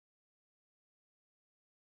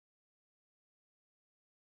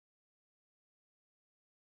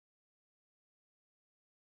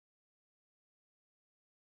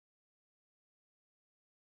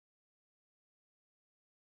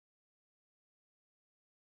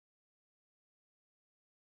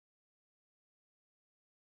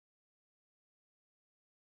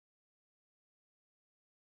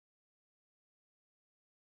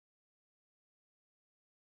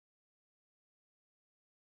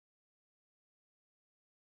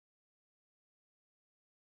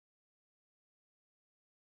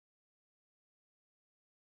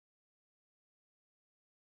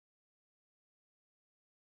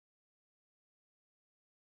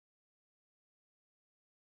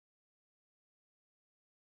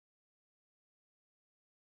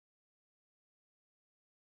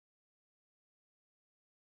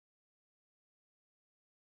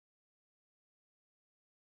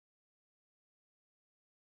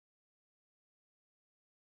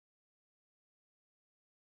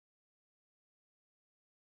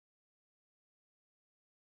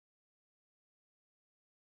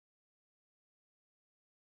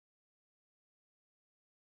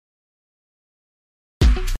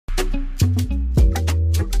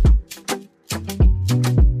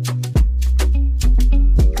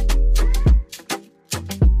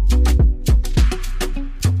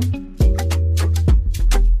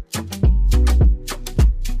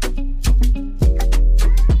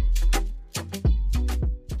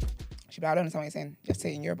She'd be like, I don't understand what you're saying. Just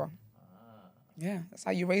say it in Yoruba. Yeah, that's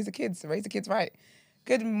how you raise the kids. Raise the kids right.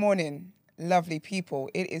 Good morning, lovely people.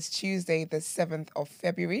 It is Tuesday, the 7th of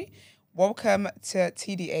February. Welcome to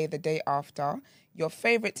TDA, the day after, your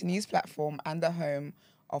favourite news platform and the home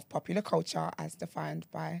of popular culture as defined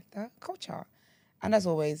by the culture. And as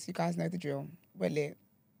always, you guys know the drill. We're lit.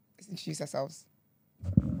 Let's introduce ourselves.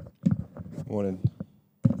 Morning.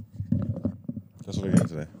 That's all again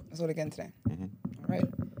today. That's all again today. Mm-hmm. All right.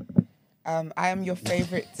 I am your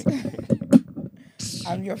favourite.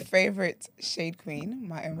 I'm your favourite shade queen,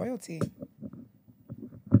 my own royalty.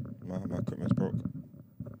 My equipment's broke.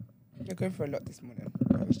 You're going for a lot this morning.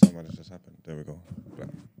 I understand why this just happened. There we go. Black.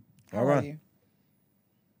 How are you?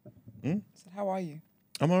 Hmm? So how are you?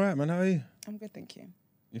 I'm alright, man. How are you? I'm good, thank you.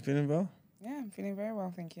 You feeling well? Yeah, I'm feeling very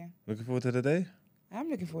well, thank you. Looking forward to the day? I'm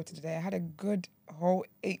looking forward to today. I had a good whole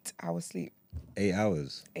 8 hours sleep. 8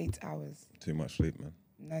 hours? 8 hours. Too much sleep, man.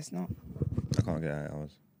 No, it's not. I can't get 8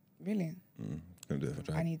 hours. Really? Couldn't do it if I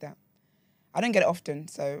tried. I need that. I don't get it often,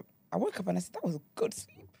 so I woke up and I said, that was good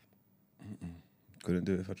sleep. Couldn't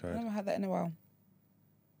do it if I I tried. haven't had that in a while.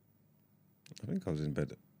 I think I was in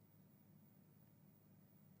bed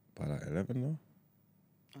by like 11, though.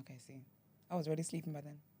 Okay, see. I was already sleeping by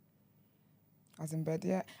then. I was in bed,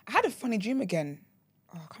 yeah. I had a funny dream again.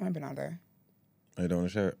 Oh, I can't remember now, though. Oh, you don't want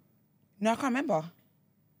to share it? No, I can't remember.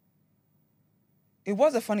 It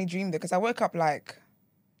was a funny dream, though, because I woke up like,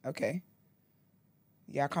 okay.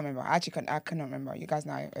 Yeah, I can't remember. I cannot remember. You guys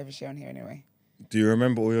know I overshare on here anyway. Do you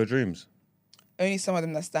remember all your dreams? Only some of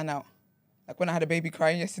them that stand out. Like when I had a baby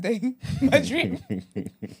crying yesterday, my dream.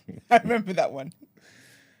 I remember that one.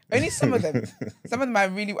 Only some of them. Some of them I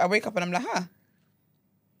wake up and I'm like,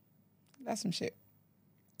 that's some shit.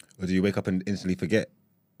 Or do you wake up and instantly forget?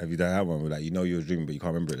 Have you done that one where like you know you're dreaming but you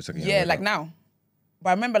can't remember it the second you Yeah, wake like up? now. But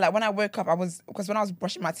I remember like when I woke up, because when I was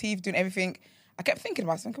brushing my teeth, doing everything, I kept thinking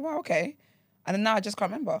about it. Thinking, wow, okay. And then now I just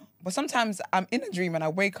can't remember. But sometimes I'm in a dream and I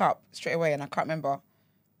wake up straight away and I can't remember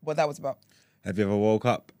what that was about. Have you ever woke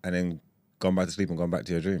up and then gone back to sleep and gone back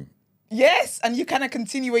to your dream? Yes, and you kind of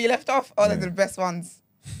continue where you left off. Oh, they're the best ones.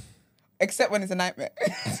 Except when it's a nightmare.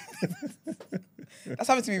 That's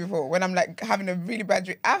happened to me before, when I'm like having a really bad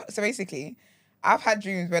dream. So basically, I've had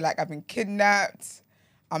dreams where like I've been kidnapped.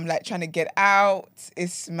 I'm like trying to get out.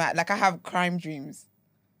 It's mad. Like I have crime dreams.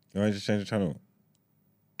 You want to just change the channel?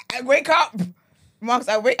 I wake up. Marks,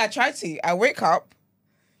 I try to. I wake up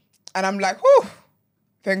and I'm like, whew,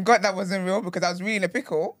 thank God that wasn't real because I was really in a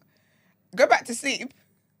pickle. Go back to sleep.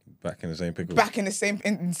 Back in the same pickle? Back in the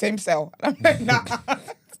same cell. And I'm like, nah,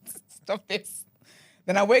 stop this.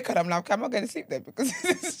 Then I wake up, I'm like, okay, I'm not going to sleep there because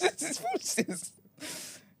it's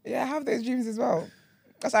foolishness. Yeah, I have those dreams as well.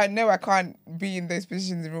 That's why I know I can't be in those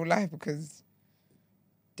positions in real life because,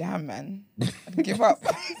 damn, man, I'd give up.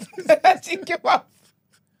 I'd give up.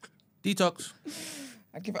 Detox.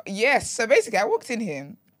 I give up. Yes. So basically, I walked in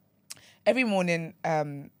here. Every morning,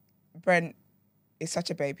 Brent is such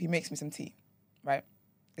a babe. He makes me some tea, right?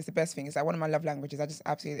 It's the best thing. It's like one of my love languages. I just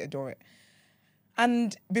absolutely adore it.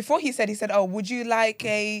 And before he said, oh, would you like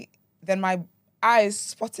a... Then my eyes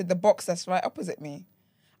spotted the box that's right opposite me.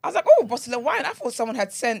 I was like, oh, bottle of wine. I thought someone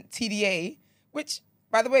had sent TDA, which,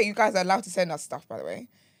 by the way, you guys are allowed to send us stuff, by the way.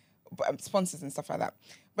 Sponsors and stuff like that.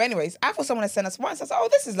 But anyways, I thought someone had sent us wine. So I was like, oh,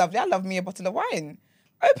 this is lovely. I love me a bottle of wine.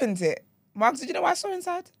 Opened it. Mark, did you know what I saw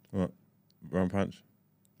inside? What? Rum punch?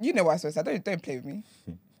 You know what I saw inside. Don't play with me.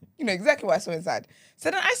 You know exactly what I saw inside. So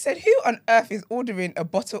then I said, who on earth is ordering a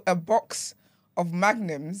box of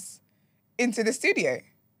Magnums into the studio?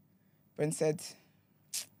 Brent said,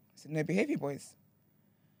 no behaviour, boys.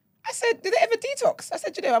 I said, do they ever detox? I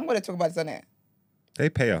said, you know, I'm going to talk about this on air. They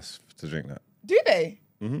pay us to drink that. Do they?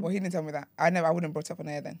 Mm-hmm. Well, he didn't tell me that. I wouldn't have brought it up on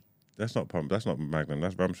air then. That's not pump. That's not Magnum.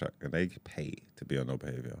 That's Rum Shack, and they pay to be on no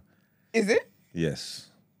behaviour. Is it?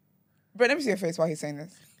 Yes. Brent, let me see your face while he's saying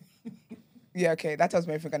this. Yeah, okay. That tells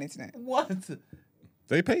me everything I need to know. What?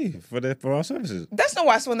 They pay for our services. That's not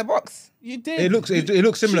what I saw in the box. You did. It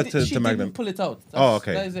looks similar she to Magnum. Didn't pull it out. Oh,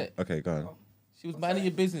 okay. That is it. Okay, go on. She was minding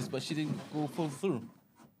your business, but she didn't go full through.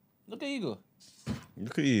 Look at you go.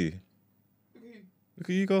 Look at you. Look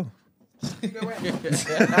at you go. You go where? I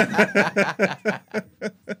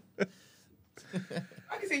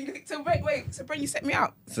can see you. So wait. So Brent, you set me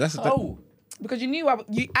out. So that's Because you knew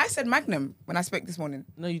I said Magnum when I spoke this morning.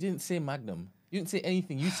 No, you didn't say Magnum. You didn't say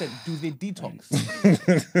anything. You said, do they detox?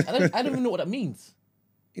 I don't even know what that means.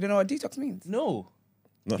 You don't know what detox means? No.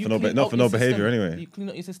 not You for clean no out your behaviour system. anyway. You clean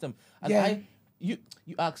out your system. And Yeah.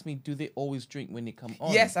 you asked me, do they always drink when they come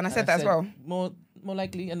on? Yes, and I said that as well. More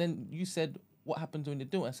likely. And then you said, what happens when they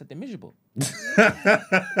don't? I said, they're miserable.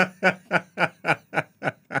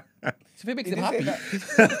 So if it makes He him did happy.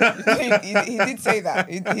 say that. he did say that.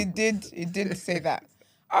 He did say that.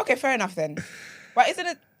 Okay, fair enough then. But isn't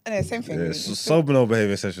it same thing? Yeah, It's still- sober no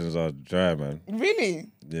behavior sessions are dry, man. Really?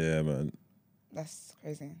 Yeah, man. That's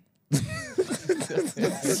crazy.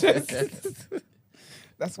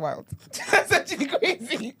 That's wild. That's actually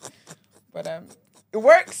crazy. But it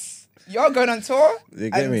works. Y'all going on tour. You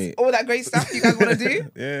get and me? All that great stuff you guys want to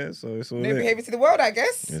do. Yeah, so it's all No lit. behavior to the world, I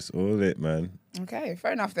guess. It's all lit, man. Okay,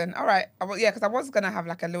 fair enough then. All right. Because I was going to have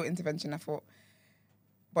like a little intervention, I thought.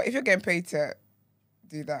 But if you're getting paid to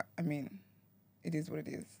do that, I mean, it is what it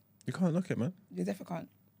is. You can't knock it, man. You definitely can't.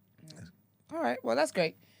 Yeah. All right. Well, that's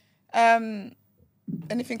great.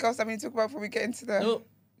 Anything else that we need to talk about before we get into the... No.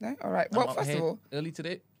 No? All right. I'm Well, up first of ahead all, early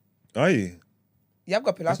today. Are you? yeah, I've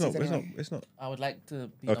got It's Pilates not. anyway. It's not. I would like to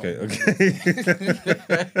be Okay. known. Okay.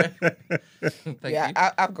 Thank Yeah, you.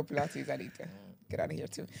 I've got Pilates. I need to get out of here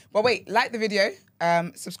too. But wait, like the video,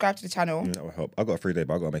 subscribe to the channel. That will help. I got a free day,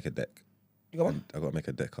 but I got to make a deck. You got one? And I got to make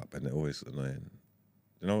a deck up, and they're always annoying.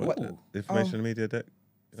 You know What? what? Information media deck.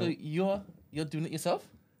 So you're doing it yourself?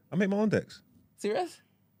 I make my own decks. Serious?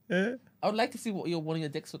 Yeah. I would like to see what one of your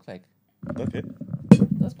decks look like. Okay.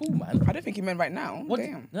 That's cool, man. I don't think you meant right now. What?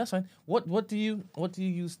 Damn. That's fine. What do you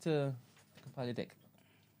use to compile your deck?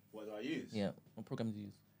 What do I use? Yeah. What program do you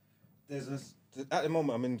use? There's at the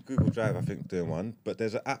moment I'm in Google Drive, I think, doing one, but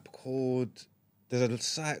there's a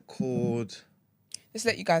site called. Just to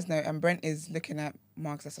let you guys know, Brent is looking at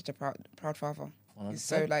Marks as such a proud father. He's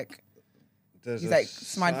so 100%. like, There's he's a like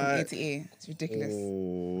smiling from ear site to ear. It's ridiculous.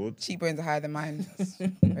 called- Cheekbones are higher than mine. It's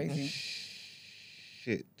crazy.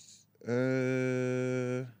 Shit.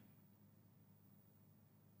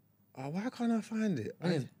 Why can't I find it? I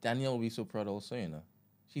think Danielle will be so proud also, you know.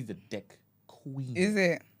 She's the deck queen. Is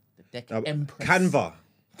it? The deck empress. Canva.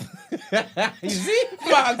 You see?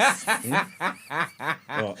 Marks. What?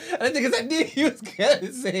 I don't think I knew you was going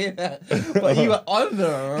to say that. But you were on the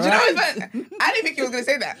Do you know what's funny? I didn't think you was going to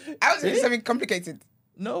say that. I was going to say something complicated.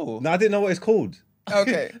 No. No, I didn't know what it's called.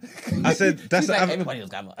 Okay. I said that's. She's like, everybody knows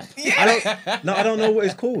Gamma. Yeah. I don't know what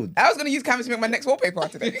it's called. I was going to use Canvas to make my next wallpaper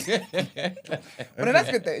today. But no, that's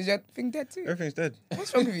good though. Is your thing dead too? Everything's dead.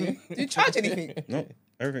 What's wrong with you? Do you charge anything? No,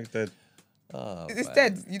 everything's dead. Oh, It's man.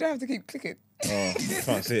 dead. You don't have to keep clicking. Oh,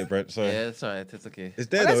 can't see it, Brent. Sorry. Yeah, it's alright. It's okay. It's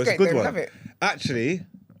dead Oh, that's though. It's a great good though, one. love it. Actually,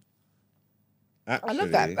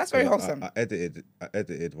 love that. That's very wholesome. I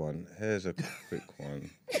edited one. Here's a quick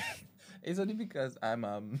one. It's only because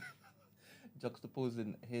I'm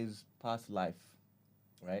juxtaposing his past life,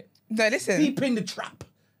 right? No, listen. Deep in the trap,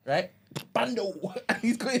 right? Bando.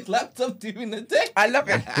 He's got his laptop doing the deck. I love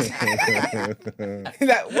it.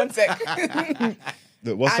 That 1 sec.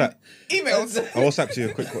 Look, WhatsApp. And emails. I WhatsApped you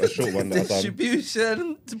a short one that I've done.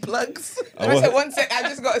 Distribution to plugs. I said 1 sec. I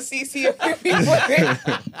just got a CC of people.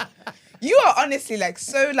 You are honestly like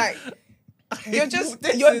so like. You're just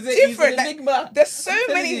This you're is it. He's different. an Like, enigma. there's so I'm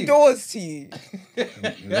telling many you. doors to you.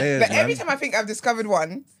 Layers, Like every man. time I think I've discovered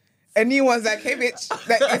one, a new one's like, hey bitch.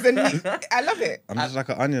 Like it's a new, I love it. I'm just like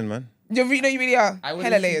an onion, man. You really are. I want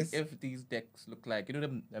Hella to see layers. if these decks look like, you know,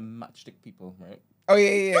 them matchstick people, right? Oh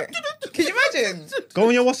yeah. Can you imagine? Go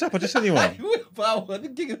on your WhatsApp. I just sent you one. But I want to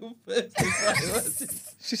giggle first.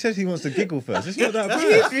 She said he wants to giggle first. It's not that bad.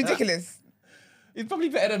 It's ridiculous. It's probably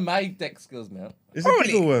better than my deck skills, man. Is Probably.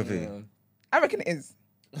 it giggle worthy? Yeah. I reckon it is.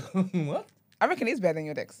 What? I reckon it is better than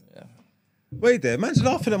your decks. Yeah. Wait there, man's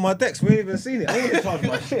laughing at my decks. We ain't even seen it. I want to charge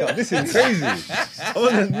my shit up. This is crazy.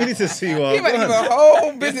 We need to see what. You might give a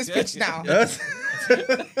whole business pitch now. Why's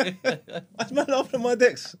man laughing at my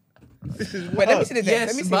decks? This is Wait, let me wild. see the decks.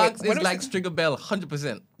 Let me Yes, see Marks it. When is was like it? Stringer Bell,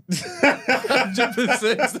 100%.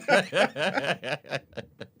 100%.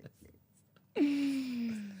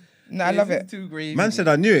 No, I love it. Too great. Man said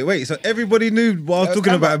I knew it. Wait, so everybody knew what I was That was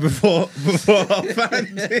talking about before I found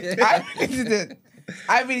it. I really didn't.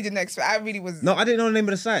 I really didn't expect. I really was. No, I didn't know the name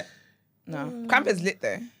of the site. No. Canva's lit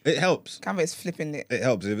though. It helps. Canva is flipping lit. It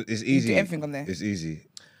helps. It's You easy. do everything on there. It's easy.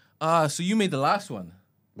 So you made the last one.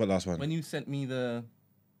 What last one? When you sent me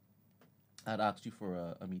I'd asked you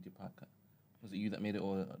for a media pack. Was it you that made it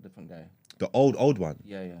or a different guy? The old one.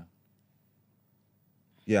 Yeah.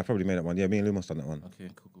 Yeah, I probably made that one. Yeah, me and Lumos done that one. Okay,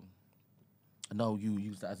 cool. No, you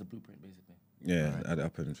used that as a blueprint, basically. Yeah, add it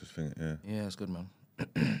up and just think. Yeah. Yeah, it's good, man.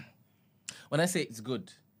 When I say it's good,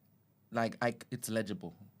 like it's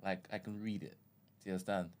legible. Like I can read it. Do you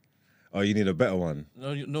understand? Oh, you need a better one.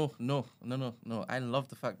 No. I love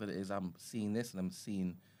the fact that it is. I'm seeing this and I'm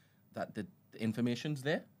seeing that the information's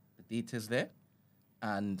there, the data's there,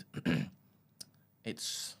 and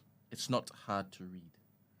it's not hard to read.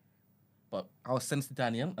 But I'll send it to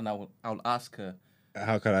Danielle and I'll ask her.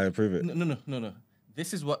 How can I improve it? No.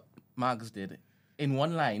 This is what Margs did. In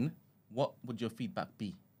one line, what would your feedback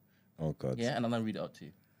be? Oh God. Yeah, and then I'll read it out to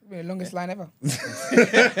you. The longest line ever.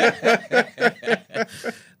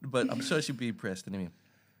 But I'm sure she'd be impressed anyway.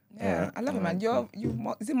 Yeah, I love it, man.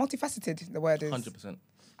 Is it multifaceted? The word is 100%.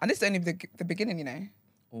 and this is only the beginning, you know.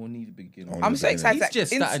 Only the beginning. Only I'm the so beginning. excited. He's that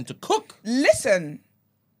just starting to cook. Listen,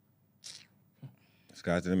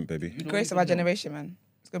 Sky's the limit, baby. You don't grace of even our know. generation, man.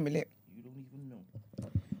 It's gonna be lit. You don't even know.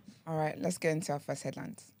 All right, let's get into our first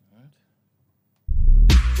headlines.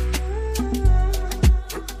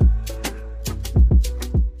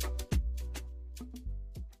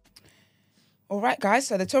 All right, guys.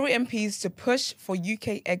 So the Tory MPs to push for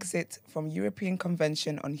UK exit from European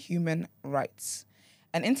Convention on Human Rights.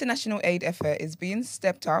 An international aid effort is being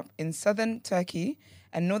stepped up in southern Turkey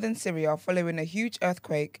and northern Syria following a huge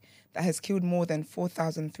earthquake that has killed more than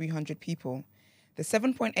 4,300 people. The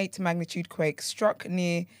 7.8 magnitude quake struck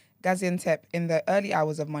near Gaziantep in the early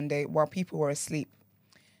hours of Monday while people were asleep.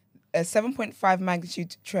 A 7.5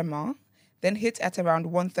 magnitude tremor then hit at around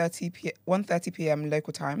 1:30 p.m.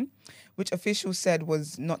 local time, which officials said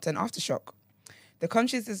was not an aftershock. The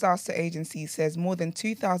country's disaster agency says more than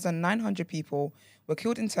 2,900 people were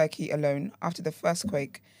killed in Turkey alone after the first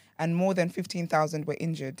quake, and more than 15,000 were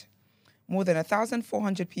injured. More than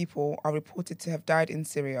 1,400 people are reported to have died in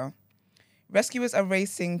Syria. Rescuers are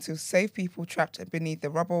racing to save people trapped beneath the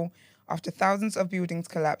rubble after thousands of buildings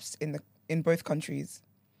collapsed in both countries.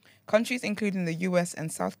 Countries including the US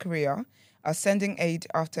and South Korea are sending aid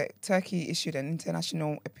after Turkey issued an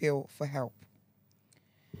international appeal for help.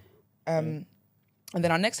 And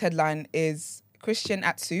then our next headline is Christian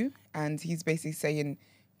Atsu, and he's basically saying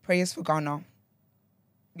prayers for Ghana.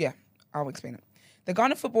 Yeah, I'll explain it. The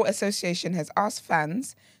Ghana Football Association has asked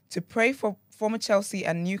fans to pray for former Chelsea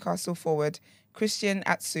and Newcastle forward Christian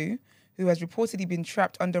Atsu, who has reportedly been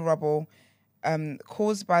trapped under rubble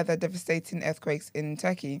caused by the devastating earthquakes in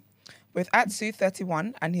Turkey. Both Atsu,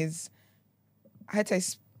 31, and his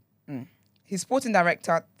sporting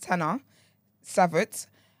director, Tana Savut,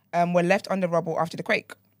 were left under rubble after the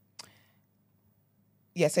quake.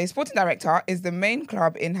 Yeah, so his sporting director is the main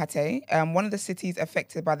club in Hatay, one of the cities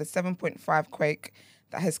affected by the 7.5 quake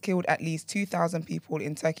that has killed at least 2,000 people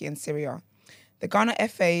in Turkey and Syria. The Ghana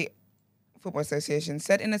FA Football Association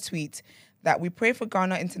said in a tweet that we pray for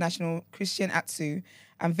Ghana international Christian Atsu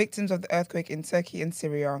and victims of the earthquake in Turkey and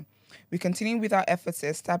Syria. We continue with our efforts to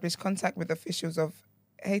establish contact with officials of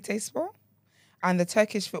Hatayspor and the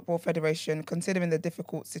Turkish Football Federation, considering the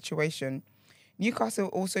difficult situation. Newcastle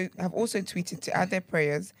have also tweeted to add their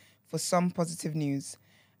prayers for some positive news.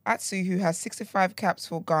 Atsu, who has 65 caps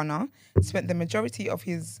for Ghana, spent the majority of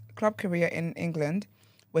his club career in England,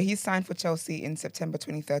 where he signed for Chelsea in September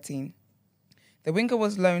 2013. The winger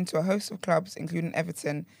was loaned to a host of clubs, including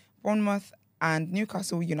Everton, Bournemouth, and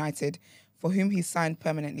Newcastle United, for whom he signed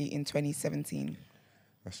permanently in 2017.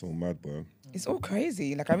 That's all mad, boy. It's all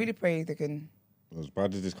crazy. Like, I really pray they can... As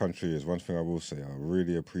bad as this country is, one thing I will say, I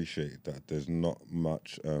really appreciate that there's not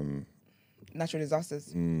much natural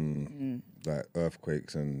disasters. like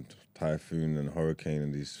earthquakes and typhoon and hurricane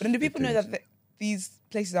and these. But then do people know things. that these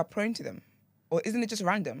places are prone to them? Or isn't it just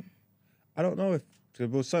random? I don't know if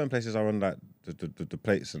well, certain places are on like the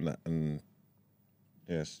plates and that, and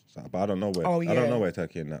yes, but I don't know where. I don't know where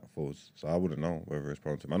Turkey and that falls, so I wouldn't know whether it's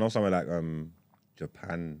prone to them. I know somewhere like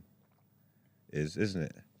Japan isn't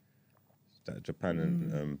it? That Japan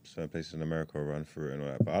and certain places in America run through it and all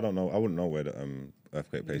that, but I don't know. I wouldn't know where the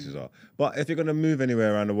earthquake places are. But if you're gonna move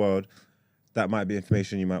anywhere around the world, that might be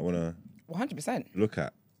information you might want to 100%. look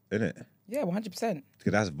at, innit? Yeah, 100%.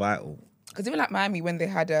 Because that's vital. Because even like Miami, when they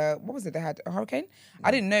had they had a hurricane. I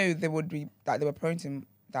didn't know they would be they were prone to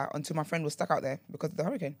that until my friend was stuck out there because of the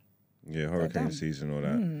hurricane. Yeah, hurricane season, all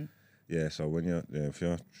that. Yeah, so when if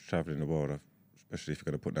you're traveling the world, especially if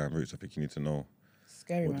you're gonna put down roots, I think you need to know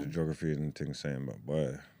Scary, what man. the geography and things saying. But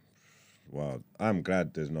boy, wow, I'm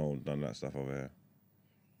glad there's none of that stuff over here.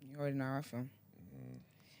 You already know how I feel.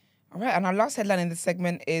 All right, and our last headline in this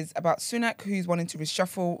segment is about Sunak, who's wanting to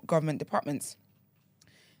reshuffle government departments.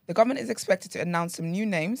 The government is expected to announce some new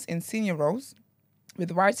names in senior roles,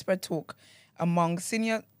 with widespread talk among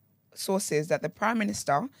senior sources that the Prime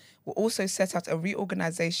Minister will also set out a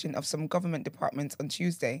reorganisation of some government departments on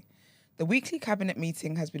Tuesday. The weekly cabinet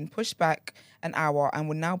meeting has been pushed back an hour and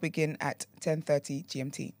will now begin at 10:30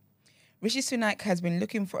 GMT. Rishi Sunak has been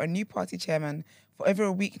looking for a new party chairman for over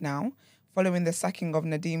a week now, following the sacking of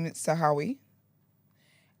Nadeem Zahawi.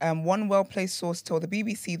 One well-placed source told the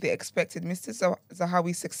BBC they expected Mr.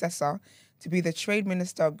 Zahawi's successor to be the Trade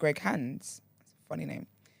Minister Greg Hands. That's a funny name.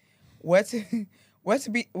 Were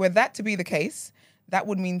that to be the case, that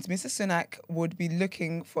would mean Mr. Sunak would be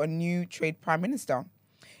looking for a new trade prime minister.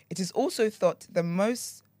 It is also thought the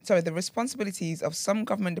responsibilities of some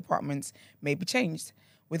government departments may be changed,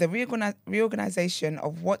 with a reorganization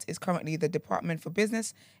of what is currently the Department for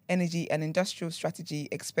Business, Energy and Industrial Strategy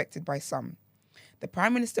expected by some. The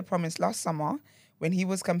Prime Minister promised last summer, when he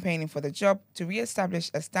was campaigning for the job, to re-establish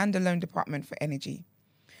a standalone department for energy.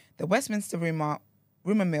 The Westminster rumour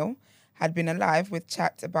mill had been alive with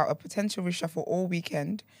chat about a potential reshuffle all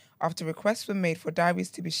weekend after requests were made for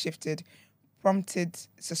diaries to be shifted, prompted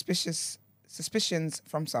suspicions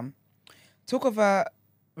from some. Talk of a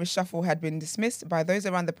reshuffle had been dismissed by those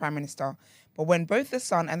around the Prime Minister, but when both The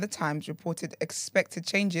Sun and The Times reported expected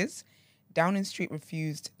changes, Downing Street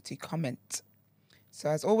refused to comment. So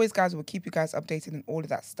as always, guys, we'll keep you guys updated on all of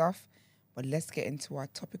that stuff, but let's get into our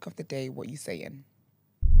topic of the day. What you saying?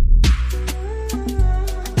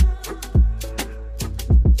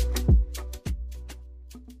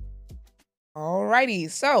 Alrighty,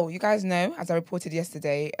 so you guys know, as I reported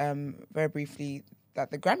yesterday, very briefly,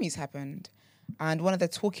 that the Grammys happened, and one of the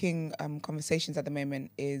talking conversations at the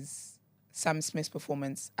moment is Sam Smith's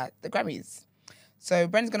performance at the Grammys. So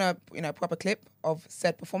Bren's gonna, put up a clip of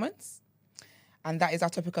said performance, and that is our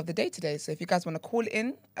topic of the day today. So if you guys want to call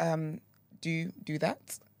in, do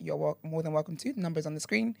that. You're more than welcome to. The number's on the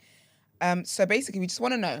screen. So basically, we just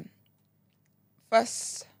want to know.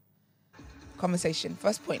 First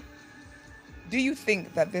point. Do you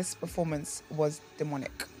think that this performance was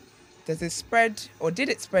demonic? Did it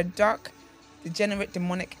spread dark, degenerate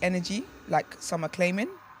demonic energy like some are claiming?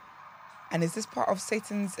 And is this part of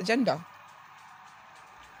Satan's agenda?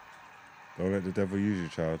 Don't let the devil use you,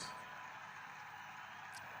 child.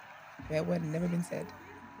 Fair word never been said.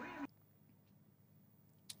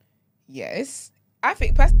 Yes. I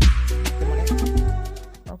think demonic.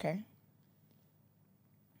 Okay.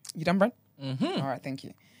 You done, Brent? Mm-hmm. All right, thank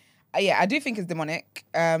you. Yeah, I do think it's demonic.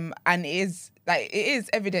 And it is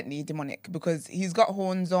evidently demonic because he's got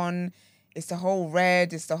horns on. It's the whole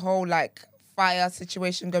red. It's the whole fire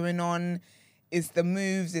situation going on. It's the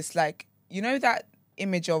moves. It's that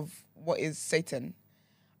image of what is Satan,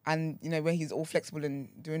 and where he's all flexible and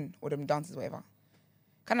doing all them dances, whatever.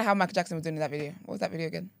 Kind of how Michael Jackson was doing in that video. What was that video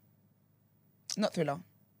again? Not Thriller,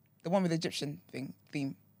 the one with the Egyptian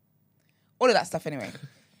theme. All of that stuff anyway.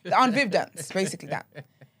 The Aunt Viv dance, basically that.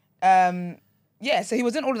 So he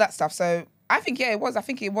was doing all of that stuff. So I think, it was. I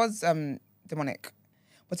think it was demonic.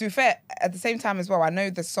 But to be fair, at the same time as well, I know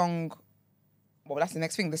the song, well, that's the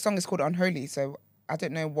next thing. The song is called Unholy, so I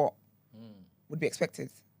don't know what would be expected.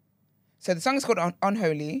 So the song is called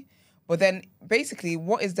Unholy, but then basically,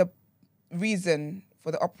 what is the reason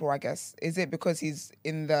for the uproar, I guess? Is it because he's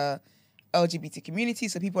in the LGBT community,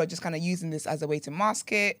 so people are just kind of using this as a way to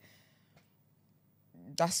mask it?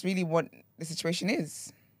 That's really what the situation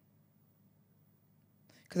is.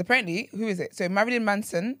 Because apparently, who is it? So Marilyn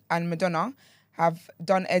Manson and Madonna have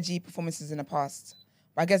done edgy performances in the past.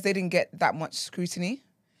 But I guess they didn't get that much scrutiny.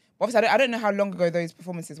 But obviously, I don't know how long ago those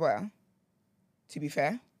performances were, to be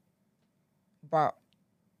fair. But,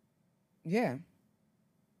 yeah.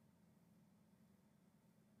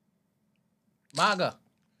 Marga.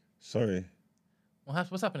 Sorry.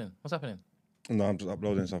 What's happening? No, I'm just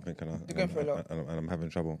uploading something You're going for a lot. and I'm having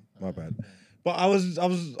trouble. My bad. But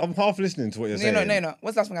I'm half listening to what you're saying. No.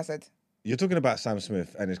 What's the last thing I said? You're talking about Sam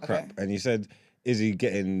Smith and his crap, Okay. and you said, is he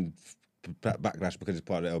getting backlash because he's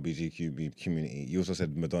part of the LGBTQ community? You also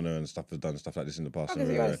said Madonna and stuff has done stuff like this in the past.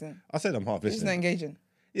 I said I'm half You're just not listening. engaging.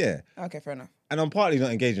 Yeah. Okay, fair enough. And I'm partly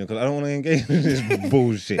not engaging because I don't want to engage in this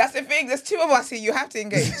bullshit. That's the thing. There's two of us here. You have to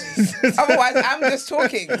engage. Otherwise, I'm just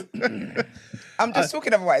talking.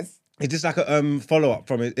 Otherwise. It's just like a follow-up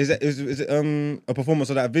from it. Is it a performance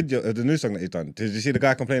of that video, of the new song that he's done? Did you see the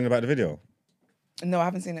guy complaining about the video? No, I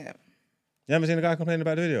haven't seen it. You haven't seen the guy complaining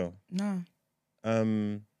about the video? No.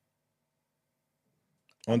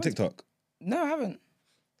 On TikTok? No, I haven't.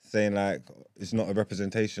 Saying it's not a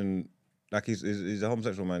representation. He's a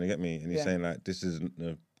homosexual man, you get me? And he's saying this isn't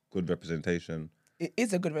a good representation. It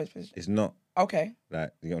is a good representation. It's not. Okay. You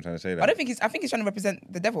get what I'm trying to say? I think he's trying to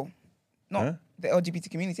represent the devil, not the LGBT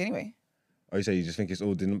community anyway. Oh, you say you just think it's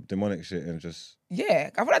all demonic shit and just... Yeah,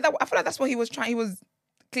 I feel like that's what he was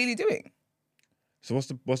clearly doing. So what's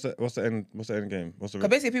the end game? Because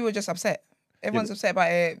basically people are just upset. Everyone's upset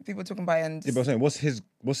about it. People talking about it. And yeah, but I'm saying,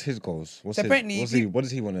 what's his goals? What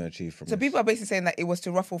does he want to achieve from this? So people are basically saying that it was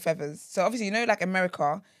to ruffle feathers. So obviously,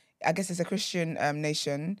 America, I guess it's a Christian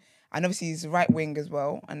nation. And obviously he's right-wing as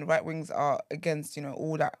well. And right-wings are against,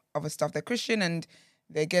 all that other stuff. They're Christian and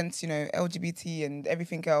they're against, LGBT and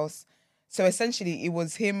everything else. So essentially it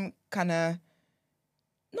was him kind of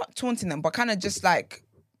not taunting them, but kind of just like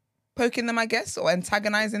poking them, I guess, or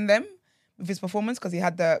antagonizing them with his performance because he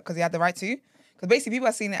had the right to. Because basically, people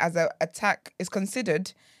are seeing it as an attack. It's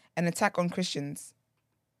considered an attack on Christians.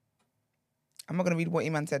 I'm not gonna read what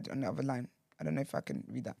Iman said on the other line. I don't know if I can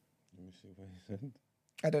read that. Let me see what he said.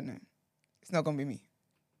 I don't know. It's not gonna be me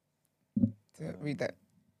to read that.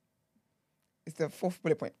 It's the fourth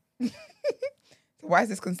bullet point. So why is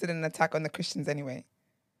this considered an attack on the Christians anyway?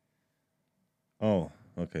 Oh,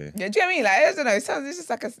 okay. Yeah, do you know what I mean? Like, I don't know. It's just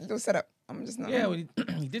like a little setup. I'm just not. Yeah, well,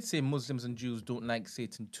 he did say Muslims and Jews don't like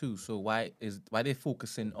Satan too. So why they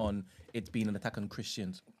focusing on it being an attack on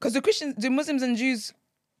Christians? Because the Muslims and Jews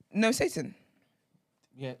know Satan.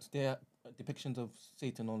 Yes, there are depictions of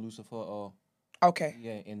Satan or Lucifer or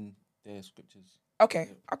Okay. in their scriptures. Okay.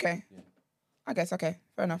 Yeah. Okay. Yeah. I guess. Okay.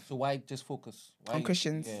 Fair enough. So why just focus On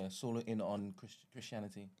Christians? Yeah, solo in on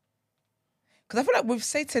Christianity. Because I feel like with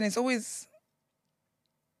Satan, it's always.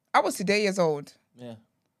 I was today years old Yeah.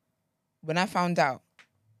 when I found out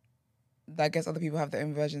that I guess other people have their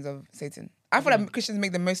own versions of Satan. I feel like Christians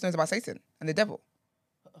make the most noise about Satan and the devil.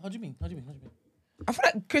 How do you mean? I feel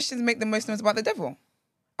like Christians make the most noise about the devil.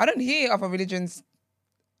 I don't hear other religions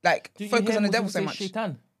like Do you focus hear on the Muslims devil so say much.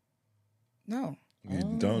 Shaitan? No.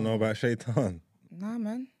 You don't know about Shaitan? Nah,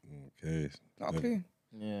 man. Okay. Not a clue.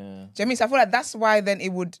 Yeah. Do you know what I mean? So I feel like that's why then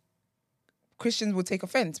Christians would take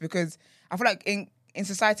offense because I feel like in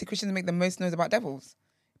society Christians make the most noise about devils.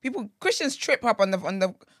 Christians trip up on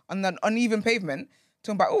the uneven pavement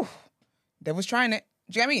talking about devil's trying it.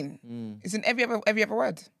 Do you know what I mean? It's in every other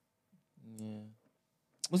word. Yeah.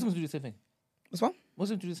 Muslims do the same thing. What's one?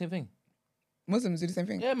 Muslims do the same thing. Muslims do the same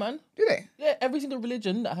thing. Yeah, man. Do they? Yeah, every single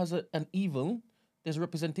religion that has an evil, there's a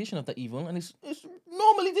representation of that evil, and it's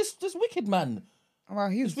normally this wicked man, Oh, wow,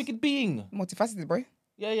 he's this wicked being. multifaceted, bro.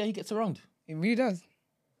 Yeah, he gets around. He really does.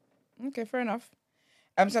 Okay, fair enough.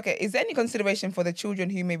 So okay, is there any consideration for the children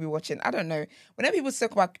who may be watching? I don't know. Whenever people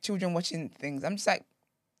talk about children watching things, I'm just like,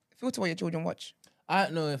 filter what your children watch. I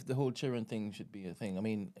don't know if the whole children thing should be a thing. I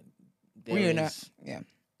mean, there We is know. Yeah,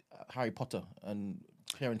 Harry Potter, and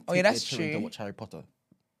parents Oh, yeah, take that's their children to true. watch Harry Potter.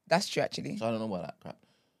 that's true actually. So I don't know about that crap.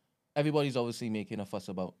 Everybody's obviously making a fuss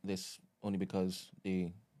about this only because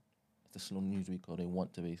it's a slow news week, or they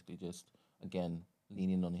want to basically just, again, lean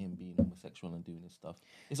in on him being homosexual and doing this stuff.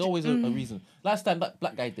 It's always a reason. Last time that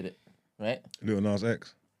black guy did it, right? Lil Nas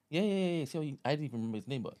X. Yeah. See, I didn't even remember his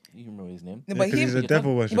name, but you can remember his name. No, Yeah, but 'cause he's a him,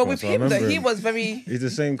 devil worshipper. but with so I him though, remember he him. was very. He's the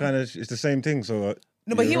same kind of. It's the same thing. So.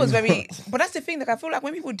 No, but you he was remember? very. But that's the thing. Like I feel like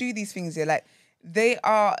when people do these things, they're like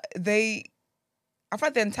I feel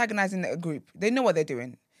like they're antagonizing a group. They know what they're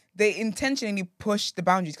doing. They intentionally push the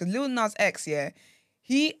boundaries because Lil Nas X,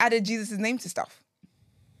 he added Jesus' name to stuff,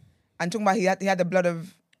 and talking about he had the blood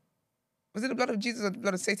of. Was it the blood of Jesus or the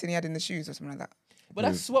blood of Satan he had in the shoes or something like that? But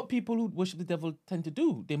that's what people who worship the devil tend to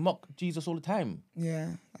do. They mock Jesus all the time.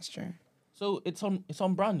 Yeah, that's true. So it's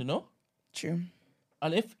on brand, you know? True.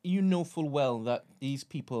 And if you know full well that these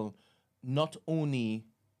people not only,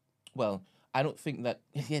 well, I don't think that,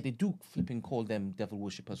 they do flipping call them devil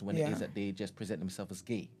worshippers when it Yeah. is that they just present themselves as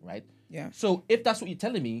gay, right? Yeah. So if that's what you're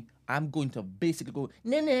telling me, I'm going to basically go,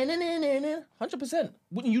 nah, 100%.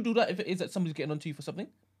 Wouldn't you do that if it is that somebody's getting onto you for something?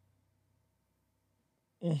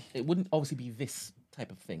 It wouldn't obviously be this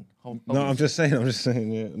type of thing. No, I'm just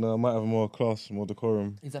saying. Yeah. No, I might have more class, more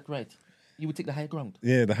decorum. Is that right? You would take the high ground.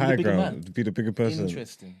 Yeah, the high bigger ground. man. To be the bigger person.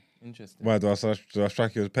 Interesting. Why do I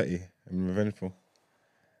strike you as petty and revengeful?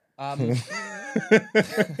 I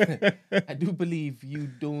do believe you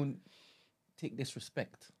don't take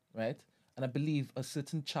disrespect, right? And I believe a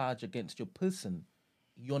certain charge against your person,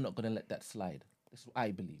 you're not going to let that slide. That's what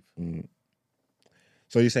I believe.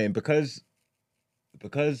 So you're saying because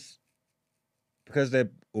they're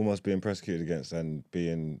almost being persecuted against and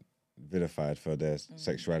being vilified for their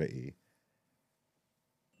sexuality,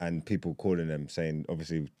 and people calling them, saying,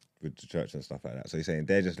 obviously with the church and stuff like that. So you're saying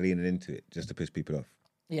they're just leaning into it just to piss people off.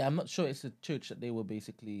 Yeah, I'm not sure it's the church that they were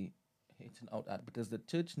basically hitting out at, because the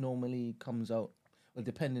church normally comes out, well,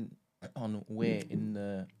 depending on where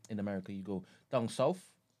in America you go. Down south,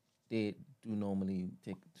 they do normally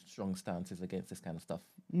take strong stances against this kind of stuff.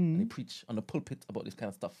 And they preach on the pulpit about this kind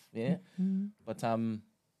of stuff, yeah? But,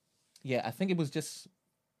 yeah, I think it was just,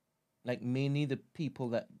 like, mainly the people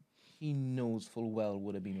that he knows full well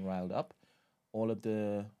would have been riled up. All of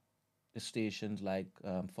the stations like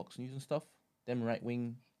Fox News and stuff, them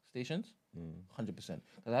right-wing stations, 100%.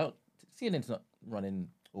 Because CNN's not running,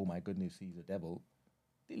 oh my goodness, he's a devil.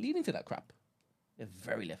 They lead into that crap. They're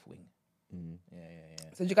very left-wing. Yeah.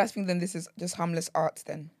 So do you guys think then this is just harmless art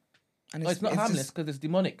then? And No, it's not harmless because it's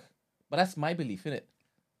demonic. But that's my belief, innit?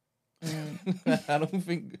 I don't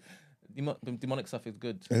think demonic stuff is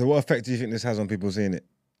good. What effect do you think this has on people seeing it?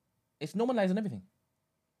 It's normalizing everything.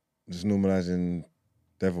 Just normalizing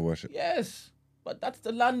devil worship. Yes, but that's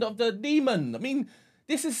the land of the demon. I mean,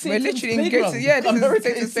 this is We're Satan's literally playground. this is America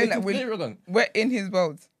Satan's is saying that Satan's playground. we're in his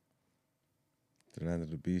world. The land of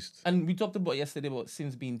the beast. And we talked about yesterday about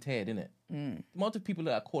sins being teared, innit? The amount of people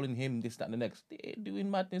that are calling him this, that, and the next, they're doing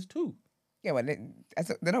madness too. Yeah, well,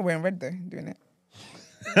 they're not wearing red though, doing it.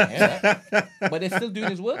 Yeah. But they're still doing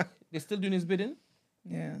his work. They're still doing his bidding.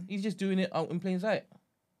 Yeah. He's just doing it out in plain sight.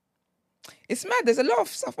 It's mad. There's a lot of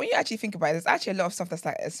stuff when you actually think about it. There's actually a lot of stuff that's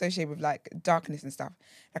like associated with like darkness and stuff.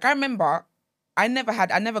 Like I remember, I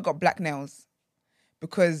never got black nails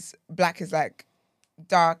because black is like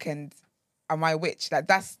dark and am I a witch? Like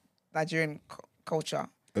that's Nigerian culture.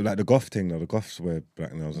 Like the goth thing though. The goths wear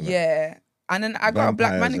black nails. And Yeah, and then I got a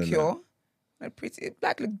black Vampires and manicure. Like pretty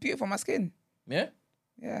black looked beautiful on my skin. Yeah?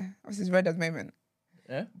 Yeah, obviously it's red at the moment.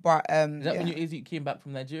 Yeah? But Is that yeah. when you came back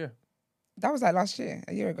from Nigeria? That was like last year,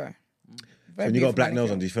 a year ago. So Very when you got beautiful black nails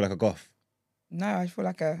manicure. on, do you feel like a goth? No, I feel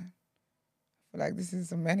like this is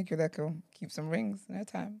some manicure that can keep some rings no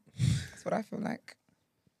time. That's what I feel like.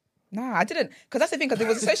 Nah, I didn't. Because that's the thing, because it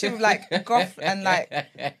was associated with like goth and like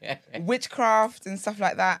witchcraft and stuff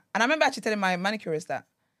like that. And I remember actually telling my manicurist that.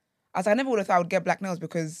 I was like, I never would have thought I would get black nails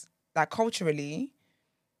because like culturally,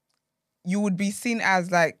 you would be seen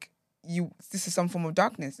as like, this is some form of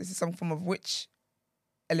darkness. This is some form of witch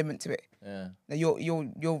element to it. Yeah. Like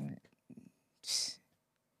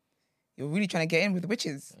you're really trying to get in with the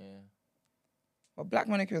witches. Yeah. But black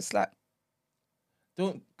manicure slap.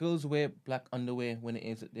 Don't girls wear black underwear when it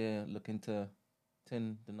is that they're looking to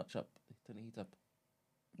turn the notch up, turn the heat up?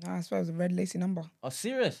 No, I swear it was a red lacy number. Oh,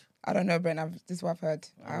 serious? I don't know, Brent. This is what I've heard.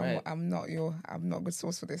 Alright. I'm not a good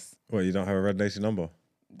source for this. What, you don't have a red lacy number?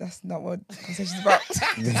 That's not what the conversation's about.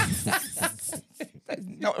 That's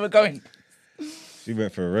not where we're going. She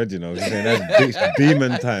went for a red, you know. She's saying that's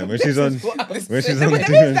demon time. When she's on No, demon but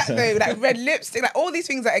there is that time. though, like red lipstick, like all these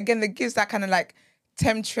things that again that gives that kind of like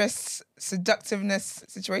temptress, seductiveness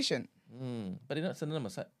situation. But they're not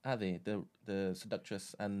synonymous, are they? The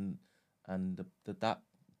seductress and the dark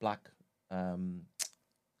black.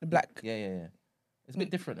 The black. Yeah. It's a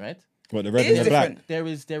bit different, right? What, the red It and is the black?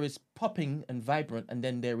 different. There is popping and vibrant, and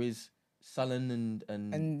then there is sullen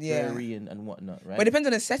and yeah. dreary and whatnot, right? But it depends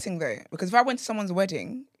on the setting though, because if I went to someone's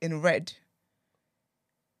wedding in red,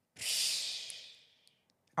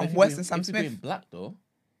 I'm worse than Sam If you're Smith. doing black though.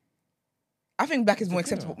 I think black is more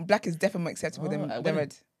It's a acceptable. Black is definitely more acceptable Oh, than at a than wedding?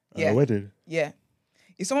 red. A Yeah, wedding? yeah.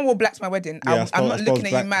 If someone wore black to my wedding, Yeah, I'm not looking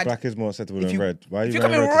at black, you mad. Black is more acceptable If than you- red. Why are if you you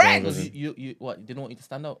come wearing in red? to red- someone's Because wedding? you what? You didn't want you to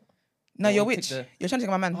stand out. No, You you're a want to witch. take You're trying to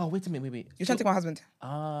take my man. Oh, wait a minute, wait. You're trying to take my husband.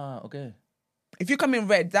 Okay. If you come in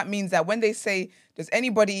red, that means that when they say, does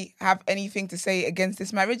anybody have anything to say against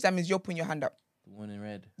this marriage? That means you're putting your hand up. The one in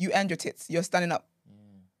red. You and your tits. You're standing up.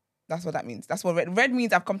 That's what that means. That's what red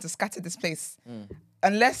means. I've come to scatter this place.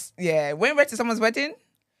 Unless, wearing red to someone's wedding,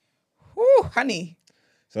 whoo, honey.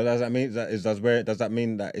 So does that mean does that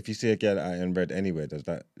mean that if you see a girl out in red anywhere, is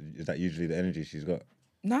that usually the energy she's got?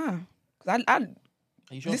 Nah. Because I Are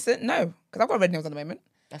you sure? listen, no. Because I've got red nails at the moment.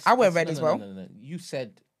 I wear red as well. No. You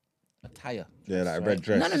said attire. Yeah, like a That's red right.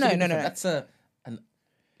 dress. No. It's a bit different. That's a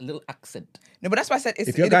little accent. No, but that's why I said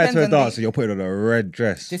If you're it going depends to a on the- dance and you're putting on a red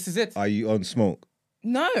dress, This is it. are you on smoke?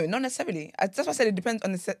 No, not necessarily. That's why I said it depends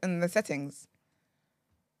on the settings.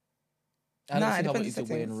 I don't Nah, see it how depends it's on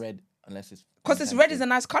wearing settings. red unless it's Because this red is a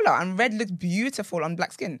nice color and red looks beautiful on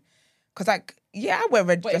black skin. Because I wear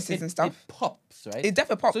red dresses and stuff. It pops, right? It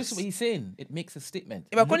definitely pops. So this is what he's saying. It makes a statement.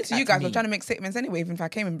 If according Look to you at guys, me. we're trying to make statements anyway, even if I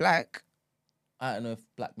came in black. I don't know if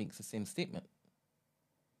black makes the same statement.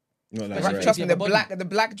 Not like Right, red. Trust You me, have the a body.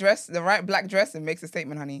 black dress, the right black dress, it makes a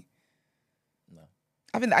statement, honey. No.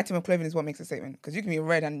 I think the item of clothing is what makes a statement. Because you can be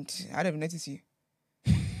red and I don't even notice you.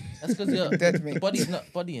 That's because your Dead me. body's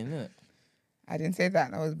not bodying, isn't it? I didn't say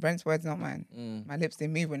that. That was Brent's words, not mine. My lips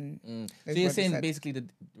didn't move when. So those you're words were saying said. basically the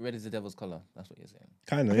red is the devil's color. That's what you're saying.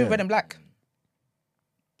 Kind I of, think yeah. red and black.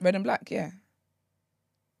 Red and black, yeah.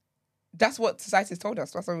 That's what society has told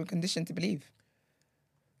us. That's what we're conditioned to believe.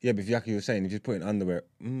 Yeah, but like you were saying, if you're putting underwear,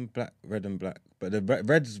 black, red and black. But the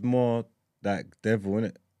red's more like devil,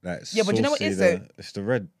 innit? Like Yeah, but you know what it is, saucy, though? It's the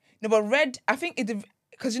red. No, but red, I think it,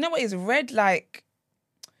 because you know what is red, like,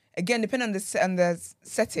 again, depending on the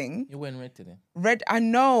setting, You're wearing red today. red, I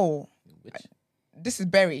know, Which? this is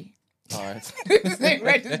berry. All right. This ain't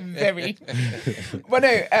red, this is berry. But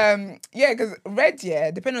no, because red,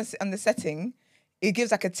 depending on the setting, it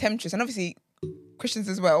gives like a temptress. And obviously, Christians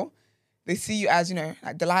as well, they see you as,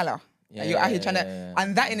 like Delilah. Yeah, Like you're out here trying to, yeah.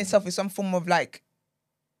 and that in itself is some form of like,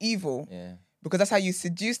 evil. Yeah. Because that's how you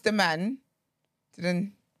seduce the man to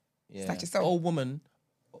then Yeah. snatch yourself. Or woman,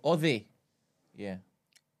 or they. Yeah.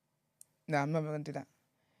 No, I'm never going to do that.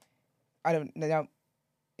 I don't know.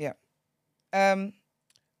 Yeah.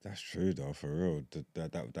 That's true though, for real.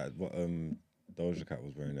 That what Doja Cat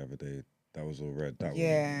was wearing the other day, that was all red. That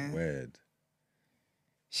was weird.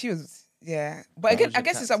 She was, yeah. But again, I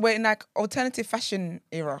guess it's like we're in like alternative fashion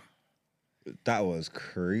era. That was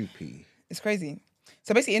creepy. It's crazy.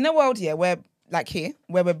 So basically, in a world here where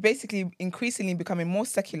we're basically increasingly becoming more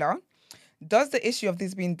secular, does the issue of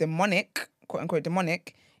this being demonic, quote unquote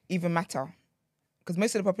demonic, even matter? Because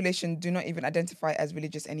most of the population do not even identify as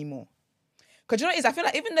religious anymore. Because you know what it is? I feel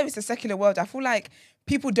like even though it's a secular world, I feel like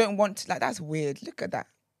people don't want, like, that's weird. Look at that.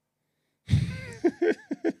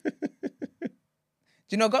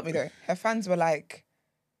 Do you know what got me though? Her fans were like,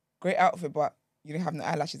 great outfit, but you don't have no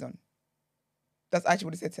eyelashes on. That's actually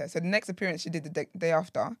what it said to her. So the next appearance she did the day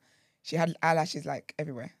after, she had eyelashes like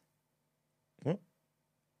everywhere. What?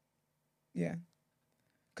 Yeah.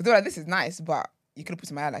 Because they were like, this is nice, but you could have put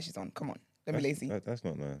some eyelashes on. Come on. Don't be lazy. That's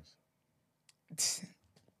not nice.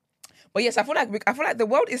 But yes, I feel like the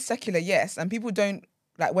world is secular, yes, and people don't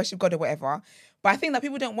like worship God or whatever. But I think that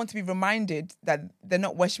people don't want to be reminded that they're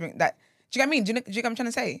not worshiping that. Do you get what I mean? Do you get what I'm trying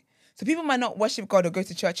to say? So people might not worship God or go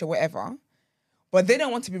to church or whatever, but they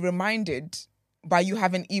don't want to be reminded by you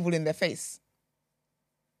having evil in their face.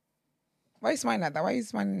 Why are you smiling like that? Why are you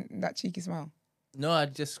smiling that cheeky smile? No, I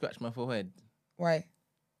just scratched my forehead. Why?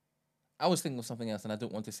 I was thinking of something else, and I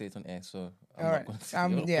don't want to say it on air, so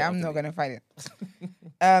I'm not going to fight it. So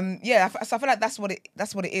I feel like that's what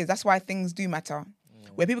it is. That's why things do matter,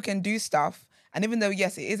 where people can do stuff, and even though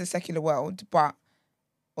yes, it is a secular world,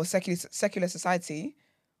 or secular society,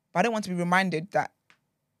 but I don't want to be reminded that.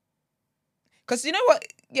 Because you know what?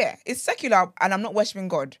 Yeah, it's secular, and I'm not worshiping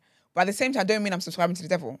God, but at the same time, I don't mean I'm subscribing to the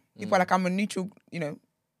devil. People are like, I'm a neutral. You know,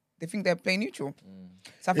 they think they're playing neutral.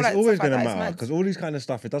 So I feel it's like always going to matter because all these kind of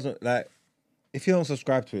stuff, it doesn't like. If you don't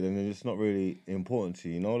subscribe to it, then it's not really important to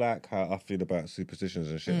you. You know, like how I feel about superstitions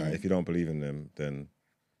and shit. Like, if you don't believe in them, then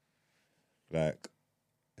like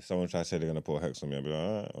if someone tries to say they're gonna put a hex on me, I'll be like,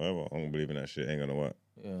 all right, whatever. I don't believe in that shit. Ain't gonna work.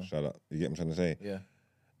 Yeah. Shut up. You get what I'm trying to say? Yeah.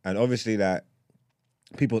 And obviously, like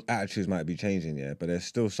people's attitudes might be changing, yeah, but there's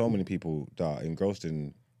still so many people that are engrossed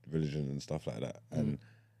in religion and stuff like that, and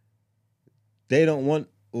they don't want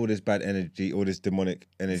all this bad energy, all this demonic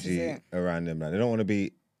energy around them. Like, they don't want to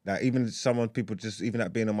be. Like even people just even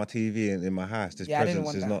like being on my TV and in my house, this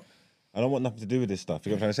presence is not. I don't want nothing to do with this stuff. You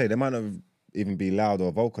know what I'm trying to say? They might not even be loud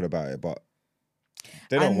or vocal about it, but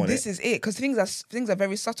they don't want it. This is it because things are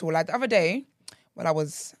very subtle. Like the other day, when I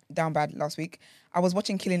was down bad last week, I was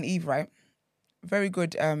watching Killing Eve. Right, very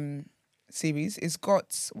good series. It's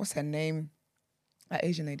got what's her name? That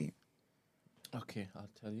Asian lady. Okay, I'll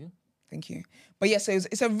tell you. Thank you. But yeah, so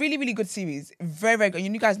it's a really, really good series. Very, very good.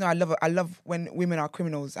 You guys know I love when women are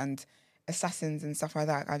criminals and assassins and stuff like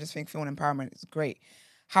that. I just think female empowerment is great.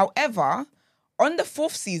 However, on the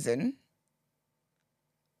 4th season,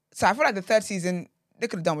 so I feel like the 3rd season, they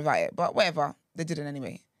could have done without it, but whatever. They didn't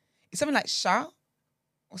anyway. It's something like Sha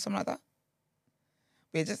or something like that.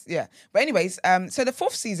 But But anyways, so the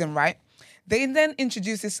 4th season, right, they then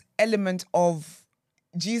introduce this element of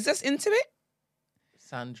Jesus into it.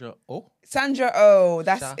 Sandra Oh,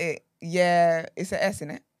 that's Sha. it. Yeah, it's an S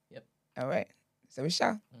in it. Yep. All right. So it's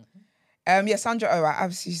Sha. Sandra Oh,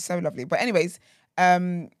 obviously she's so lovely. But anyways,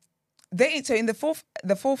 in the fourth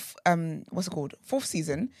what's it called? 4th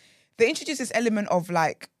season, they introduced this element of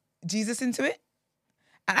like Jesus into it.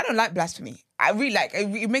 And I don't like blasphemy. I really like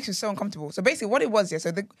it makes me so uncomfortable. So basically what it was,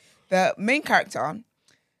 so the main character, have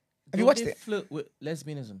you watched it? Flirt with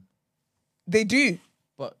lesbianism. They do.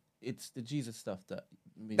 But it's the Jesus stuff that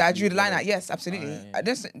I drew the line at. Yes, absolutely. Yeah.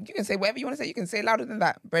 You can say whatever you want to say. You can say louder than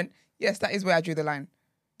that, Brent. Yes, that is where I drew the line.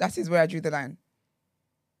 That is where I drew the line.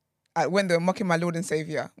 When they were mocking my Lord and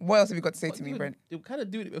Savior. What else have you got to say to me, Brent? They kind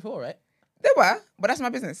of doing it before, right? They were, but that's my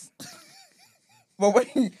business. But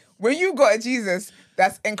when you got a Jesus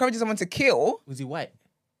that's encouraging someone to kill... Was he white?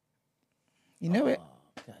 You know it.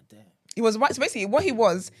 God damn. He was white. So basically, what he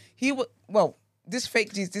was, this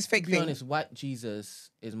fake Jesus, this fake To be thing... honest, white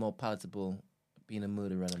Jesus is more palatable being a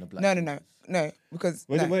murderer than a black No, because...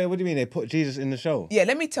 What do you mean? They put Jesus in the show? Yeah,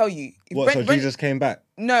 let me tell you. Jesus came back?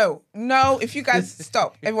 No, if you guys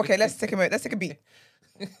stop. Okay, let's take a beat. Let's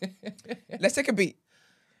take a beat.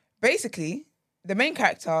 Basically, the main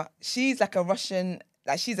character, she's like a Russian,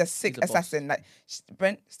 like she's a sick assassin. Like,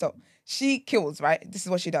 Brent, stop. She kills, right? This is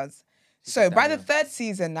what she does. So by the 3rd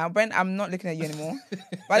season now, Brent, I'm not looking at you anymore.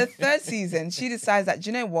 By the 3rd season, she decides that, do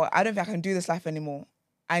you know what? I don't think I can do this life anymore.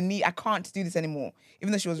 I can't do this anymore.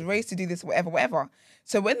 Even though she was raised to do this, whatever.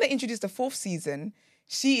 So when they introduced the 4th season,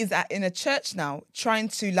 she is in a church now trying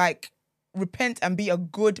to like repent and be a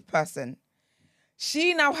good person.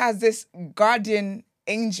 She now has this guardian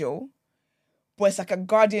angel, but it's like a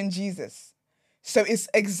guardian Jesus. So it's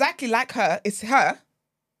exactly like her. It's her.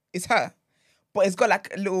 But it's got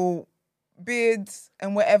like little beards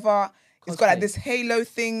and whatever. It's got like this halo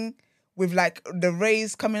thing with like the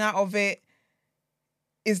rays coming out of it.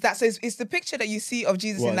 Is that so? It's the picture that you see of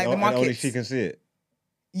Jesus in like the market. Only she can see it.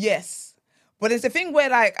 Yes, but it's the thing where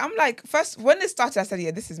like I'm like first when it started, I said,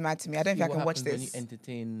 yeah, this is mad to me. I don't think I can watch this. When you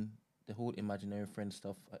entertain the whole imaginary friend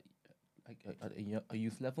stuff at a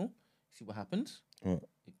youth level, see what happens. What?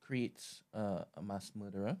 It creates a mass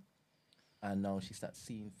murderer, and now she starts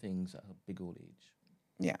seeing things at her big old age.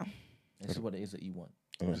 Yeah, this is what it is that you want.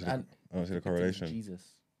 I don't see the correlation. Jesus.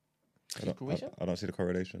 I don't see the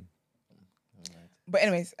correlation. But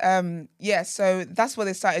anyways, yeah, so that's what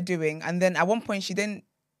they started doing. And then at one point she's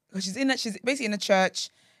basically in a church,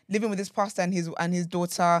 living with this pastor and his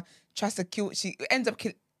daughter, tries to kill, she ends up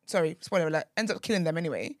killing them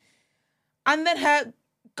anyway. And then her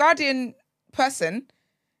guardian person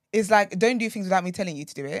is like, don't do things without me telling you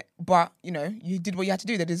to do it. But, you know, you did what you had to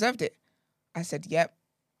do. They deserved it. I said, yep,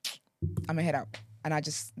 I'm gonna head out. And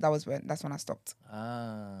that's when I stopped.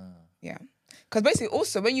 Yeah. Because basically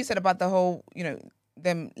also when you said about the whole, you know,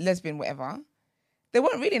 them lesbian, whatever, they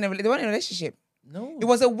weren't in a relationship. No. It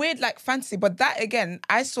was a weird like fantasy, but that again,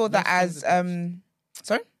 I saw that as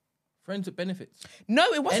sorry? Friends with benefits.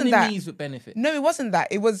 No, it wasn't that. Enemies with benefits. No, it wasn't that.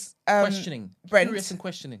 It was questioning. Brent. Curious and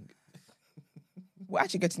questioning. We'll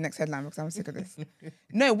actually go to the next headline because I'm sick of this.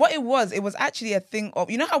 No, what it was actually a thing of,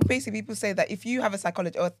 you know how basically people say that if you have a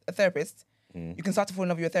psychologist or a therapist, you can start to fall in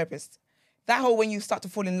love with your therapist. That whole when you start to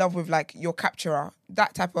fall in love with like your capturer,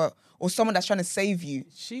 that type of, or someone that's trying to save you.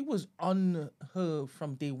 She was on her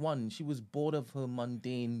from day one. She was bored of her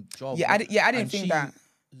mundane job. Yeah, I didn't think that.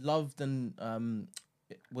 Loved and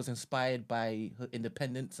was inspired by her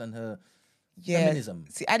independence and her feminism.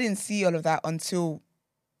 See, I didn't see all of that until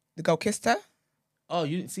the girl kissed her. Oh,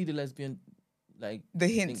 you didn't see the lesbian, like the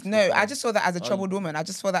hint? No, I just saw that as a troubled woman. I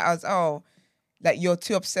just saw that as like you're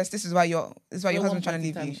too obsessed. This is why your husband's trying to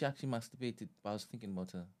leave you. She actually masturbated, but I was thinking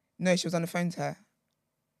about her. No, she was on the phone to her.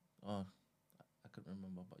 Oh, I couldn't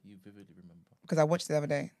remember, but you vividly remember. Because I watched it the other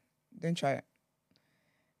day. Don't try it.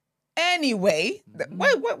 Anyway,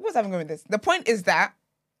 what's happening with this? The point is that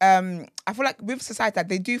I feel like with society that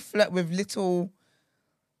they do flirt with little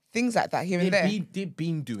things like that here and there. They've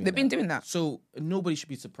been doing that. So nobody should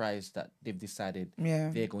be surprised that they've decided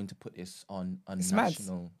they're going to put this on a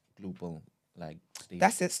national, global like stage.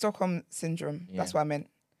 That's it, Stockholm Syndrome. Yeah. That's what I meant.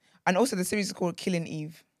 And also the series is called Killing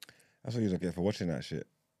Eve. That's what you don't get for watching that shit.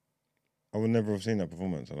 I would never have seen that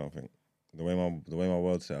performance, I don't think. The way my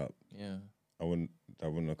world's set up. Yeah. I wouldn't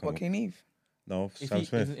have come. What, Killing Eve? No, Sam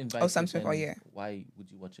Smith. Sam Smith, yeah. Why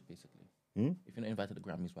would you watch it basically? If you're not invited to the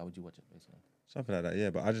Grammys, why would you watch it basically? Something like that, yeah.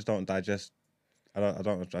 But I just don't digest.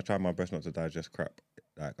 I try my best not to digest crap.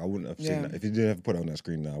 Like I wouldn't have seen that if you didn't have put it on that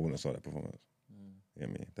screen. Now I wouldn't have saw that performance. You know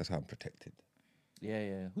what I mean? That's how I'm protected.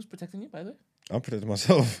 Yeah. Who's protecting you, by the way? I'm protecting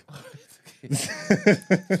myself.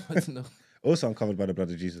 No. Also, I'm covered by the blood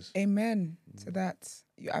of Jesus. Amen to that.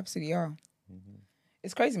 You absolutely are.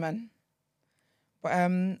 It's crazy, man. But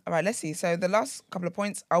all right, let's see. So the last couple of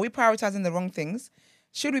points: are we prioritizing the wrong things?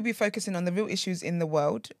 Should we be focusing on the real issues in the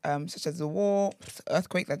world, such as the war,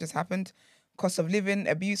 earthquake that just happened, cost of living,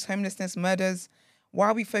 abuse, homelessness, murders? Why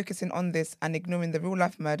are we focusing on this and ignoring the real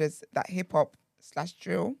life murders that hip hop /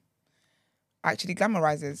 drill actually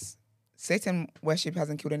glamorizes? Satan worship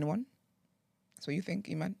hasn't killed anyone. That's what you think,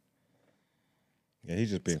 Iman? Yeah,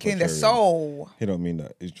 he's just being killing their soul. He don't mean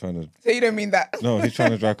that. He's trying to. So you don't mean that? No, he's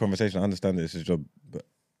trying to drive conversation. I understand that it's his job, but.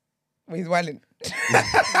 Well, he's wilding. Like,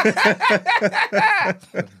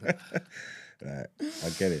 I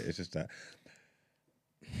get it. It's just that.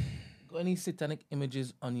 Got any satanic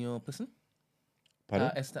images on your person?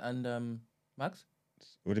 Pardon? Esther and Max?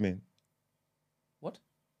 What do you mean? What?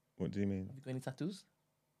 What do you mean? Have you got any tattoos?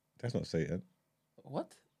 That's not Satan.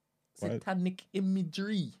 What? Satanic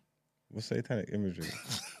imagery. What's satanic imagery?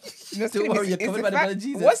 Don't worry, you're covered by the blood of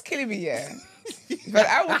Jesus. What's killing me, but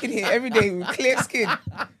I walk in here every day with clear skin.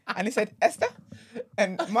 And he said, Esther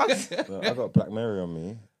and Max. Well, I got Black Mary on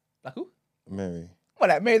me. Black who? Mary. What,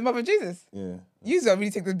 like Mary, the mother of Jesus? Yeah. You don't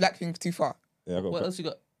really take this black thing too far. Yeah, I got. What else you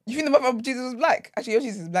got? You think the mother of Jesus was black? Actually, your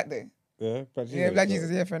Jesus is black though. Yeah, Black Jesus. Yeah, Black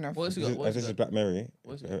Jesus. Yeah, fair enough. What else you got? This is Black Mary.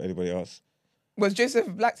 Anybody else? Was Joseph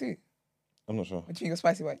black too? I'm not sure. What do you think of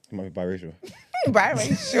spicy white? It might be biracial.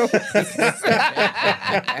 Biracial.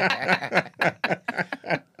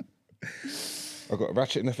 I've got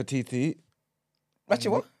Ratchet Nefertiti.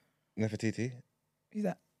 Ratchet what? Nefertiti. Who's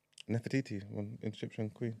that? Nefertiti, one Egyptian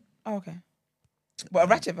queen. Oh, okay. What, a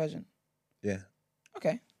ratchet version? Yeah.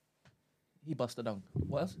 Okay. He busted down.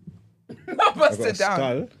 What else? Not busted down.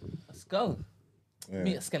 Skull. A skull. Yeah.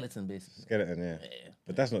 Me, a skeleton, basically. Skeleton, yeah.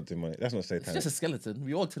 But that's not demonic. That's not It's satanic. just a skeleton.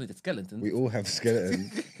 We all turn into skeletons. We all have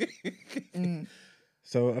skeletons.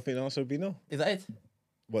 So I think the answer would be no. Is that it?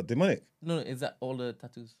 What, demonic? No, is that all the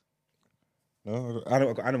tattoos? No,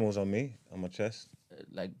 I've got animals on me, on my chest.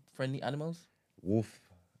 Like friendly animals? Wolf,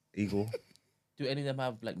 eagle. Do any of them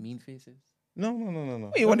have like mean faces? No.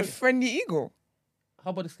 What, you want a friendly eagle?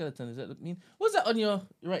 How about the skeleton? Is that mean? What's that on your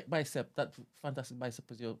right bicep? That fantastic bicep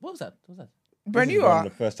was your. What was that? Bren, This you is one are.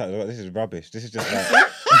 of the first time. This is rubbish. This is just like.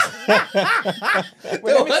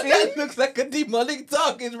 Well, let me see. That looks like a demonic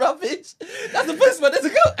dog. It's rubbish. That's the first one. Let's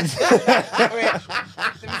go. Wait,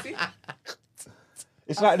 let me see.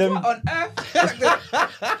 It's like them. What on earth?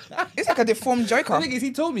 It's like a deformed Joker. The thing is,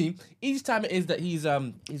 he told me each time it is that he's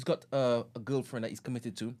got a girlfriend that he's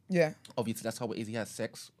committed to. Yeah. Obviously, that's how it is. He has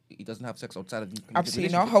sex. He doesn't have sex outside of the committed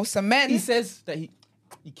Absolutely not. relationship. Wholesome men. He says that he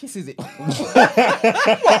kisses it.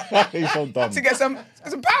 He's so dumb. To get some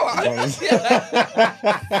power.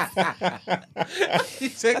 He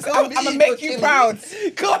said, I'm gonna make you proud.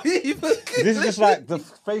 This is just like the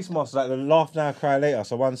face mask, like the laugh now, cry later.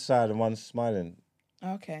 So one's sad and one's smiling.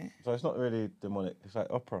 Okay. So it's not really demonic. It's like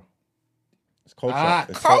opera. It's culture. Ah,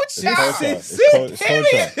 it's culture. It's culture. It's It's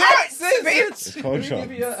Period. culture. Arts, bitch. It's culture.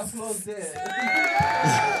 Give you an applause there. He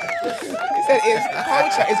said it's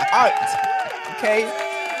culture, it's art. Okay?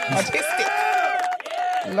 Artistic.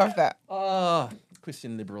 Love that.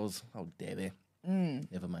 Christian liberals. How dare they?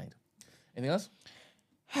 Never mind. Anything else?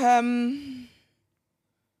 I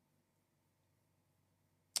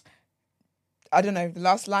don't know. The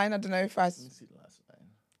last line, I don't know if I... Let me see the last line.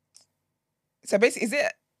 So basically,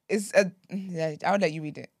 yeah, I'll let you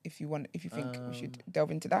read it if you want, if you think we should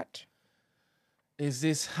delve into that. Is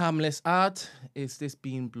this harmless art? Is this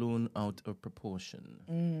being blown out of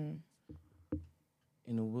proportion?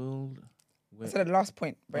 In a world where... I said the last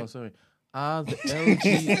point, Oh, Brent. sorry. Are the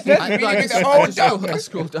LG... I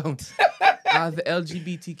scroll down. Are the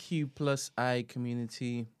LGBTQ plus I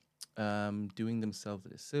community doing themselves a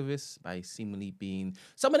disservice by seemingly being...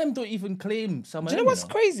 Some of them don't even claim some of Do you them, know what's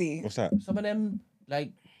crazy? What's that? Some of them,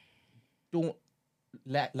 like, don't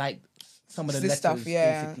like some of the This letters stuff,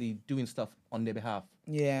 yeah. basically doing stuff on their behalf.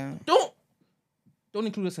 Yeah. Don't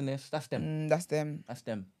include us in this. That's them. That's them. That's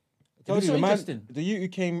them. Told It's you, so the man, interesting. the youth who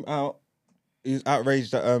came out, he was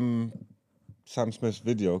outraged at Sam Smith's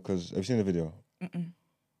video because have you seen the video?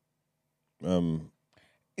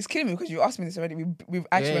 It's killing me because you asked me this already. We've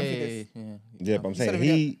actually went through this. Yeah, but I'm saw the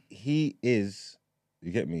saying he is.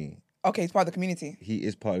 You get me? Okay, it's part of the community. He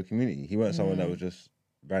is part of the community. He wasn't someone that was just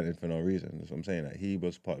ranting for no reason. That's what I'm saying. Like he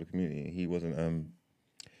was part of the community. He wasn't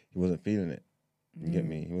feeling it. You get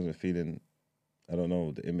me? He wasn't feeling. I don't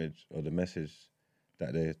know the image or the message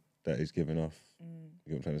that is giving off. You know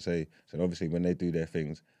what I'm trying to say? So obviously when they do their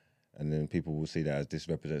things, and then people will see that as this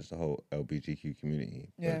represents the whole LGBTQ community.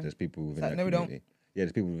 Yeah. But there's people within like, that no, we community. Yeah,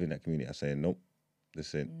 there's people within that community are saying, nope,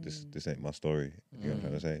 this ain't my story. You know what I'm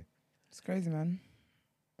trying to say? It's crazy, man.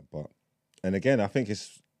 But and again, I think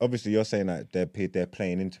it's obviously you're saying that they're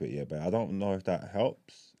playing into it, yeah. But I don't know if that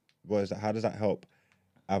helps. How does that help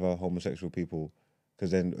other homosexual people?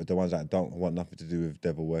 Because then the ones that don't want nothing to do with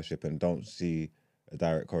devil worship and don't see a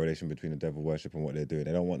direct correlation between the devil worship and what they're doing,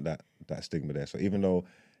 they don't want that stigma there. So even though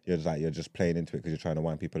you're just playing into it because you're trying to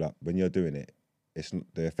wind people up, when you're doing it, it's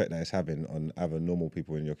the effect that it's having on other normal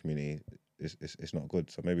people in your community. It's not good.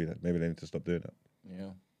 So maybe they need to stop doing that. Yeah.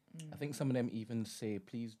 I think some of them even say,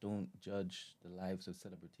 please don't judge the lives of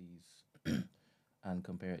celebrities and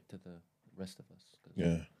compare it to the rest of us.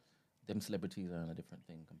 Yeah. Them celebrities are on a different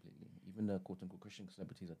thing completely. Even the quote-unquote Christian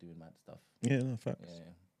celebrities are doing mad stuff. Yeah, no, facts. Yeah.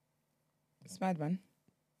 It's mad, man.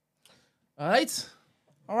 All right.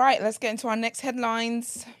 All right, let's get into our next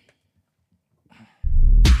headlines.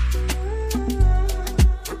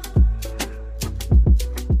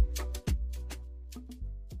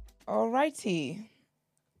 All righty.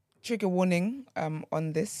 Trigger warning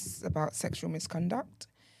on this about sexual misconduct.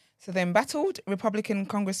 So the embattled Republican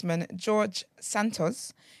Congressman George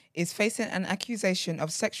Santos is facing an accusation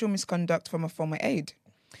of sexual misconduct from a former aide.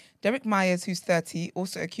 Derek Myers, who's 30,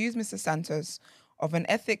 also accused Mr. Santos of an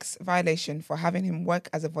ethics violation for having him work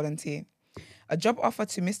as a volunteer. A job offer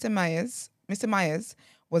to Mr. Myers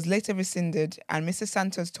was later rescinded, and Mr.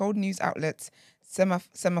 Santos told news outlet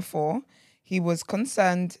Semaphore He was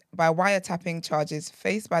concerned by wiretapping charges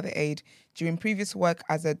faced by the aide during previous work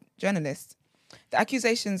as a journalist. The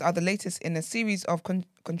accusations are the latest in a series of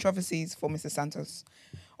controversies for Mr. Santos.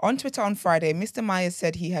 On Twitter on Friday, Mr. Myers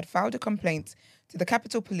said he had filed a complaint to the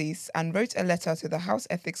Capitol Police and wrote a letter to the House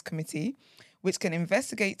Ethics Committee, which can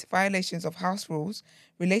investigate violations of House rules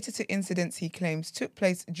related to incidents he claims took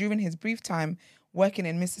place during his brief time working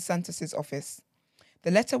in Mr. Santos's office.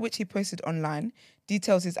 The letter, which he posted online,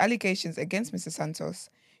 details his allegations against Mr. Santos.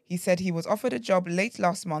 He said he was offered a job late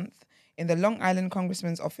last month in the Long Island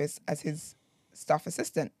Congressman's office as his staff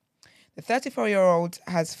assistant. The 34-year-old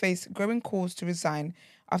has faced growing calls to resign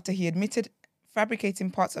after he admitted fabricating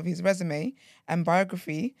parts of his resume and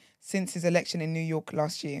biography since his election in New York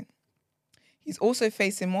last year. He's also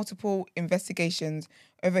facing multiple investigations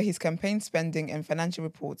over his campaign spending and financial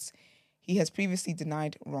reports. He has previously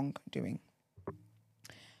denied wrongdoing.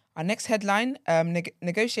 Our next headline,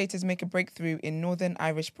 negotiators make a breakthrough in Northern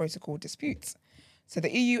Irish Protocol disputes. So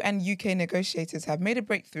the EU and UK negotiators have made a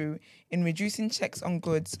breakthrough in reducing checks on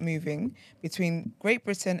goods moving between Great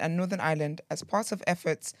Britain and Northern Ireland as part of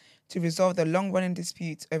efforts to resolve the long-running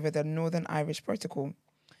dispute over the Northern Irish Protocol.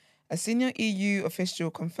 A senior EU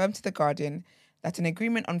official confirmed to The Guardian that an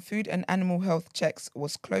agreement on food and animal health checks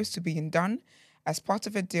was close to being done as part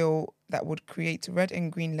of a deal that would create red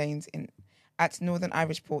and green lanes at Northern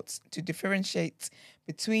Irish ports to differentiate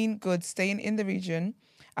between goods staying in the region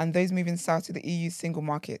and those moving south to the EU's single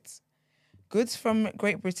market. Goods from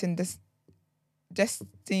Great Britain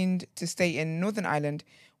destined to stay in Northern Ireland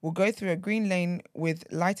will go through a green lane with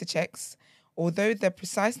lighter checks, although the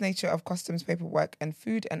precise nature of customs paperwork and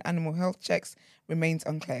food and animal health checks remains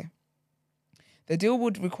unclear. The deal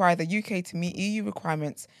would require the UK to meet EU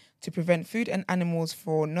requirements to prevent food and animals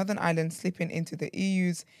for Northern Ireland slipping into the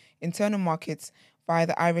EU's internal markets via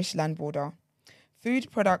the Irish land border.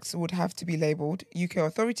 Food products would have to be labelled. UK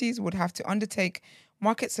authorities would have to undertake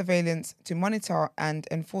market surveillance to monitor and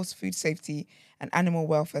enforce food safety and animal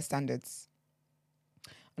welfare standards.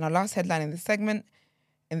 And our last headline in this segment,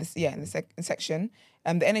 section,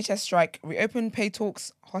 the NHS strike, reopen pay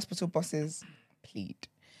talks, hospital bosses plead.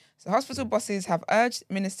 So hospital bosses have urged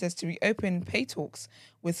ministers to reopen pay talks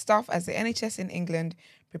with staff as the NHS in England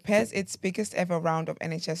prepares its biggest ever round of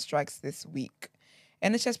NHS strikes this week.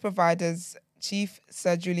 NHS providers Chief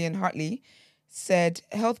Sir Julian Hartley said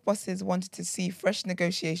health bosses wanted to see fresh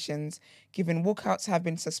negotiations given walkouts have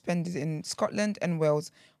been suspended in Scotland and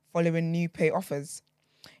Wales following new pay offers.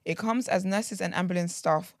 It comes as nurses and ambulance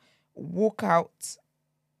staff walk out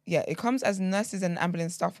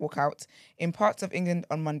in parts of England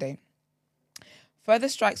on Monday. Further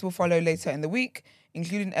strikes will follow later in the week,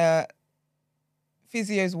 including a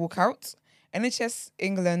physio's walkout. NHS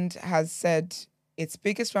England has said its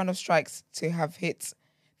biggest round of strikes to have hit.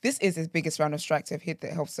 This is its biggest round of strikes to have hit the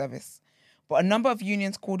health service. But a number of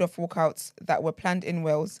unions called off walkouts that were planned in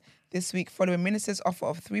Wales this week following ministers' offer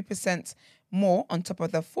of 3% more on top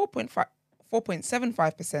of the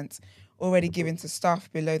 4.75% already given to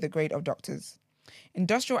staff below the grade of doctors.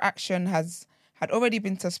 Industrial action had already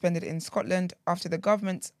been suspended in Scotland after the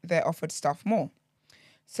government there offered staff more.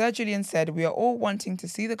 Sir Julian said, "We are all wanting to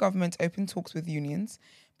see the government open talks with unions,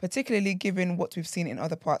 particularly given what we've seen in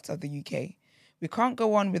other parts of the UK. We can't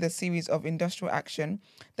go on with a series of industrial action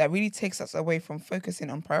that really takes us away from focusing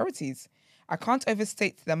on priorities. I can't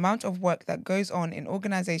overstate the amount of work that goes on in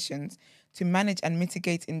organisations to manage and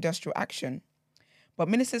mitigate industrial action. But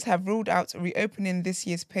ministers have ruled out reopening this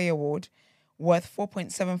year's pay award, worth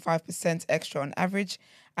 4.75% extra on average,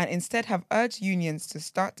 and instead have urged unions to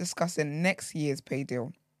start discussing next year's pay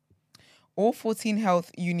deal. All 14 health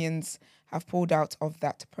unions have pulled out of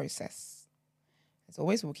that process." As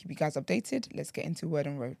always, we'll keep you guys updated. Let's get into Word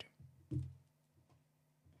on Road.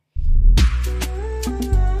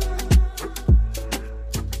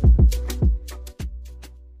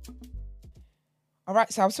 All right,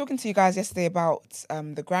 so I was talking to you guys yesterday about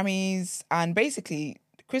the Grammys, and basically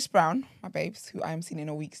Chris Brown, my babes, who I am seeing in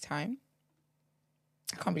a week's time.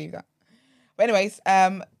 I can't believe that. But anyways,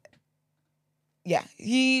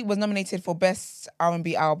 he was nominated for Best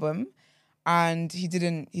R&B Album, and he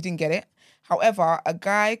didn't get it. However, a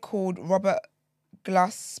guy called Robert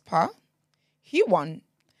Glasper, he won.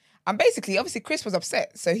 And basically, obviously, Chris was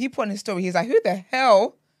upset. So he put on his story, he's like, who the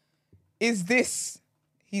hell is this?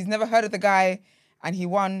 He's never heard of the guy, and he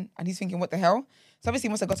won, and he's thinking, what the hell? So obviously,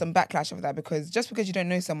 he must have got some backlash over that, because just because you don't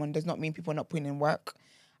know someone does not mean people are not putting in work.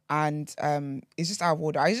 And it's just out of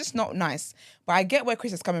order. It's just not nice. But I get where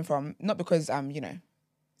Chris is coming from, not because I'm,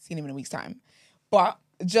 seeing him in a week's time, but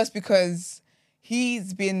just because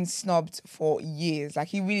he's been snubbed for years. Like,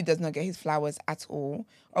 he really does not get his flowers at all.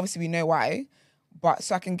 Obviously, we know why. But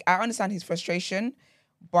so I understand his frustration,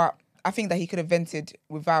 but I think that he could have vented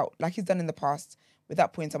without, like he's done in the past,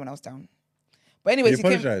 without putting someone else down. But anyways, he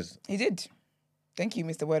apologized. He did. Thank you,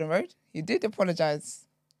 Mr. Word and Road. He did apologize.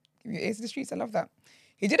 Give your ears to the streets. I love that.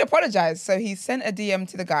 He did apologize. So he sent a DM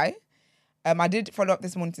to the guy. I did follow up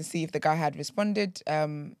this morning to see if the guy had responded.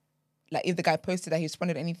 Like if the guy posted that he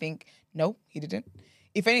responded anything. No, he didn't.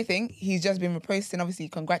 If anything, he's just been reposting, obviously,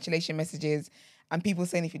 congratulation messages and people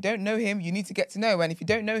saying, if you don't know him, you need to get to know. And if you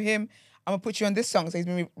don't know him, I'm going to put you on this song. So he's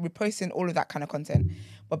been reposting all of that kind of content.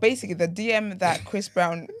 But basically, the DM that Chris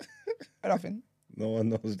Brown... laughing. No one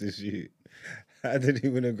knows this shit. How did he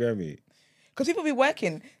win a Grammy? Because people be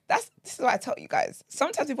working. This is what I tell you guys.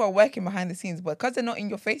 Sometimes people are working behind the scenes, but because they're not in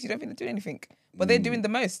your face, you don't think they're doing anything. But they're doing the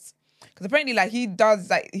most. Because apparently, like,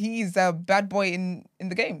 he's a bad boy in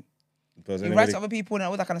the game. He writes to other people and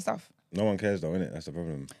all that kind of stuff. No one cares though, innit? That's the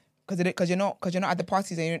problem. Because you're not at the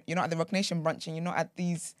parties and you're not at the Rock Nation brunch and you're not at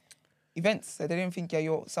these events. So they don't think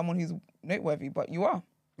you're someone who's noteworthy, but you are.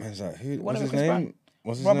 Man's like, what's his name?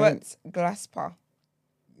 Robert Glasper.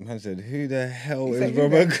 Man said, who the hell is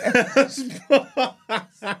Robert Glasper?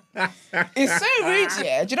 It's so rude,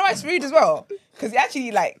 yeah. Do you know why it's rude as well? Because he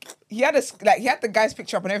actually, he had the guy's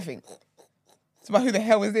picture up and everything. It's about who the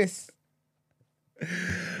hell is this?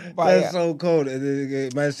 But, that's so cold.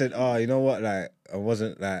 Man said, "Oh, you know what? Like, it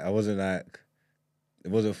wasn't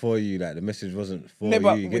for you. Like, the message wasn't for you." No,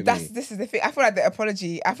 but this is the thing. I feel like the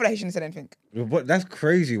apology. I feel like he shouldn't have said anything. But that's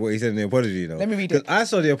crazy what he said in the apology, though. Let me read it. I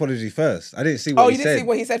saw the apology first. I didn't see what he said. Oh, you didn't see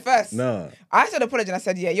what he said first? No. I saw the apology and I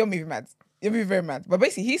said, "Yeah, you're moving mad. You're moving very mad." But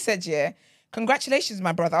basically, he said, "Yeah, congratulations,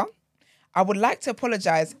 my brother. I would like to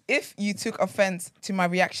apologize if you took offense to my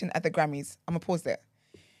reaction at the Grammys." I'm gonna pause there.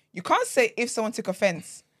 You can't say if someone took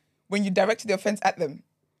offense when you directed the offense at them.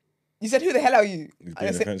 You said, who the hell are you?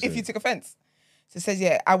 I said, if you took offense. So it says,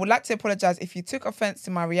 yeah, I would like to apologize if you took offense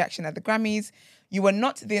to my reaction at the Grammys. You were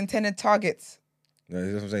not the intended target. No,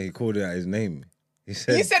 that's what I'm saying. He called it out his name. You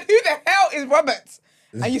said, who the hell is Robert?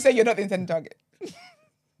 And you said you're not the intended target.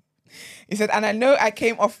 He said, and I know I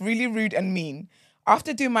came off really rude and mean.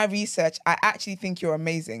 After doing my research, I actually think you're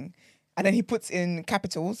amazing. And then he puts in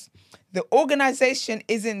capitals. The organization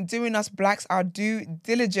isn't doing us blacks our due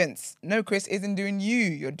diligence. No, Chris isn't doing you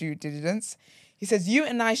your due diligence. He says, you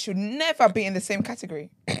and I should never be in the same category.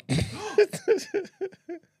 He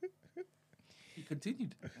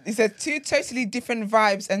continued. He said, two totally different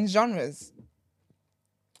vibes and genres.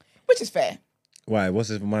 Which is fair. Why? What's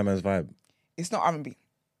this my man's vibe? It's not R&B.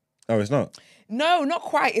 Oh, it's not? No, not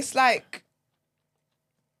quite. It's like...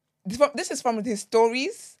 This is from his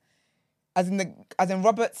stories. As in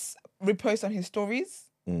Robert's repost on his stories.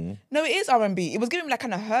 Mm-hmm. No, it is R&B. It was giving like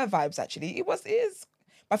kind of her vibes actually. It is.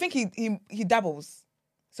 But I think he dabbles,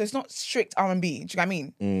 so it's not strict R&B. Do you know what I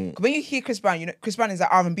mean? When you hear Chris Brown, you know Chris Brown is an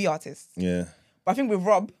R&B artist. Yeah. But I think with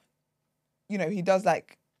Rob, you know, he does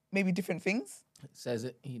like maybe different things. It says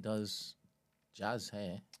it. He does jazz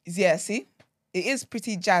hair. Yeah. See, it is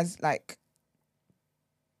pretty jazz like.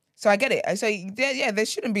 So I get it. I say yeah, they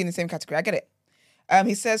shouldn't be in the same category. I get it.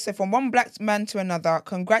 He says, so from one black man to another,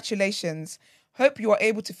 congratulations. Hope you are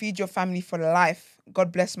able to feed your family for life.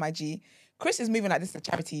 God bless my G. Chris is moving like this is a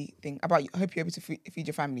charity thing about hope you're able to feed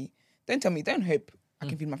your family. Don't tell me, don't hope I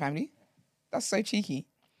can feed my family. That's so cheeky.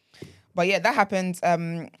 But yeah, that happened.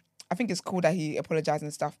 I think it's cool that he apologized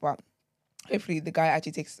and stuff, but hopefully the guy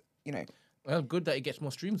actually takes, you know. Well, good that he gets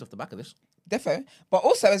more streams off the back of this. Defo. But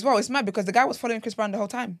also as well, it's mad because the guy was following Chris Brown the whole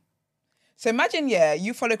time. So imagine, yeah,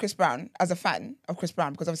 you follow Chris Brown as a fan of Chris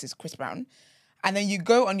Brown, because obviously it's Chris Brown, and then you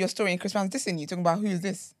go on your story and Chris Brown's dissing you, talking about who is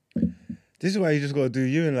this? This is why you just got to do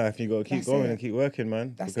you in life. You got to keep going and keep working,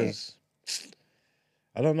 man. Because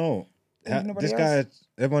I don't know. This guy,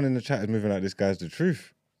 everyone in the chat is moving like this guy's the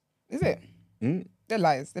truth. Is it? They're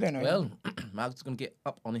liars. They don't know. Well, Mag's going to get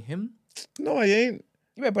up on him. No, I ain't.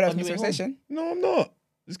 You better put out some conversation. No, I'm not.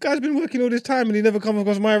 This guy's been working all this time and he never come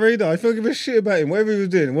across my radar. I don't give a shit about him. Whatever he was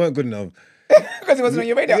doing, it weren't good enough. Because he wasn't on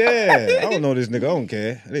your radar. Yeah, I don't know this nigga. I don't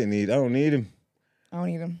care. I don't need him. I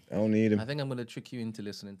don't need him. I think I'm going to trick you into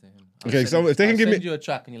listening to him. Okay, so if they can give me... you a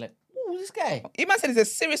track and you're like, ooh, this guy. Iman said he's a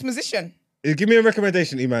serious musician. Give me a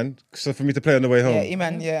recommendation, Iman, so for me to play on the way home. Yeah,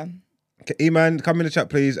 Iman, yeah. Okay, Iman, come in the chat,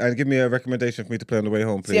 please, and give me a recommendation for me to play on the way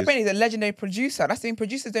home, please. See, apparently he's a legendary producer. That's the thing.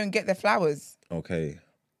 Producers don't get their flowers. Okay.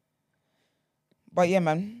 But yeah,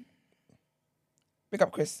 man. Big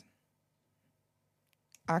up, Chris.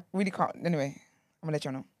 I really can't. Anyway, I'm going to let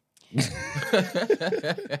you know.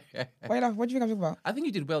 Why what do you think I'm talking about? I think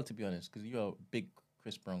you did well, to be honest, because you're a big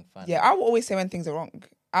Chris Brown fan. Yeah, I will always say when things are wrong.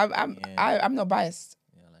 I'm not biased.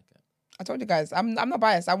 Yeah, I like it. I told you guys, I'm not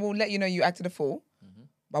biased. I will let you know you act to the full,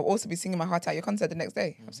 but I'll also be singing my heart out your concert the next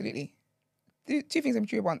day. Absolutely. Two things I'm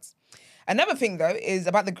true at once. Another thing though is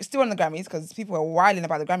about still on the Grammys because people are whiling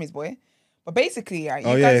about the Grammys, boy. But basically,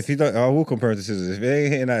 if you don't, I will compare it to Scissors. If it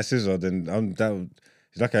ain't hitting that Scissor, then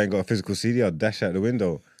it's like I ain't got a physical CD. I'll dash out the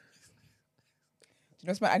window.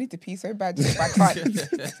 You know, I need to pee so bad, but I can't.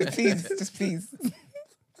 Please.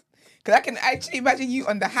 Because I can actually imagine you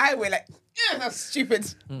on the highway, like, that's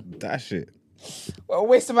stupid. Dash it. What a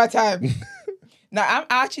waste of my time. No, I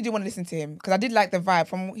actually do want to listen to him because I did like the vibe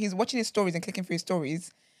from he's watching his stories and clicking through his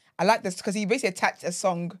stories. I like this because he basically attached a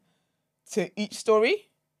song to each story.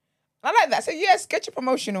 I like that. So yes, get your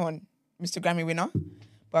promotion on, Mr. Grammy winner.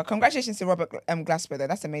 But congratulations to Robert Glasper though.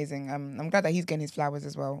 That's amazing. I'm glad that he's getting his flowers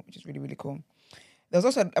as well, which is really, really cool. There was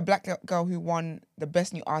also a black girl who won the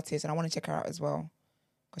best new artist, and I want to check her out as well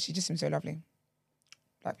because she just seems so lovely.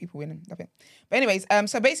 Black people winning, love it. But anyways,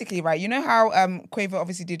 so basically, right, you know how Quavo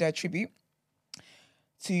obviously did a tribute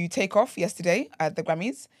to Takeoff yesterday at the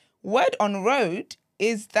Grammys. Word on road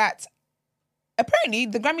is that apparently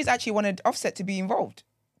the Grammys actually wanted Offset to be involved,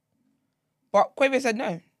 but Quavo said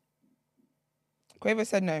no.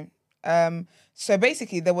 So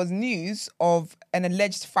basically, there was news of an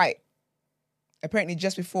alleged fight. Apparently,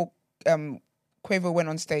 just before Quavo went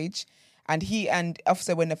on stage, and he and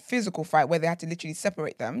Offset were in a physical fight where they had to literally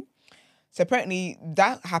separate them. So apparently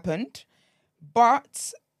that happened,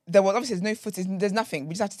 but there was obviously no footage. There's nothing.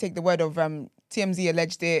 We just have to take the word of TMZ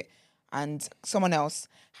alleged it and someone else.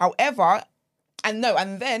 However, and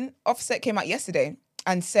then Offset came out yesterday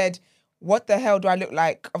and said, "What the hell do I look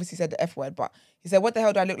like?" Obviously, he said the F word, but he said, "What the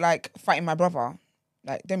hell do I look like fighting my brother?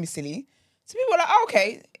 Like, don't be silly." So people were like, "Oh,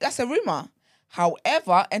 okay, that's a rumor."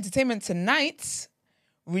 However, Entertainment Tonight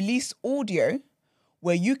released audio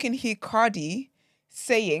where you can hear Cardi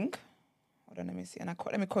saying, hold on, let me see, and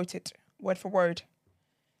let me quote it word for word.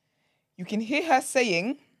 You can hear her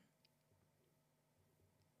saying,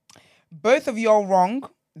 "Both of you are wrong.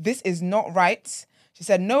 This is not right." She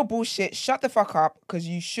said, "No bullshit. Shut the fuck up because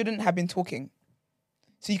you shouldn't have been talking."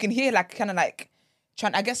 So you can hear like kind of like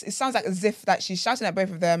trying. I guess it sounds like as if that she's shouting at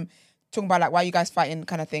both of them, talking about like why are you guys fighting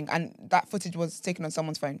kind of thing, and that footage was taken on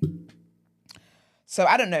someone's phone. So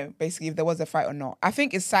I don't know basically if there was a fight or not. I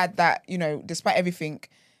think it's sad that, you know, despite everything,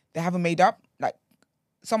 they haven't made up. Like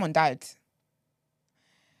someone died,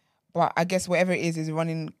 but I guess whatever it is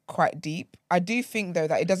running quite deep. I do think though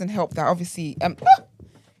that it doesn't help that obviously it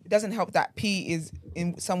doesn't help that P is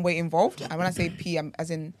in some way involved. And when I say P, I'm as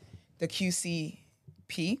in the QC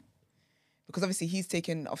P. Because obviously he's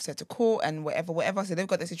taken Offset to court and whatever. So they've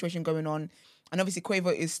got the situation going on. And obviously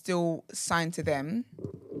Quavo is still signed to them.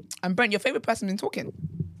 And Brent, your favourite person been talking?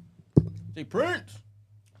 J Prince.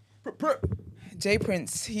 J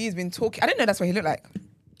Prince, he's been talking. I didn't know that's what he looked like.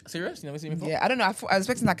 Serious? You never seen him before? Yeah, I don't know. I was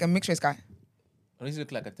expecting like a mixed race guy. Or does he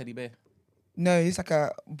look like a teddy bear? No, he's like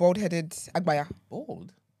a bald-headed Agbaya.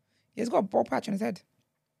 Bald? Yeah, he's got a bald patch on his head.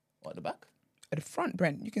 What, at the back? At the front,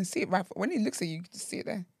 Brent. You can see it right. When he looks at you, you can just see it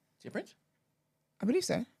there. J Prince? I believe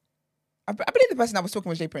so. I believe the person that was talking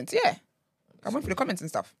was J Prince. Yeah. I went through the comments and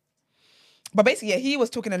stuff. But basically, yeah, he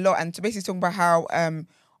was talking a lot and basically talking about how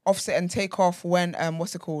Offset and Takeoff went,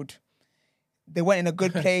 what's it called? They went in a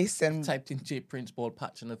good place and... Typed in J Prince bald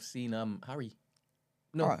patch and I've seen Harry.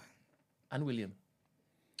 No. Oh. And William.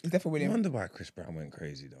 It's definitely William. I wonder why Chris Brown went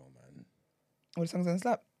crazy though, man. Oh, the song's gonna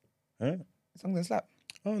slap. Huh? The song's gonna slap.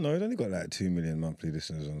 Oh no, he's only got like 2 million monthly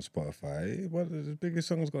listeners on Spotify. One of the biggest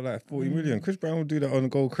songs got like 40 million. Chris Brown will do that on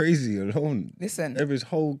Go Crazy alone. Listen. Every his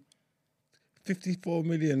whole 54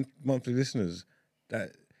 million monthly listeners.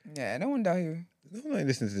 That Yeah, no wonder who. no one ain't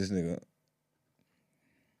listening to this nigga.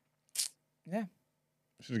 Yeah.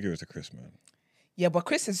 Should have given it to Chris, man. Yeah, but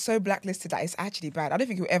Chris is so blacklisted that it's actually bad. I don't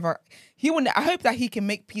think he'll ever. I hope that he can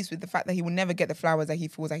make peace with the fact that he will never get the flowers that he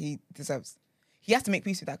feels that he deserves. He has to make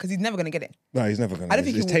peace with that because he's never going to get it. No, he's never gonna. I don't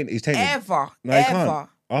think he's tainted. ever, No, he ever. can't.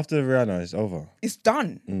 After Rihanna, it's over. It's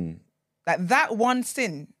done. Like that one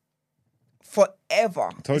sin, forever.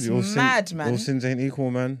 I told you, it's mad, man. All sins ain't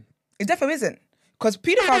equal, man. It definitely isn't. Because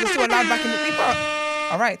pedophiles are still allowed back in the people.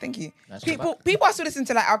 All right, thank you. People are still listening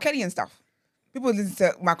to like R. Kelly and stuff. People listen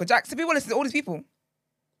to Michael Jackson. People listen to all these people.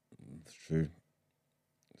 It's true.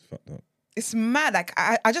 It's fucked up. It's mad. Like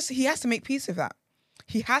he has to make peace with that.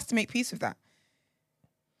 He has to make peace with that.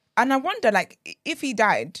 And I wonder, like, if he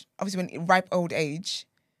died, obviously when in ripe old age,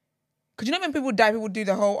 because you know when people die, people do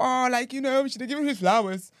the whole, we should have given him his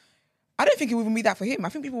flowers. I don't think it would even be that for him. I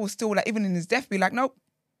think people will still, like, even in his death, be like, nope.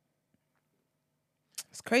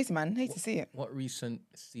 It's crazy, man. Hate to see it. What recent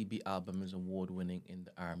CB album is award-winning in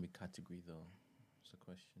the R&B category, though? That's the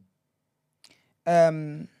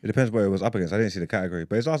question. It depends what it was up against. I didn't see the category,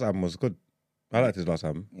 but his last album was good. I liked his last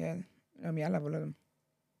album. Yeah, I mean, I love all of them.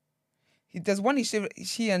 There's one he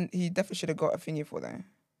definitely should have got a thingy for though.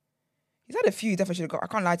 He's had a few he definitely should have got. I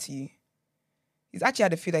can't lie to you. He's actually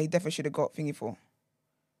had a few that he definitely should have got thingy for.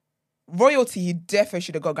 Royalty, he definitely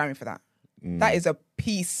should have got Grammy for that. That is a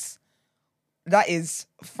piece. That is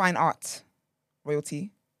fine art.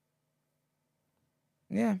 Royalty.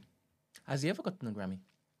 Yeah. Has he ever gotten a Grammy?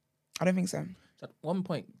 I don't think so. So at one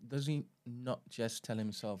point, does he not just tell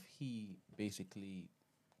himself he basically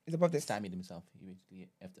He's above this. stymied himself? He basically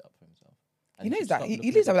effed it up for himself. He knows that.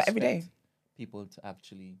 He lives like that every day. People to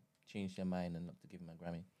actually change their mind and not to give him a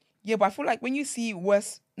Grammy. Yeah, but I feel like when you see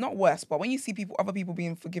not worse, but when you see other people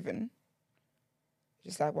being forgiven,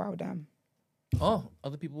 just like, wow, damn. Oh,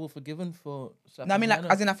 other people were forgiven for... No, I mean, like,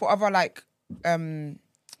 as in, for other, like,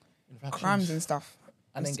 crimes and stuff.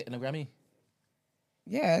 And then getting a Grammy?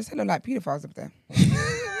 Yeah, it's hella like pedophiles up there.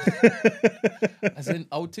 As in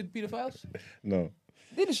outed pedophiles? No.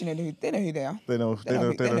 They know who they are. They know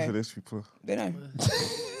who these people. They know.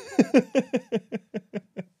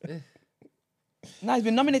 No, he's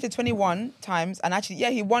been nominated 21 times, and actually, yeah,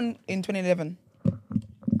 he won in 2011. So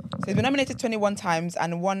he's been nominated 21 times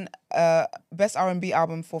and won Best R&B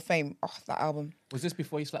Album for Fame. Oh, that album. Was this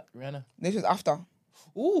before he slapped Rihanna? This was after.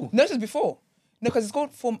 Ooh. No, this was before. No, because it's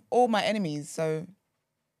called For All My Enemies, so...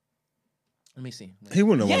 Let me see. He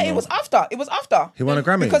wouldn't have won. Yeah, it was after. It was after. He won a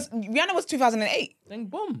Grammy. Because Rihanna was 2008. Then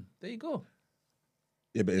boom, there you go.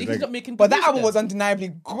 Yeah, but He's not making. But that album was undeniably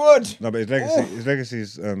good. No, but his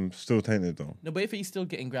legacy's still tainted though. No, but if he's still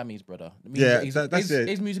getting Grammys, brother. That's it.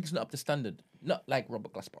 His music's not up to standard. Not like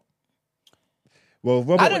Robert Glasper. Well,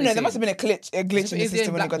 Robert, I don't know. There must have been a glitch in the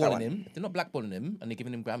system when he got that one. If they're not blackballing him and they're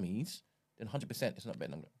giving him Grammys, then 100% it's not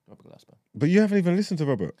better than Robert Glasper. But you haven't even listened to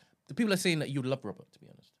Robert. The people are saying that you love Robert, to be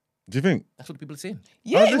honest. Do you think? That's what the people are saying.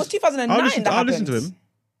 Yeah, it was 2009 I'll listen to him.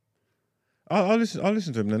 I'll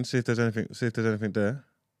listen to him then. See if there's anything there.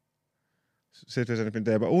 See if there's anything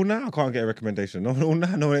there. But all now I can't get a recommendation. All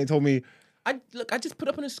now no one ain't told me. I just put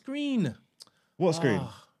up on a screen. What screen?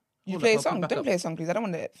 You play a song. Don't play a song, please. I don't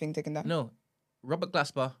want the thing taken down. No, Robert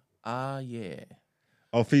Glasper. Yeah.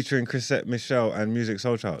 Oh, featuring Chrisette Michelle and Music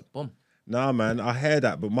Soul Child. Boom. Nah, man, I hear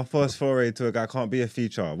that, but my first foray to a guy can't be a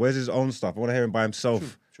feature. Where's his own stuff? I want to hear him by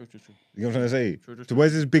himself. True. You know what I'm trying to say? True. So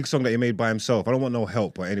where's this big song that he made by himself? I don't want no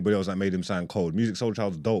help or anybody else that made him sound cold. Music Soul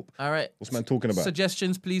Child's dope. All right. What's man talking about?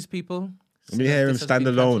 Suggestions, please, people. Let me hear him stand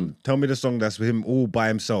alone. Tell me the song that's with him all by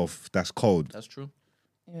himself. That's cold. That's true.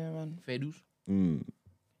 Yeah, man. Fair dues.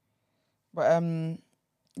 But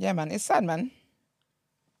yeah, man, it's sad, man.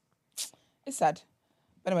 It's sad.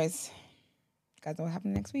 But anyways, guys know what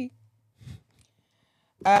happened next week.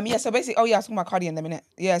 Yeah, so basically, I was talking about Cardi in a minute.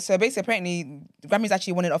 Yeah, so basically, apparently, Grammys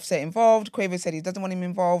actually wanted Offset involved. Quavo said he doesn't want him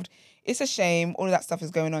involved. It's a shame. All of that stuff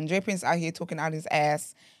is going on. Jay Prince out here talking out his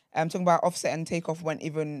ass. Talking about Offset and Takeoff went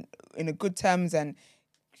even in a good terms, and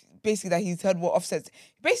basically that he's heard what Offset's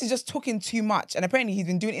basically just talking too much. And apparently he's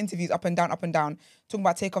been doing interviews up and down, talking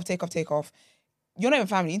about Takeoff. You're not even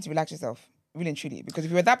family. You need to relax yourself, really and truly, because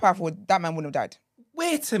if you were that powerful, that man wouldn't have died.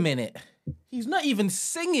 Wait a minute. He's not even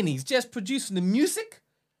singing. He's just producing the music.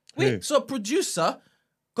 Wait, so a producer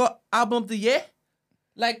got album of the year?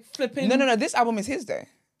 Like flipping... No. This album is his though.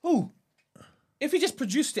 Who? If he just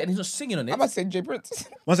produced it and he's not singing on it... I must say Jay Prince.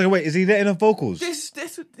 One second, wait, is he letting off vocals? He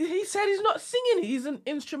said he's not singing. He's an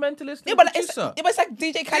instrumentalist and but producer. It's like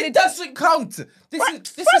DJ Khaled. It doesn't count.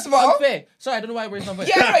 This is unfair. Sorry, I don't know why we're not fair.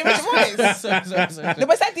 Yeah, right, which voice? Sorry. No,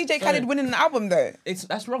 but it's like DJ Khaled winning an album though.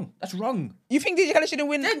 That's wrong. That's wrong. You think DJ Khaled shouldn't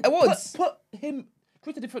win Then awards?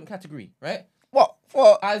 Create a different category, right? What?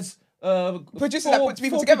 For As producers that put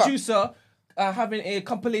people together. Producer having a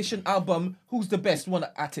compilation album, who's the best one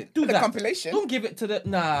at it? Do the that. compilation? Don't give it to the...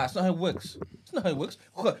 Nah, it's not how it works.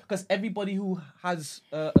 Because everybody who has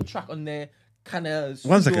a track on there kind of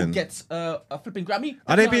gets a flipping Grammy.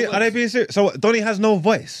 Are they being serious? So Donny has no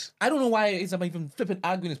voice? I don't know why I'm even flipping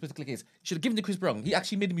arguing this particular case. You should have given it to Chris Brown. He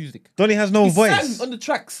actually made the music. Donny has no He voice? sang on the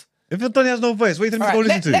tracks. If Donny has no voice, what are you telling me to go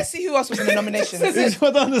listen to? Let's see who else was in the nominations. This is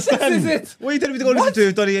what I don't understand. This is it. What are you telling me to go listen to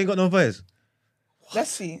if Donny ain't got no voice?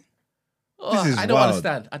 Let's see. This is I don't wild.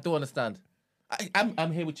 understand. I don't understand.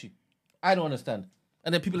 I'm here with you. I don't understand.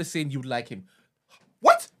 And then people are saying you like him.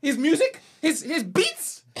 What? His music? His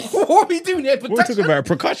beats? What are we doing here? What are we talking about?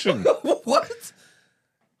 Percussion? What?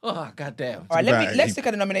 Oh, goddamn. All right, let's look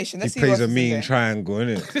at the nomination. Let's see he who plays else a was in mean there. triangle,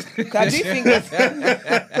 innit? I do think...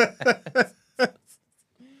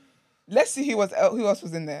 Let's see who else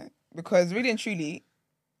was in there. Because really and truly,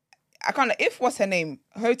 if what's her name,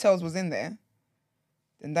 Hotels was in there,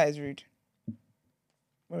 then that is rude.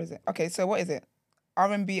 Where is it? Okay, so what is it?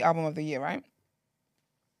 R&B album of the year, right?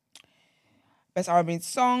 Best R&B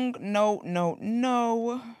song?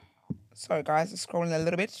 No. Sorry, guys, just scrolling a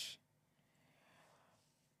little bit.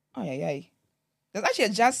 Oh yeah. There's actually a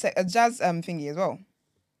jazz thingy as well.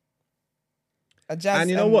 A jazz. And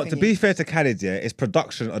you know what? Thingy. To be fair to Khaled, yeah, it's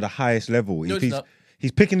production at the highest level. No, it's not.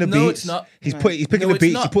 He's picking the No, beats. it's not. He's picking the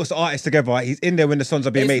beats. He puts the artists together. He's in there when the songs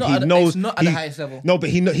are being made. It's not at the highest level. No, but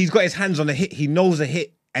he's got his hands on the hit. He knows the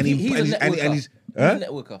hit, and He's a networker. he's He's a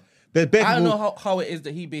networker. I don't know how it is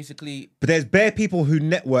that he basically. But there's bare people who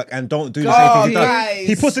network and don't do the same thing he does. Guys.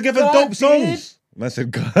 He puts together dope songs. I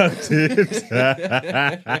said, God, dude.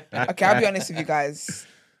 Okay, I'll be honest with you guys.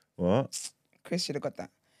 What? Chris should have got that.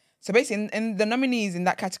 So basically, in the nominees in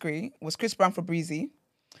that category was Chris Brown for Breezy,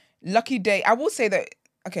 Lucky Day. I will say that.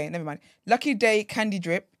 Okay, never mind. Lucky Day, Candy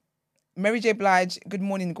Drip, Mary J. Blige, Good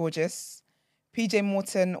Morning Gorgeous, PJ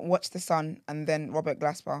Morton, Watch the Sun, and then Robert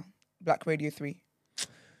Glasper, Black Radio 3.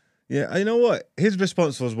 Yeah, you know what? His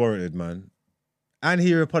response was warranted, man. And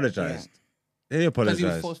he apologized. Yeah. He apologized.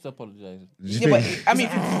 Because he was forced to apologize. Yeah, but I mean,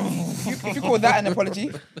 if you call that an apology,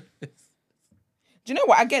 do you know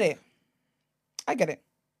what? I get it.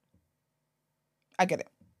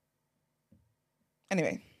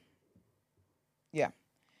 Anyway, yeah.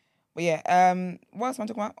 But yeah, what else am I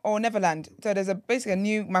talking about? Oh, Neverland. So there's basically a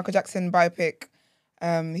new Michael Jackson biopic.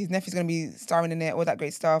 His nephew's going to be starring in it, all that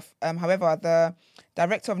great stuff. However, the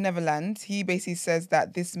director of Neverland, he basically says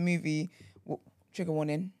that this movie, trigger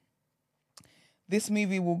warning, this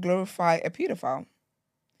movie will glorify a pedophile.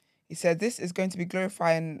 He said this is going to be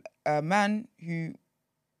glorifying a man who,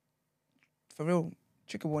 for real,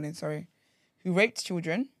 trigger warning, sorry, who raped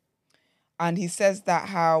children. And he says that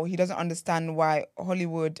how he doesn't understand why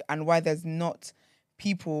Hollywood and why there's not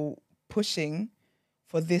people pushing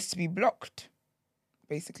for this to be blocked,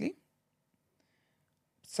 basically.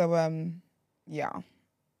 So, yeah,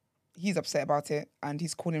 he's upset about it and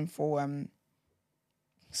he's calling for, when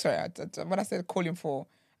I said calling for,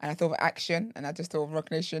 and I thought of action and I just thought of Rock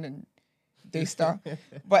Nation and Daystar.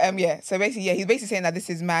 But yeah, so basically, yeah, he's basically saying that this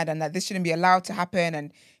is mad and that this shouldn't be allowed to happen,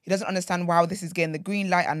 and he doesn't understand how this is getting the green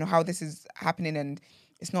light and how this is happening, and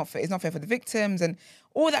it's not fair for the victims and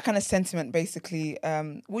all that kind of sentiment, basically.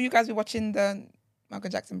 Will you guys be watching the Michael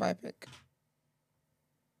Jackson biopic?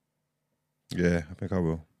 Yeah, I think I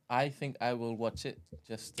will. I think I will watch it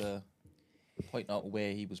just to point out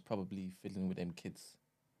where he was probably fiddling with them kids.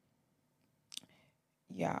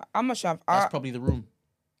 Yeah, I'm not sure. That's probably the room.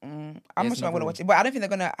 I'm not sure I'm going to watch it, but I don't think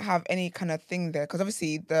they're going to have any kind of thing there because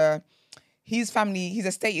obviously his family, his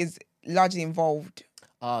estate is largely involved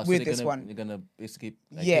with this one. They're going to basically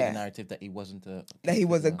get the narrative that he wasn't that he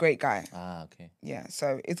was a great guy. Okay. Yeah,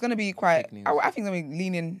 so it's going to be quite, I think it's going to be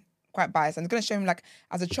leaning quite biased, and it's going to show him like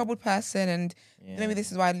as a troubled person, and maybe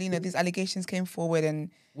this is why these allegations came forward. And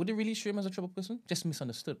would it really show him as a troubled person? Just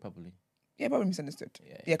misunderstood, probably. Yeah, probably misunderstood.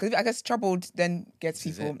 Yeah, because I guess troubled then gets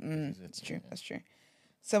people. It's true. That's true.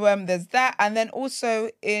 So there's that, and then also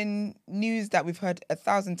in news that we've heard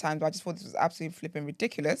 1,000 times, but I just thought this was absolutely flipping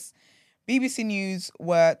ridiculous. BBC News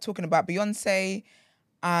were talking about Beyonce,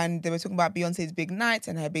 and they were talking about Beyonce's big night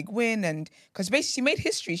and her big win, and because basically she made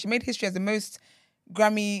history. She made history as the most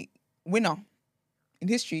Grammy winner in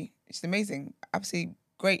history. It's amazing, absolutely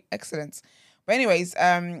great, excellence. But anyways,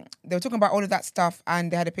 they were talking about all of that stuff,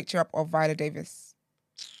 and they had a picture up of Viola Davis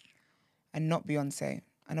and not Beyonce.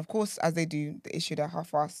 And of course, as they do, they issued a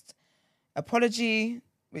half-assed apology,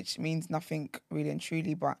 which means nothing really and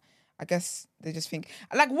truly. But I guess they just think,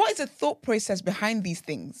 like, what is the thought process behind these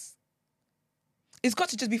things? It's got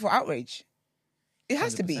to just be for outrage. It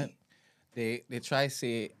has 100%. To be. They try to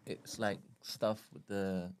say it's like stuff with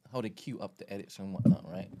how they queue up the edits and whatnot,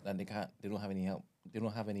 right? And they don't have any help. They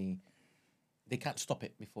can't stop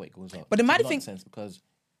it before it goes up. But they might think because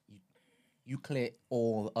you clear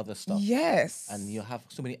all the other stuff. Yes. And you have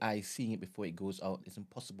so many eyes seeing it before it goes out. It's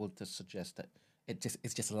impossible to suggest that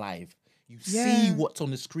it's just live. You see what's on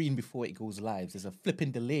the screen before it goes live. There's a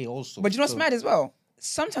flipping delay also. But you know what's mad as well?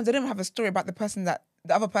 Sometimes they don't have a story about the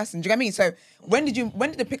other person. Do you get what I mean? So when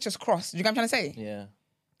did the pictures cross? Do you get what I'm trying to say? Yeah.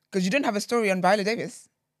 Because you don't have a story on Viola Davis.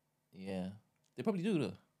 Yeah. They probably do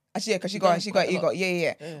though. Actually, yeah, because she got EGOT.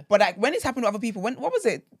 Yeah. But like when it's happened to other people, what was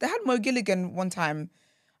it? They had Mo Gilligan one time,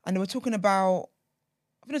 and they were talking about.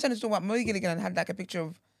 I think they were trying to talk about Mo Gilligan and had like a picture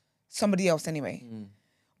of somebody else anyway.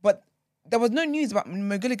 But there was no news about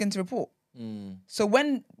Mo Gilligan to report. So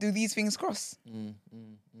when do these things cross?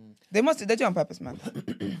 They do it on purpose, man. Can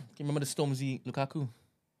you remember the Stormzy Lukaku?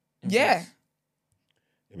 Yeah.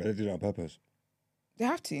 Yeah, but they do that on purpose. They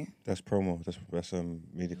have to. That's promo. That's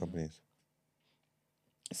media companies.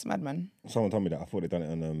 It's mad, man. Someone told me that. I thought they done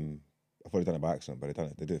it on I thought they done it by accident, but they done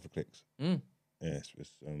it. They do it for clicks. Mm. Yeah, it's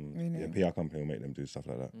Really? PR company will make them do stuff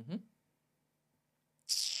like that. Mm-hmm.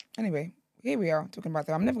 Anyway, here we are talking about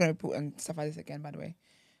that. I'm never going to report on stuff like this again, by the way.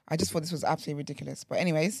 I just thought this was absolutely ridiculous. But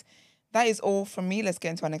anyways, that is all from me. Let's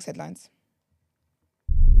get into our next headlines.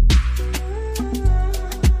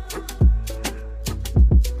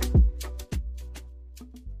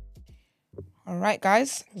 All right,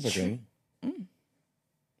 guys. One second.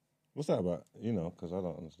 What's that about? You know, because I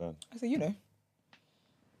don't understand. I said, you know.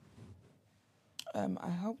 I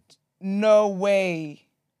helped. No way.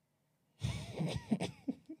 I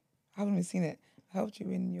haven't even seen it. I helped you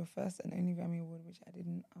win your first and only Grammy Award, which I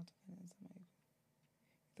didn't out of finance.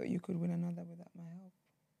 Thought you could win another without my help.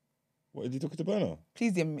 What, did you talk to Burner?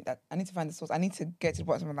 Please DM me that. I need to find the source. I need to get to the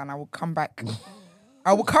bottom of that and I will come back.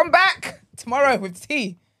 I will come back tomorrow with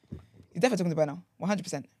tea. He's definitely talking to Burner.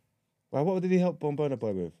 100%. Well, what did he help Burner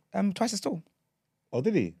Boy with? Twice as tall. Oh,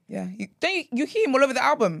 did he? Yeah. You hear him all over the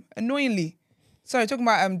album, annoyingly. Sorry, talking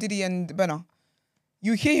about Diddy and Burner.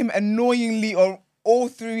 You hear him annoyingly all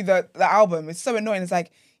through the album. It's so annoying. It's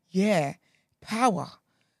like, yeah, power,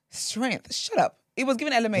 strength. Shut up. It was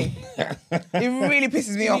given LMA. It really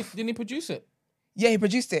pisses me off. Didn't he produce it? Yeah, he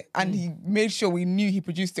produced it. And he made sure we knew he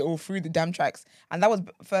produced it all through the damn tracks. And that was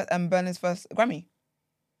Burner's first Grammy.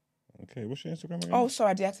 Okay, what's your Instagram again? Oh, sorry,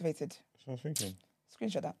 I deactivated. That's what I was thinking.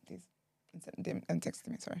 Screenshot that, please. And text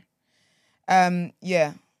me, sorry.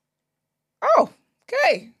 Yeah. Oh,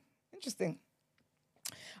 okay. Interesting.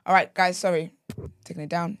 All right, guys, sorry. Taking it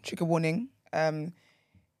down. Trigger warning.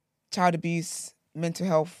 Child abuse, mental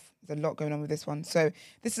health. There's a lot going on with this one. So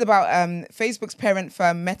this is about Facebook's parent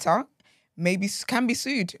firm Meta can be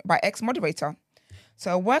sued by ex-moderator.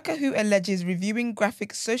 So a worker who alleges reviewing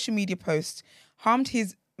graphic social media posts harmed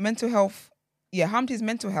his mental health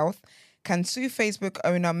can sue Facebook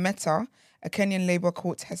owner Meta, a Kenyan Labour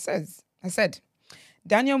court has said.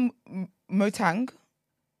 Daniel Motang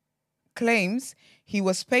claims he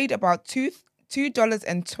was paid about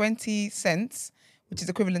 $2.20, which is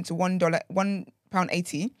equivalent to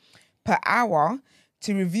 £1.80 per hour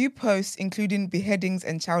to review posts including beheadings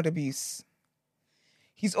and child abuse.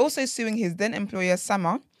 He's also suing his then employer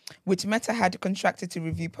Sama, which Meta had contracted to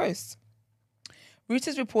review posts.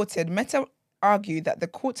 Reuters reported Meta argued that the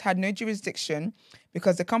court had no jurisdiction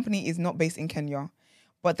because the company is not based in Kenya.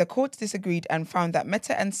 But the court disagreed and found that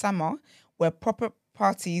Meta and Sama were proper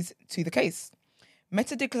parties to the case.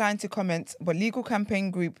 Meta declined to comment, but legal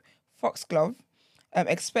campaign group Foxglove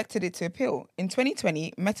expected it to appeal. In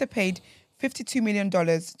 2020, Meta paid $52 million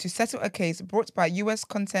to settle a case brought by US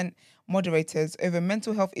content moderators over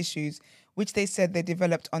mental health issues, which they said they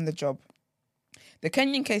developed on the job. The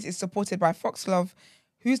Kenyan case is supported by Foxglove,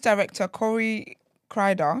 whose director, Corey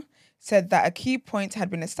Crider, said that a key point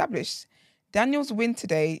had been established. Daniel's win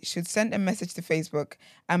today should send a message to Facebook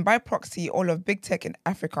and by proxy all of big tech in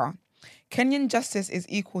Africa. Kenyan justice is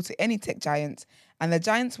equal to any tech giant, and the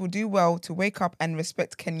giants will do well to wake up and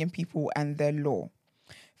respect Kenyan people and their law.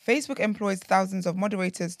 Facebook employs thousands of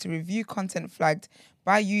moderators to review content flagged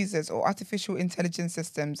by users or artificial intelligence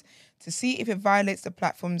systems to see if it violates the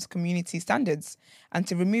platform's community standards and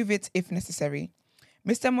to remove it if necessary.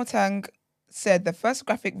 Mr. Motang said the first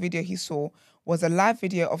graphic video he saw was a live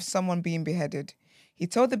video of someone being beheaded. He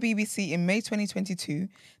told the BBC in May 2022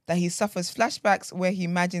 that he suffers flashbacks where he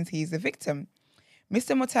imagines he is the victim.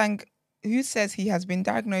 Mr. Motang, who says he has been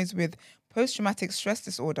diagnosed with post-traumatic stress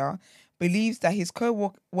disorder, believes that his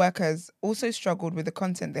co-workers also struggled with the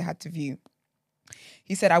content they had to view.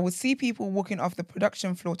 He said, "I would see people walking off the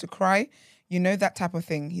production floor to cry, you know, that type of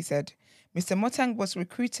thing," he said. Mr. Motang was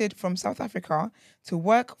recruited from South Africa to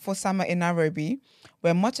work for Sama in Nairobi,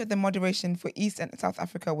 where much of the moderation for East and South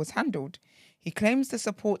Africa was handled. He claims the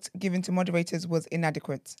support given to moderators was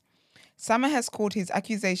inadequate. Sama has called his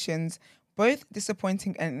accusations both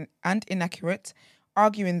disappointing and inaccurate,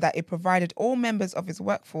 arguing that it provided all members of his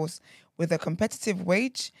workforce with a competitive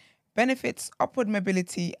wage, benefits, upward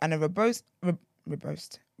mobility, and a robust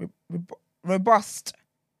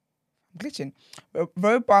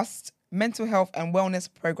mental health and wellness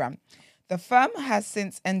program. The firm has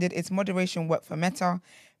since ended its moderation work for Meta.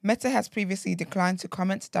 Meta has previously declined to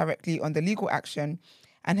comment directly on the legal action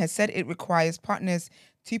and has said it requires partners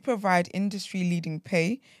to provide industry-leading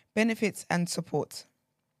pay, benefits, and support.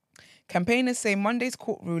 Campaigners say Monday's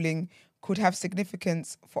court ruling could have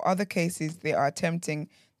significance for other cases they are attempting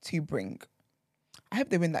to bring. I hope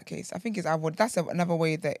they win that case. I think that's another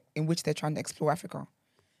way in which they're trying to explore Africa.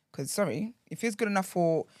 Because, sorry, if it's good enough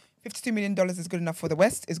for $52 million is good enough for the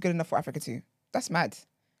West, it's good enough for Africa too. That's mad.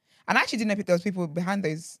 And I actually didn't know there was people behind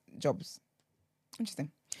those jobs.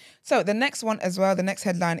 Interesting. So the next one as well, the next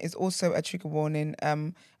headline is also a trigger warning.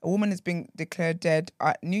 A woman is being declared dead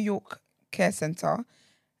at New York Care Center.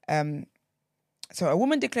 So a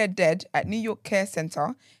woman declared dead at New York Care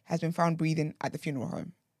Center has been found breathing at the funeral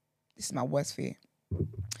home. This is my worst fear.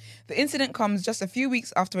 The incident comes just a few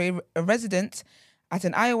weeks after a resident at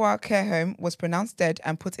an Iowa care home was pronounced dead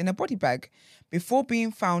and put in a body bag before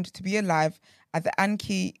being found to be alive at the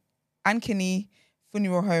Ankeny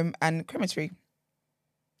Funeral Home and Crematory.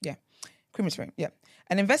 Yeah.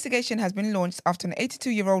 An investigation has been launched after an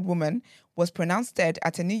 82-year-old woman was pronounced dead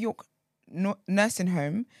at a New York nursing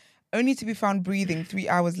home, only to be found breathing 3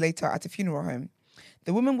 hours later at a funeral home.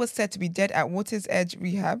 The woman was said to be dead at Waters Edge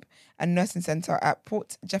Rehab and Nursing Center at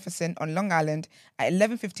Port Jefferson on Long Island at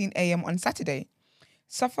 11:15 a.m. on Saturday.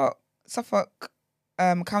 Suffolk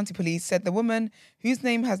County Police said the woman, whose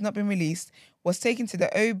name has not been released, was taken to the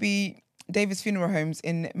O.B. Davis Funeral Homes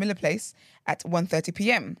in Miller Place at 1:30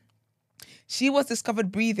 p.m. She was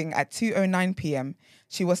discovered breathing at 2:09 p.m.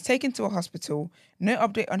 She was taken to a hospital. No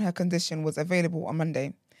update on her condition was available on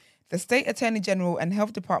Monday. The state attorney general and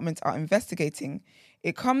health department are investigating.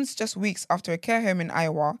 It comes just weeks after a care home in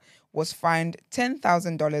Iowa was fined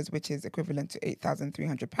 $10,000, which is equivalent to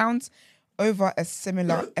 £8,300, over a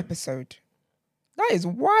similar episode. That is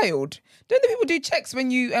wild. Don't the people do checks when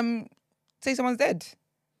you say someone's dead?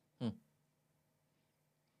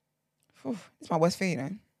 It's my worst fear, you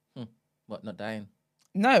know. What, not dying?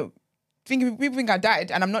 No. People think I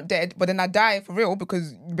died and I'm not dead, but then I die for real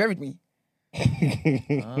because you buried me.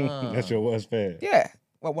 That's your worst fear. Yeah.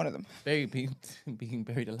 Well, one of them. Being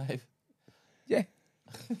buried alive. Yeah.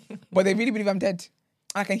 But they really believe I'm dead.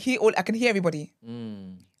 I can hear everybody.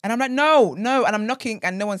 And I'm like, no, and I'm knocking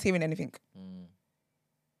and no one's hearing anything.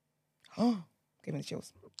 Oh, give me the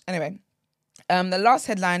chills. Anyway, the last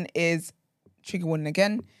headline is trigger warning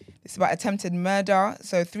again. It's about attempted murder.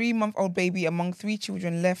 So 3-month-old baby among 3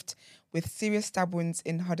 children left with serious stab wounds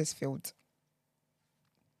in Huddersfield.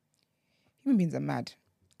 Human beings are mad.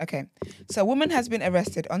 Okay. So a woman has been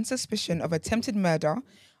arrested on suspicion of attempted murder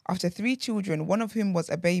after 3 children, one of whom was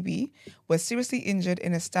a baby, were seriously injured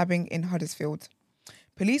in a stabbing in Huddersfield.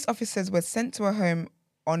 Police officers were sent to a home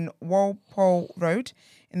on Walpole Road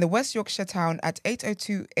in the West Yorkshire town at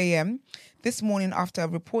 8:02 a.m. this morning after a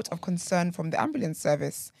report of concern from the ambulance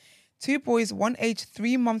service. 2 boys, one aged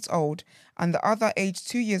 3 months old and the other aged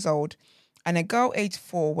 2 years old, and a girl aged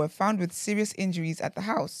 4 were found with serious injuries at the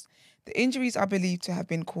house. The injuries are believed to have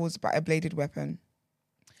been caused by a bladed weapon.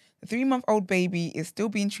 The 3-month-old baby is still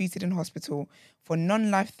being treated in hospital for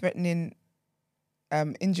non-life-threatening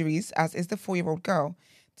injuries, as is the 4-year-old girl.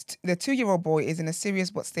 The 2-year-old boy is in a serious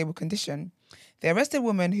but stable condition. The arrested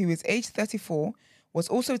woman, who is aged 34, was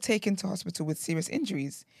also taken to hospital with serious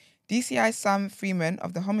injuries. DCI Sam Freeman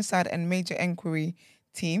of the Homicide and Major Inquiry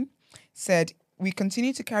Team said, "We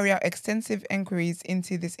continue to carry out extensive inquiries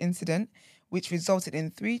into this incident, which resulted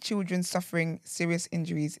in 3 children suffering serious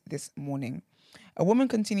injuries this morning. A woman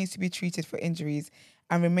continues to be treated for injuries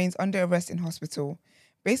and remains under arrest in hospital.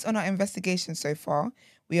 Based on our investigation so far,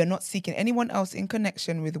 we are not seeking anyone else in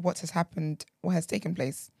connection with what has taken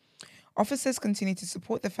place. Officers continue to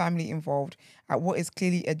support the family involved at what is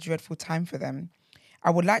clearly a dreadful time for them. I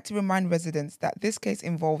would like to remind residents that this case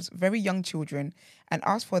involves very young children and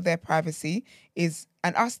ask that their privacy is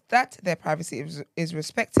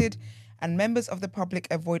respected and members of the public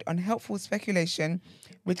avoid unhelpful speculation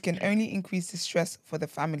which can only increase distress for the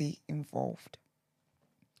family involved."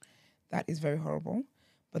 That is very horrible.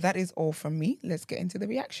 But that is all from me. Let's get into the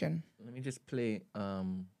reaction. Let me just play a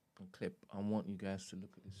clip. I want you guys to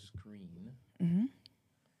look at the screen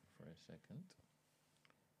for a second.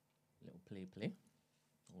 Little play.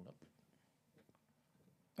 Hold up.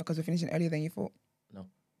 Because we're finishing earlier than you thought. No.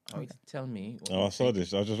 Okay. Tell me. I saw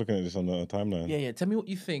this. I was just looking at this on the timeline. Yeah. Tell me what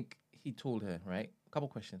you think he told her, right? A couple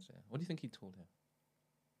questions there. What do you think he told her?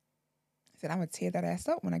 He said, "I'm going to tear that ass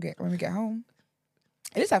up when we get home."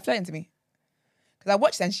 It looks like flirting to me. Because I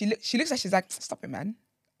watched it and she looks like she's like, "Stop it, man.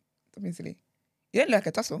 Stop being silly. You don't look like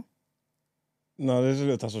a tussle." No, there's a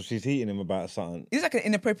little tussle. She's heating him about something. It's like an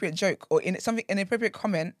inappropriate joke or something inappropriate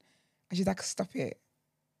comment. And she's like, "Stop it."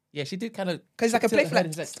 Yeah, she did kind of... Because it's like a playful,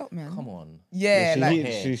 like, like, "Stop, man. Come on." Yeah,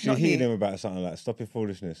 she's heating him about something like, "Stop your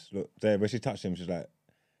foolishness." Look, there, when she touched him, she's like,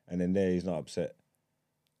 and then there he's not upset.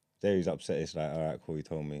 There he's upset. It's like, "All right, cool, you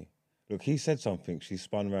told me." Look, he said something. She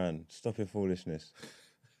spun round. "Stop your foolishness."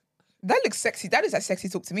 That looks sexy. That is like sexy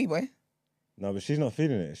talk to me, boy. No, but she's not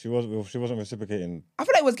feeling it. She wasn't reciprocating. I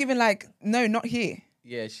feel like it was given like, "No, not here."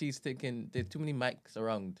 Yeah, she's thinking there's too many mics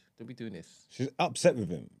around. Don't be doing this. She's upset with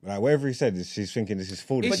him. Like whatever he said, she's thinking this is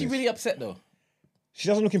foolishness. Is she really upset though? She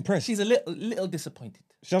doesn't look impressed. She's a little disappointed.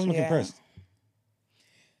 She doesn't look impressed.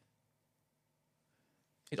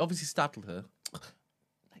 It obviously startled her.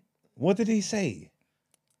 What did he say?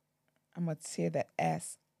 I'm gonna tear that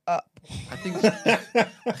ass up. I think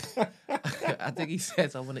I think he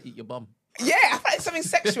says, "I want to eat your bum." Yeah, I thought it's something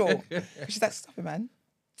sexual. She's like, stop it, man.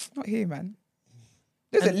 Not here, man.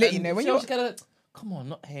 There's a lit, you know. When you're gonna, come on,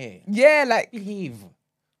 not here. yeah, like Behave.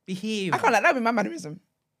 I can't like that with my mannerism.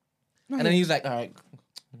 And then he's like, all right.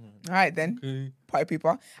 All right then, Okay. party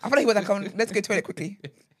people. I thought he was like, let's go to the toilet quickly.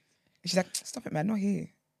 And she's like, stop it, man, not here.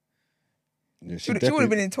 Yeah, She would have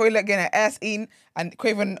been in the toilet getting her ass eaten, and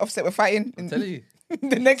Quaver and Offset were fighting in Tell you.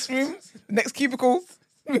 the next room, the next cubicle.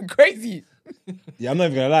 Crazy. Yeah, I'm not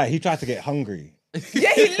even gonna lie. He tried to get hungry.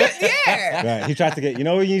 Yeah, he looked. Yeah. Right, he tried to get. You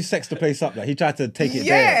know when you sex the place up, like he tried to take it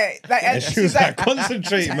Yeah, there. like, And she was like,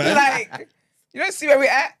 concentrate, man. like, you don't see where we're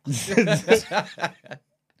at.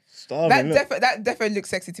 Starving, look. That definitely looks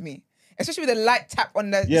sexy to me, especially with the light tap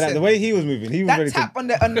on the. Yeah, like the way he was moving, he was that ready tap to. on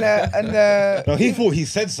the. No, he thought he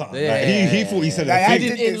said something. Like, he thought he said Like, a I thing.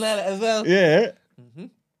 did In this. like that as well. Yeah.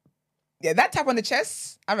 Yeah, that tap on the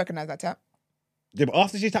chest, I recognize that tap. Yeah, but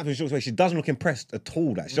after she tapped him, she looks away. She doesn't look impressed at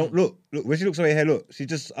all. Like she don't look. When she looks away, here, look, she's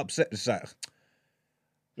just upset. It's like,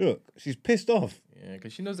 look, she's pissed off. Yeah,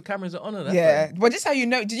 because she knows the cameras are on her. That's Yeah, why. but just how you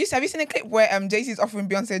know, have you seen a clip where Jay-Z's offering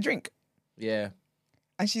Beyonce a drink Yeah.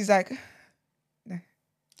 and she's like,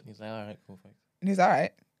 He's like, all right, cool, thanks. and he's all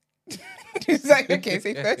right. He's like, okay,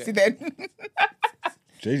 say thirsty then.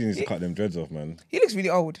 Jay-Z needs to cut them dreads off, man. He looks really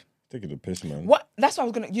old. Take it to piss, man. What? That's what I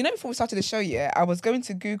was gonna. You know, before we started the show, yeah, I was going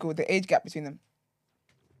to Google the age gap between them.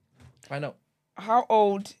 Find out. How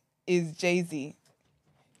old is Jay-Z?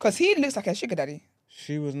 Because he looks like a sugar daddy.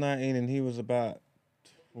 She was 19 and he was about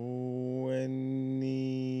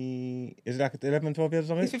 20. Is it like 11, 12 years or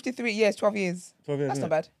something? He's 53 years, 12 years. 12 years. That's innit? not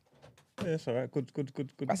bad. Yeah, it's all right. Good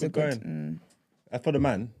That's a going. good. For the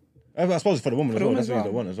man. I suppose for the woman For as the well. woman That's as what well.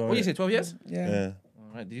 you want as well. What do you innit? say, 12 years? Yeah. Yeah.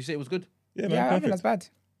 All right. Did you say it was good? Yeah, man. Yeah, I don't think Perfect.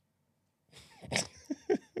 that's bad.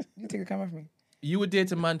 You take a camera from me. You would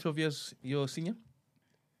date a man 12 years your senior?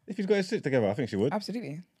 If he's got his shit together, I think she would.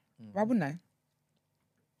 Absolutely. Why wouldn't I?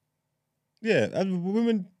 Yeah, and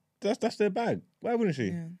women, that's their bag. Why wouldn't she?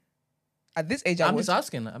 Yeah. At this age, I'm would. just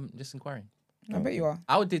asking. I'm just inquiring. I bet you are.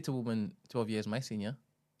 I would date a woman 12 years my senior.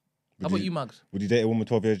 How about you, Mugs? Would you date a woman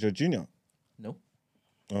 12 years your junior? No.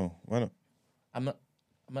 Oh, why not? I'm not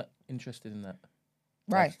interested in that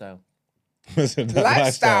Why? lifestyle. Lifestyle?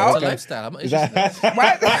 It's a lifestyle. I'm not Is interested in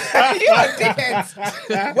that. that, Why? You are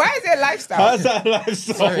dickheads. Why is it a lifestyle? how's that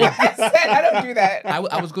lifestyle? Sorry. I said I don't do that. I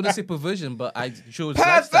was going to say perversion, but I chose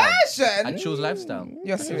lifestyle. Perversion. I chose lifestyle.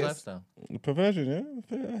 You're I chose serious. lifestyle. Perversion, yeah.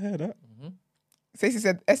 I hear that. Stacey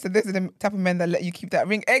said, Esther, those are the type of men that let you keep that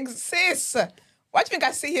ring. Sis, why do you think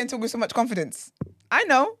I sit here and talk with so much confidence? I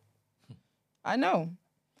know.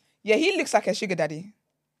 Yeah, he looks like a sugar daddy.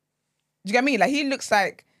 Do you get me? Like, he looks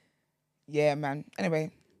like, yeah, man.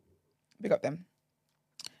 Anyway, big up them.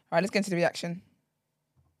 All right, let's get into the reaction.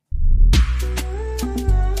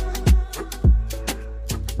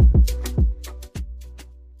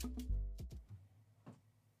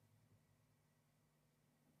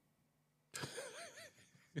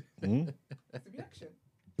 The reaction.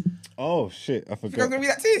 Oh shit, I You guys forgot. gonna read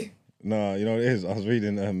that too? No, you know what it is? I was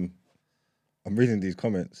reading I'm reading these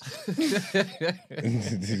comments. And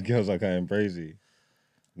these girls are kind of brazy.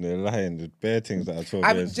 And they're lying. There's bare things that are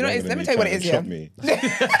 12 years. do you know what it is? younger Let me than tell you what trying it to is, chop me.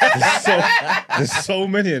 There's so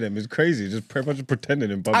many of them. It's crazy. Just pretty much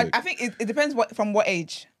pretending in public. I think it depends from what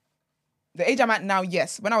age. The age I'm at now,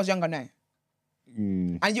 yes. When I was younger, no.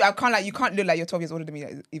 And you can't look like you're 12 years older than me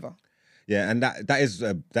either. Yeah, and that is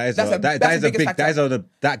a That's a biggest big factor.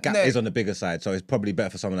 that gap No. is on the bigger side. So it's probably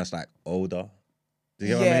better for someone that's like older. Do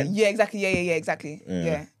you know what I mean? Yeah, exactly. Yeah, exactly. Yeah.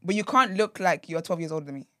 Yeah. But you can't look like you're 12 years older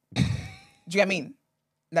than me. Do you get what I mean?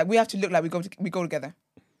 Like, we have to look like we go together.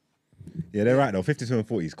 Yeah, they're right though. 52 and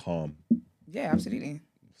 40 is calm. Yeah, absolutely.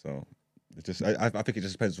 So it just I think it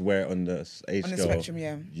just depends where on the age On the scale spectrum,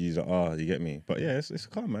 yeah. you are. You get me? But yeah, it's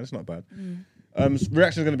calm, man. It's not bad.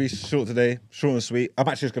 Reaction is going to be short today, short and sweet. I'm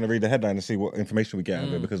actually just going to read the headline and see what information we get out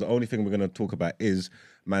of it because the only thing we're going to talk about is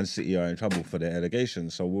Man City are in trouble for their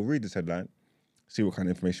allegations. So we'll read this headline, see what kind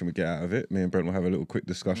of information we get out of it. Me and Brent will have a little quick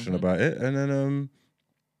discussion about it, and then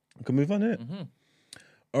we can move on it.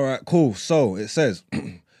 All right, cool. So it says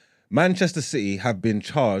Manchester City have been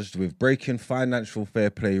charged with breaking financial fair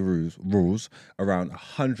play rules around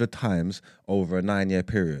 100 times over a 9-year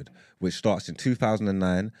period, which starts in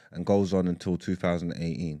 2009 and goes on until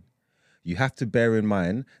 2018. You have to bear in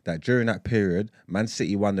mind that during that period, Man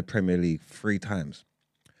City won the Premier League 3 times.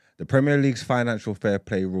 The Premier League's financial fair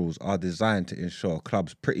play rules are designed to ensure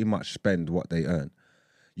clubs pretty much spend what they earn.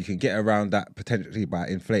 You can get around that potentially by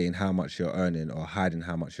inflating how much you're earning or hiding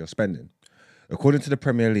how much you're spending. According to the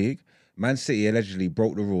Premier League, Man City allegedly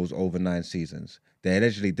broke the rules over 9 seasons. They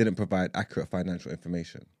allegedly didn't provide accurate financial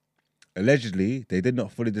information. Allegedly, they did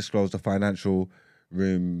not fully disclose the financial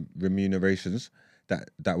remunerations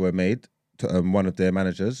that were made to one of their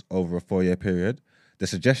managers over a 4-year period. The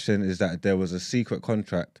suggestion is that there was a secret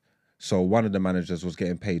contract, so one of the managers was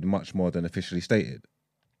getting paid much more than officially stated.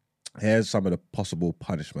 Here's some of the possible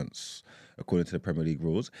punishments according to the Premier League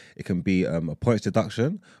rules. It can be a points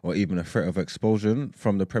deduction or even a threat of expulsion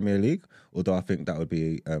from the Premier League, although I think that would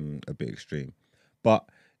be a bit extreme. But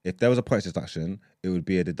if there was a points deduction, it would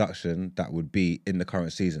be a deduction that would be in the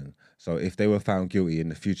current season. So if they were found guilty in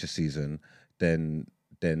the future season, then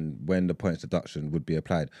when the points deduction would be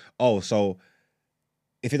applied. Oh, so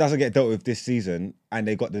if it doesn't get dealt with this season and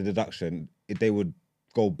they got the deduction, they would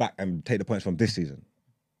go back and take the points from this season.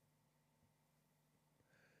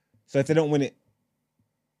 So if they don't win it,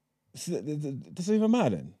 does it even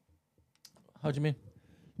matter then? How do you mean?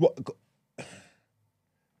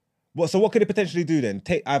 So what could it potentially do then?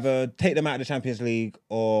 Either take them out of the Champions League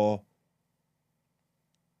or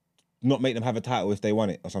not make them have a title if they won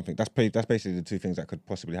it or something. That's basically the two things that could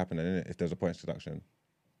possibly happen, isn't it? If there's a points deduction.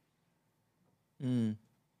 Maybe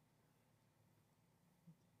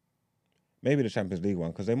the Champions League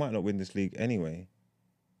one, because they might not win this league anyway.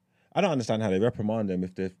 I don't understand how they reprimand them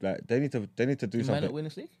if they need to do something. They might not win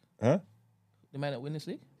this league? Huh? They might not win this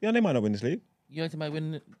league? Yeah, they might not win this league. United might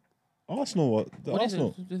win it. Arsenal, what?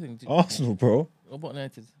 Arsenal. Do you think? Arsenal, bro. What about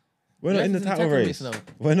United? We're not in the title race.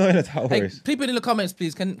 We're not in the title race. People in the comments,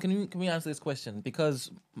 please. Can we answer this question? Because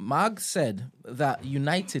Mag said that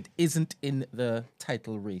United isn't in the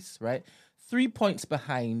title race, right? 3 points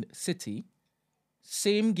behind City.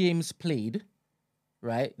 Same games played,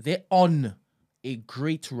 right? They're on a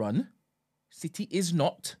great run. City is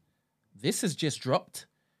not. This has just dropped.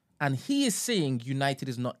 And he is saying United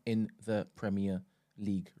is not in the Premier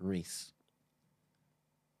League race.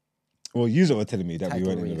 Well, you were telling me that we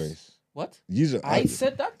weren't in the race. What? I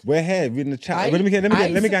said that? We're here. We're in the chat. Let me get in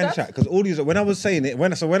the chat, because all these. When I was saying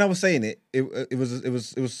it, it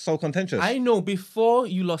was so contentious. I know before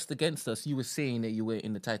you lost against us, you were saying that you were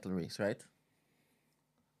in the title race, right?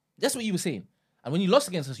 That's what you were saying. And when you lost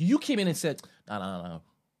against us, you came in and said, no,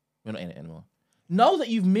 we're not in it anymore. Now that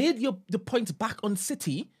you've made the points back on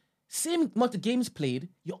City, same amount of games played,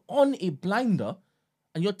 you're on a blinder,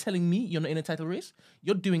 and you're telling me you're not in a title race?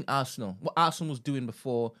 You're doing Arsenal. What Arsenal was doing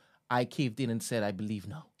before I caved in and said, I believe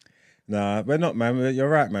now. Nah, we're not, man. You're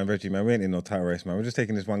right, man, Reggie, man. We ain't in no title race, man. We're just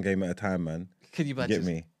taking this one game at a time, man. Can you imagine? Get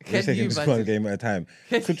me? We're taking this one game at a time.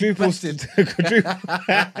 Quadruple.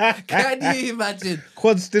 Can you imagine?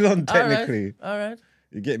 Quad's still on, technically. All right.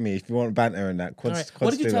 You get me? If you want banter and that, quad's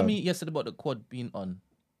What did you tell on. me yesterday about the quad being on?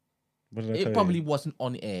 What did I tell It probably you? wasn't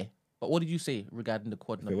on air. But what did you say regarding the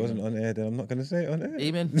quad? If it wasn't on air, then I'm not going to say it on air.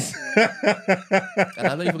 Amen. And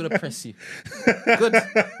I'm not even going to press you.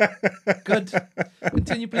 Good.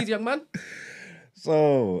 Continue, please, young man.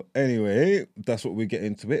 So, anyway, that's what we get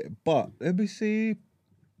into it. But let me see.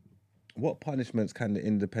 What punishments can the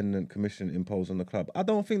independent commission impose on the club? I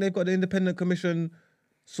don't think they've got the independent commission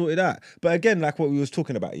sorted out. But again, like what we was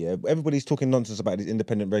talking about, yeah, everybody's talking nonsense about these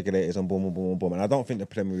independent regulators and boom, boom, boom, boom, and I don't think the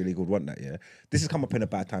Premier League would want that, yeah. This has come up in a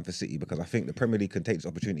bad time for City, because I think the Premier League can take this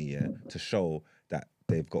opportunity, yeah, to show that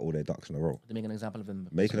they've got all their ducks in a row. To make an example of them.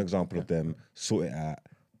 Make an example of them, sort it out,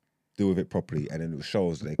 deal with it properly, and then it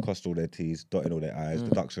shows that they crossed all their T's, dotted all their I's,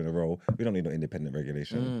 the ducks are in a row. We don't need no independent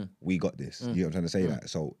regulation. We got this. You know what I'm trying to say? That.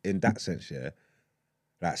 So in that sense, yeah,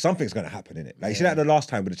 like something's gonna happen in it. Like you see that the last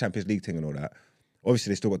time with the Champions League thing and all that.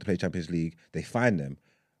 Obviously, they still got to play Champions League. They fine them.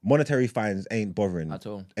 Monetary fines ain't bothering at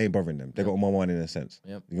all. Ain't bothering them. They got more money in a sense.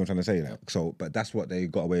 Yep. You know what I'm trying to say? Like, so, but that's what they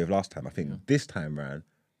got away with last time. I think this time round,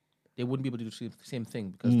 they wouldn't be able to do the same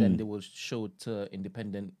thing, because then they will show to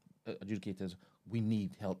independent adjudicators, we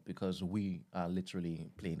need help because we are literally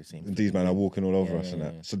playing the same. These men are walking all over us and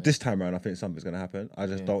that. So this time around, I think something's going to happen. I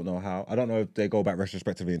just don't know how. I don't know if they go back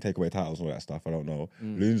retrospectively and take away titles and all that stuff. I don't know.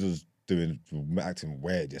 Loons was acting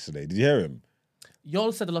weird yesterday. Did you hear him?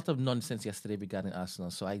 Y'all said a lot of nonsense yesterday regarding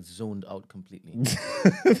Arsenal, so I zoned out completely.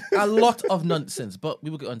 A lot of nonsense, but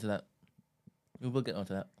we will get onto that.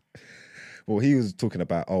 Well, he was talking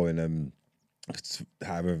about, however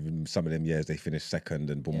some of them years they finished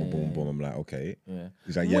second and boom, boom, boom. I'm like, okay. Yeah.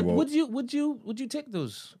 He's like, would you take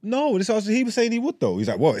those? No, he was saying he would though. He's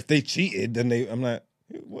like, well, if they cheated, then they. I'm like,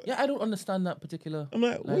 what? Yeah, I don't understand that particular. I'm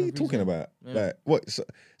like, what are you talking about? Yeah. Like, what?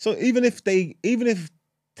 So even if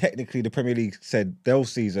technically the Premier League said those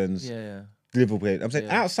seasons, Liverpool played. I'm saying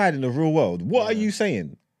outside in the real world, what are you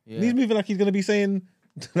saying? Yeah. He's moving like he's going to be saying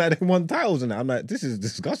Like they won titles and that. I'm like, this is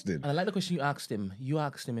disgusting. And I like the question you asked him. You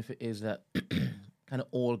asked him if it is that kind of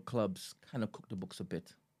all clubs kind of cook the books a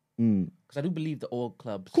bit. Because I do believe that all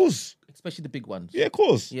clubs, Of course. especially the big ones. Yeah, of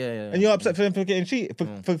course. Yeah. And you're upset for them for getting cheated,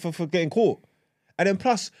 for getting caught. And then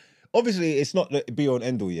plus, obviously, it's not the be all and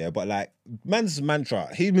end all, yeah, but like, man's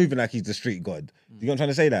mantra, he's moving like he's the street god. You know what I'm trying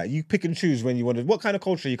to say? That you pick and choose when you want to. What kind of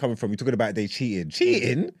culture are you coming from? You're talking about they cheating.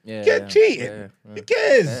 Cheating? Cheating. Who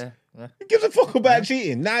cares? Who gives a fuck about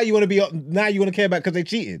cheating? Now you want to be up. Now you want to care about because they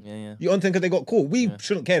cheated. You're on them because they got caught. We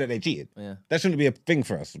shouldn't care that they cheated. That shouldn't be a thing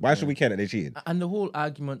for us. Why should we care that they cheated? And the whole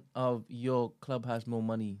argument of your club has more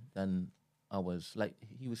money than ours. Like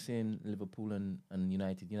he was saying, Liverpool and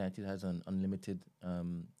United. United has an unlimited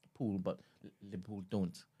pool, but Liverpool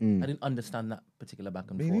don't. I didn't understand that particular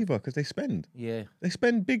back and forth. Me neither, because they spend. Yeah, they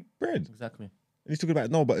spend big bread. Exactly. And he's talking about,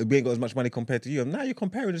 no, but we ain't got as much money compared to you. And now you're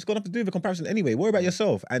comparing. It's got nothing to do with the comparison anyway. Worry about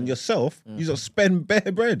yourself. And yourself, you don't spend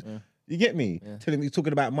bare bread. You get me? Telling me,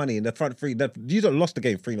 talking about money in the front three. You don't lost the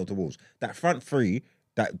game 3-0 to Wolves. That front three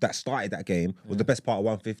that started that game was the best part of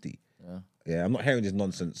 150. Yeah, I'm not hearing this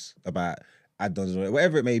nonsense about add-ons or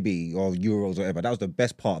whatever it may be, or euros or whatever. That was the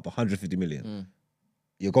best part of 150 million.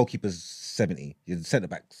 Your goalkeeper's 70. Your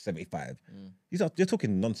centre-back 75. You're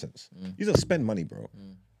talking nonsense. You don't spend money, bro.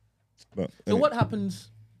 But so what happens,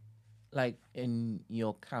 like in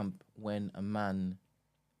your camp, when a man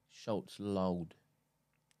shouts loud?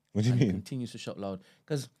 What do you mean? Continues to shout loud,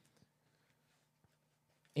 because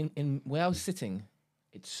in where I was sitting,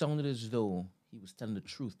 it sounded as though he was telling the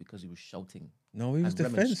truth because he was shouting. No, he was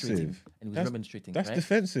defensive. And he was remonstrating. That's right?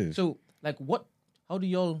 defensive. So, like, how do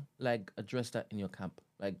y'all like address that in your camp?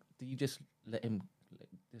 Like, do you just let him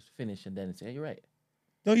just finish and then say, hey, you're right?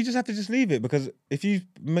 No, you just have to just leave it, because if you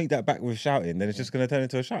make that back with shouting, then it's just going to turn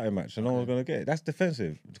into a shouting match and no one's going to get it. That's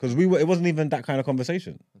defensive, because it wasn't even that kind of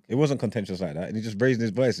conversation. It wasn't contentious like that, and he just raised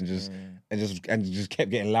his voice and just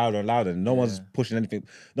kept getting louder and louder. And no one's pushing anything.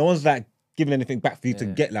 No one's like giving anything back for you to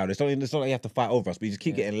get louder. It's not like you have to fight over us, but you just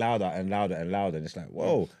keep getting louder and louder and louder, and it's like,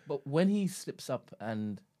 whoa. But when he slips up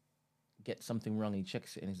and gets something wrong, he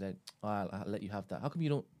checks it and he's like, oh, I'll let you have that. How come you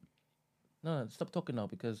don't? No, stop talking now,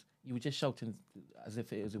 because you were just shouting as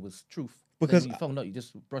if it was truth. Because when you found out, you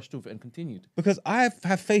just brushed over it and continued. Because I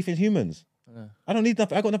have faith in humans. I don't need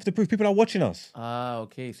nothing. I got nothing to prove. People are watching us. Ah,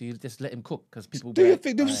 okay. So you just let him cook because people do your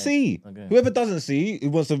thing. Do see. Okay. Whoever doesn't see, who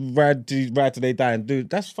wants to ride till they die and do,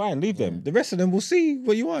 that's fine. Leave them. The rest of them will see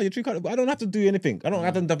what you are. Your true color. I don't have to do anything. I don't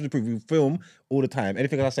have to prove. We film all the time.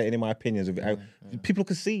 Anything I say, any of my opinions, people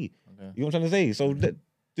can see. Okay. You know what I'm trying to say? So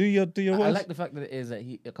do your work. I like the fact that it is that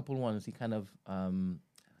a couple of ones he kind of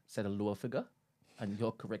said a lower figure, and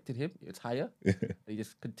you corrected him. It's higher. He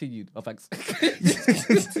just continued. Oh, thanks.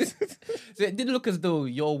 So it didn't look as though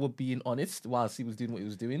y'all were being honest whilst he was doing what he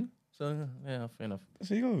was doing. So yeah, fair enough.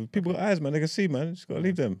 So you go. People got eyes, man. They can see, man. Just gotta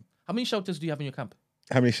leave them. How many shouters do you have in your camp?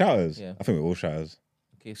 How many shouters? Yeah. I think we're all shouters.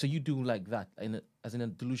 Okay, so you do like that as in a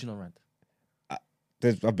delusional rant.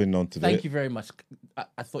 I've been known to do it. Thank you very much.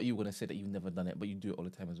 I thought you were going to say that you've never done it, but you do it all the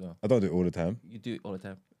time as well. I don't do it all the time. You do it all the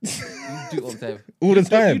time. You do it all the time. All the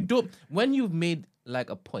time. You do, when you've made like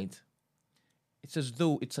a point, it's as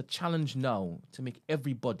though it's a challenge now to make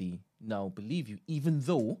everybody now believe you, even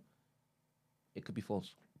though it could be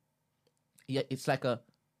false. Yeah, it's like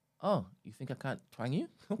you think I can't twang you?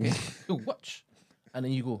 Okay, watch. And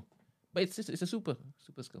then you go. But it's a super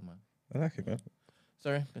skill, man. I like it, man.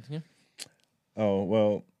 Sorry, continue. Oh,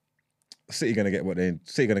 well, City gonna get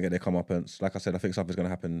their comeuppance. Like I said, I think something's gonna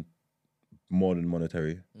happen more than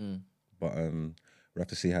monetary. But we'll have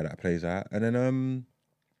to see how that plays out. And then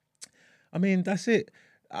I mean, that's it.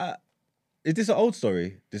 Is this an old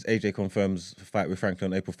story? This AJ confirms fight with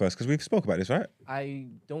Franklin on April 1st? Because we've spoke about this, right? I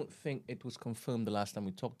don't think it was confirmed the last time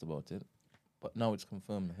we talked about it. But now it's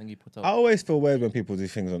confirmed. I think he put up. I always feel weird when people do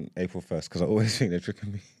things on April 1st, because I always think they're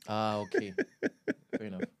tricking me. Ah, okay. Fair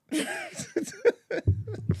enough.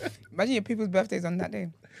 Imagine your people's birthdays on that day.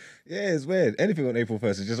 Yeah, it's weird. Anything on April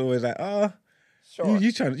 1st is just always like, sure.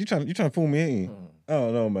 you trying to fool me, ain't you?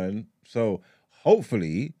 Oh no, man. So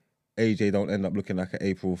hopefully AJ don't end up looking like an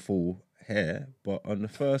April Fool hair, but on the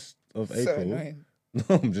 1st of April, no,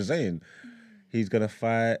 I'm just saying, he's gonna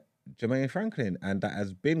fight Jermaine Franklin, and that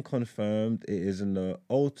has been confirmed. It is in the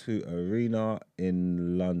O2 Arena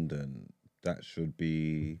in London. That should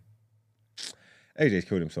be. AJ's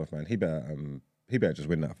killed himself, man. He better just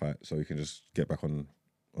win that fight so he can just get back on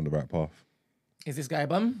the right path. Is this guy a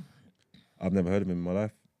bum? I've never heard of him in my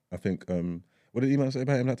life. I think. What did Eman say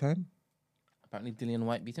about him that time? Apparently, Dillian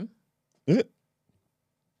White beat him. Is it?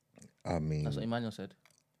 I mean, that's what Emmanuel said.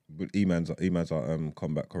 But Eman's our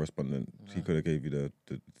combat correspondent. He could have gave you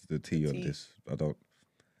the tea on this. I don't.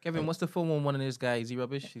 Kevin, what's the form on one of these guys? Is he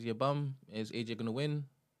rubbish? Is he a bum? Is AJ gonna win?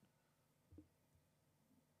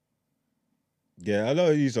 Yeah, a lot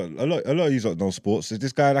of you know sports. Is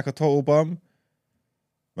this guy like a total bum?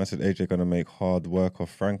 Man said AJ gonna make hard work of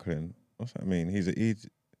Franklin. What's that mean?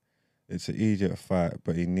 It's an easier fight,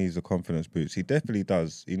 but he needs the confidence boost. He definitely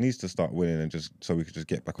does. He needs to start winning and just so we could just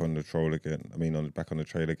get back on the trail again. Back on the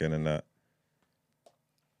trail again and that.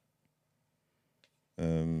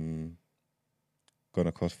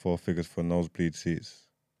 Gonna cost 4 figures for nosebleed seats.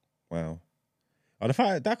 Wow. Oh, the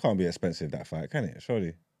fight that can't be expensive. That fight, can it?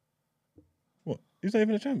 Surely. What? He's not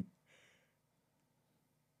even a champ.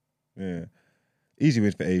 Yeah. Easy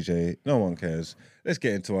win for AJ. No one cares. Let's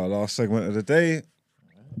get into our last segment of the day.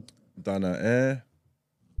 Done at air.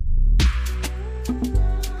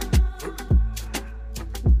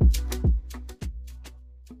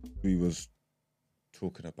 We was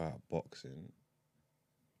talking about boxing.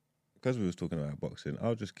 Because we was talking about boxing,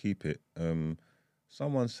 I'll just keep it.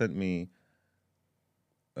 Someone sent me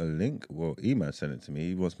a link. Well, Eman sent it to me.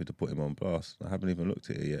 He wants me to put him on blast. I haven't even looked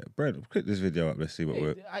at it yet. Brent, click this video up. Let's see what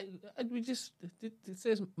we're... It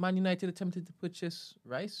says Man United attempted to purchase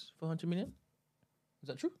Rice for 100 million. Is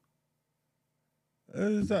that true?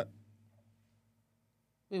 Is that...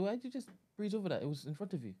 Wait, why did you just breeze over that? It was in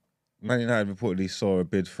front of you. Man United reportedly saw a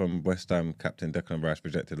bid from West Ham captain Declan Rice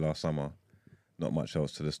rejected last summer. Not much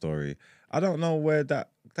else to the story. I don't know where that...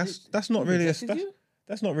 That's not really a...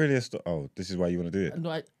 That's not really a... Oh, this is why you want to do it?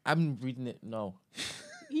 No, I'm reading it. No.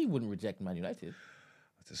 He wouldn't reject Man United.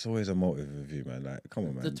 There's always a motive with you, man. Like, come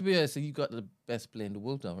on, man. To be honest, you got the best player in the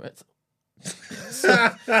world now, right? It's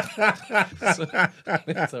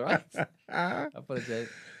all right. I apologize.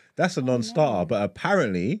 That's a non-starter, but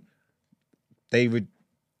apparently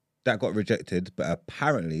that got rejected, but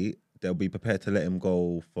apparently they'll be prepared to let him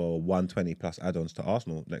go for 120 plus add-ons to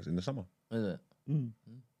Arsenal next in the summer. Is it?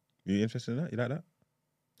 You interested in that? You like that?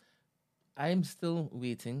 I'm still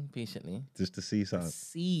waiting patiently. Just to see something.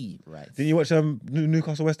 Right. Didn't you watch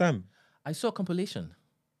Newcastle West Ham? I saw a compilation.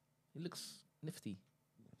 It looks nifty.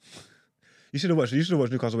 You should have watched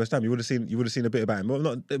Newcastle West Ham. You would have seen a bit about him.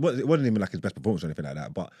 Well, it wasn't even like his best performance or anything like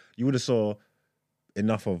that, but you would have saw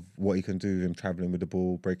enough of what he can do, him travelling with the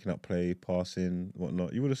ball, breaking up play, passing,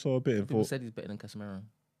 whatnot. You would have saw a bit of... People said he's better than Casemiro.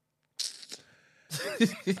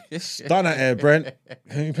 Done at air, Brent.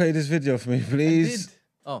 Can you play this video for me, please? I did.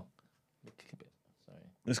 Oh. Sorry.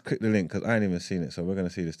 Let's click the link because I ain't even seen it, so we're going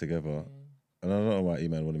to see this together. And I don't know why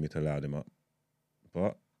E-Man wanted me to loud him up.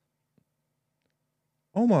 But...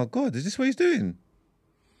 Oh my God, is this what he's doing?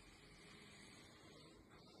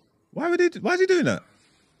 Why is he doing that?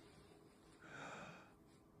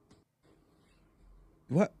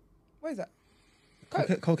 What? What is that?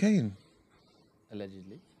 Cocaine.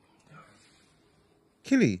 Allegedly.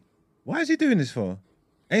 Killy, why is he doing this for?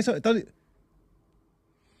 Ain't so, does it?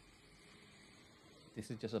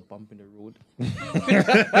 This is just a bump in the road.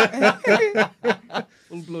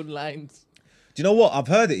 Full-blown lines. Do you know what? I've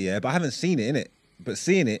heard it, yeah, but I haven't seen it, innit? But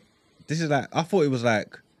seeing it, this is like, I thought it was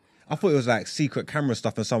like secret camera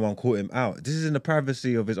stuff and someone caught him out. This is in the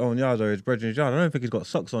privacy of his own yard or his brethren's yard. I don't think he's got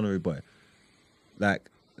socks on, boy.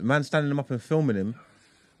 Like, the man standing him up and filming him.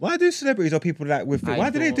 Why do celebrities or people like with it?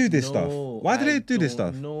 Why do they do this stuff? Why do they do this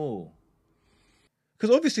stuff? No.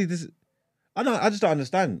 Because obviously this... I just don't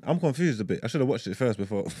understand. I'm confused a bit. I should have watched it first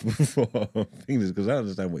before things, because I don't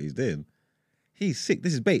understand what he's doing. He's sick.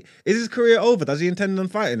 This is bait. Is his career over? Does he intend on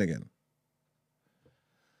fighting again?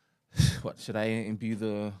 What, should I imbue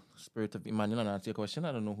the spirit of Emmanuel and answer your question?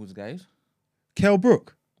 I don't know who's the guy is. Kell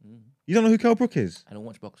Brook. You don't know who Kell Brook is? I don't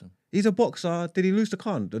watch boxing. He's a boxer. Did he lose the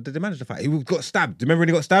con? Did they manage to fight? He got stabbed. Do you remember when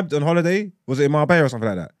he got stabbed on holiday? Was it in Marbella or something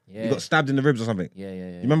like that? Yeah. He got stabbed in the ribs or something. Yeah.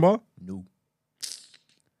 You remember? No.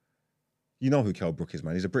 You know who Kell Brook is,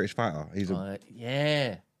 man. He's a British fighter.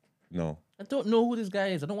 Yeah. No. I don't know who this guy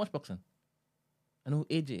is. I don't watch boxing. I know who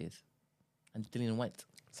AJ is. And Dillian White.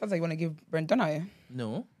 Sounds like you want to give Brent Dunn,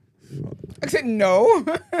 No. I said no.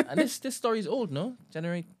 And this story is old, no?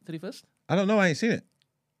 January 31st? I don't know. I ain't seen it.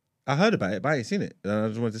 I heard about it, but I ain't seen it. I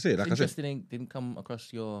just wanted to see it. Like I said. Interesting didn't come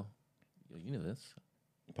across your universe.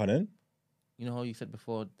 Pardon? You know how you said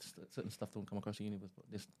before certain stuff don't come across your universe, but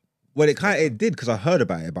this... Well, it did because I heard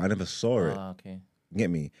about it, but I never saw it. Ah, okay. You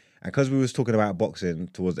get me? And because we was talking about boxing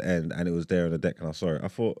towards the end, and it was there on the deck, and I saw it, I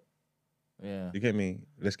thought, yeah, you get me?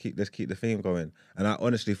 Let's keep the theme going. And I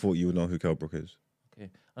honestly thought you would know who Kell Brook is. Okay,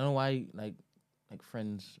 I don't know why like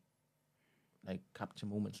friends like capture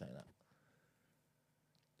moments like that.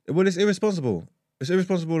 Well, it's irresponsible. It's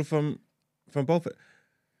irresponsible from both.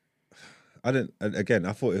 I didn't. Again,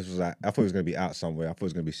 I thought it was like. I thought it was going to be out somewhere. I thought it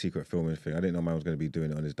was going to be secret filming thing. I didn't know man was going to be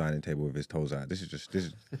doing it on his dining table with his toes out. This is just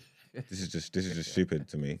stupid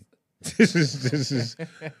to me. This is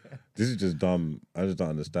just dumb. I just don't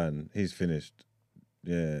understand. He's finished.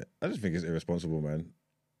 Yeah, I just think it's irresponsible, man.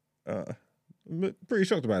 I'm pretty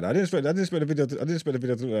shocked about that. I didn't expect the video. I didn't expect the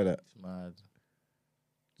video to look like that. It's mad.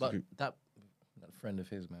 But that friend of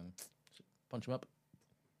his, man, punch him up.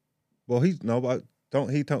 Well, but don't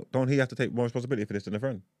he have to take more responsibility for this than the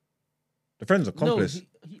friend? The friend's accomplice. No,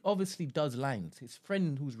 he obviously does lines. His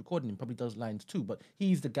friend who's recording him probably does lines too, but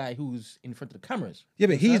he's the guy who's in front of the cameras. Yeah,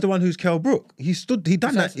 but he's the one who's Kel Brook. He done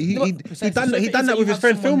that. He done that with his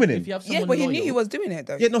friend filming him. Yeah, but he knew he was doing it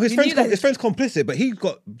though. Yeah, no, his friend's complicit, but he's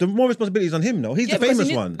got the more responsibilities on him. No, he's the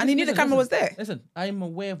famous one, and he knew the camera was there. Listen, I'm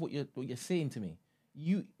aware of what you're saying to me.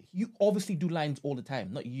 You obviously do lines all the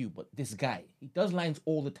time, not you, but this guy. He does lines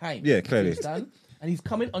all the time. Yeah, clearly. And he's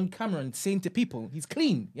coming on camera and saying to people, he's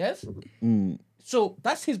clean, yes? So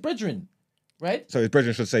that's his brethren, right? So his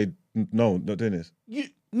brethren should say, no, not doing this.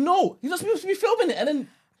 No, he's not supposed to be filming it. And then,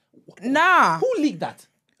 nah. Who leaked that?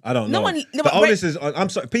 I don't know. The onus is, I'm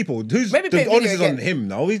sorry, people, the onus is on him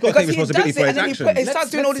now. He's got to take responsibility for his actions. He starts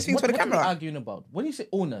doing all these things for the camera. What are you arguing about? When you say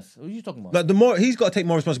onus, what are you talking about? Like he's got to take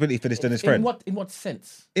more responsibility for this than his friend. In what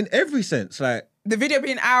sense? In every sense, like the video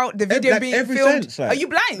being out, the video being filmed. Sense, like, are you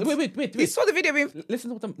blind? Wait. You saw the video being.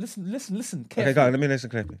 Listen carefully. Okay, go on, let me listen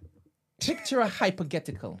carefully. Picture a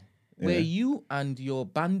hypothetical where you and your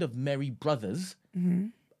band of merry brothers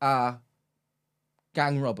are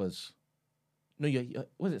gang robbers. No,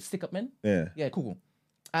 was it stick up men? Yeah. Yeah, cool.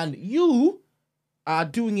 And you are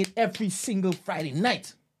doing it every single Friday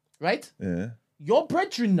night, right? Yeah. Your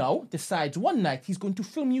brethren now decides one night he's going to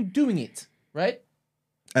film you doing it, right?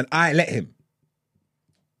 And I let him.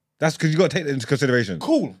 That's because you got to take that into consideration.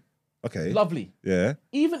 Cool. Okay. Lovely. Yeah.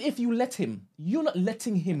 Even if you let him, you're not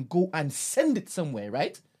letting him go and send it somewhere,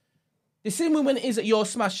 right? The same way when it is that you're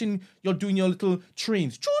doing your little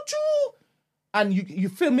trains. Choo-choo! And you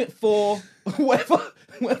film it for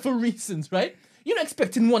whatever reasons, right? You're not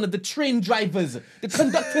expecting one of the train drivers, the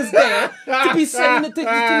conductors there, to be sending the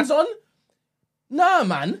things on. Nah,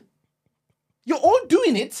 man. You're all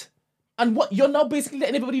doing it, and what you're now basically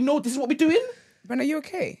letting everybody know this is what we're doing? Ben, are you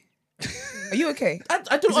okay? Are you okay?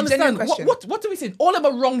 I don't understand. What do we say? All of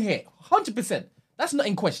them are wrong here. 100%. That's not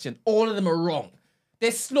in question. All of them are wrong.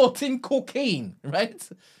 They're snorting cocaine, right?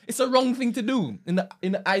 It's a wrong thing to do in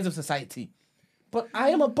the eyes of society. But I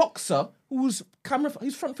am a boxer who's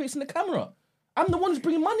front facing the camera. I'm the one who's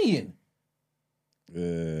bringing money in.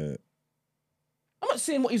 I'm not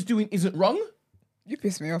saying what he's doing isn't wrong. You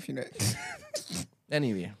piss me off, you know.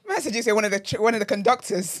 Anyway, I said you say one of the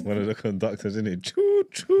conductors. One of the conductors, isn't it? Choo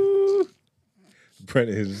choo. Brent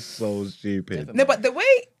is so stupid. No, but the way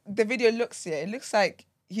the video looks here, it looks like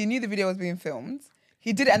he knew the video was being filmed.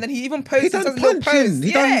 He did it, and then he even posted a little post.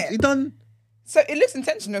 He done. So it looks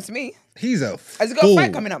intentional to me. He's a Has he got a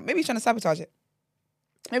fight coming up? Maybe he's trying to sabotage it.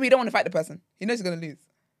 Maybe he don't want to fight the person. He knows he's going to lose.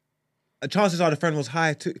 Chances are the friend was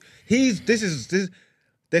high too.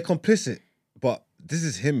 They're complicit, but this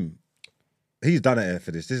is him. He's done it here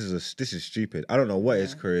for this. This is stupid. I don't know what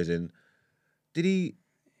his career is in. Did he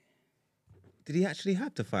actually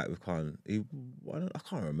have to fight with Khan? I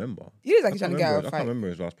can't remember. He looks like he's trying to get out of a fight. I can't remember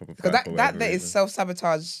his last proper fight. Because that is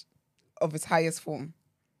self-sabotage of its highest form.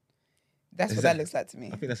 That's what that looks like to me.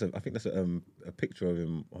 I think that's a picture of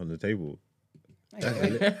him on the table. No,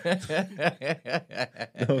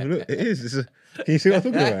 look, it is. Can you see what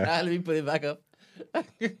I'm talking about? Let me put it back up.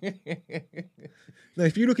 No,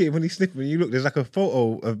 if you look at it when he's sniffing, there's like a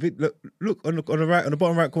photo of it. Look on the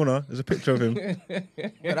bottom right corner. There's a picture of him. But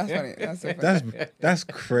that's funny. That's so funny. That's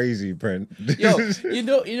crazy, Brent. Yo, you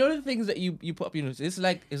know the things that you put up. It's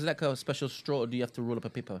like a special straw. Or do you have to roll up a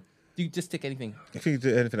paper? Do you just take anything? If you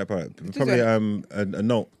do anything about it, probably a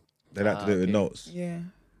note. They like to do it with notes. Yeah.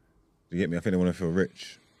 You get me? I think they want to feel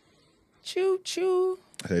rich. Choo choo.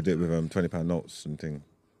 They do it with £20 notes and thing.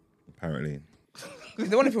 Apparently. If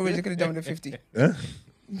they want to feel rich, they could have done with a 50. Huh?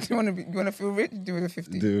 You want to feel rich? Do it with a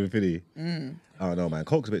 50. Do it with a 50. I don't know, man.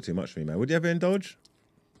 Coke's a bit too much for me, man. Would you ever indulge?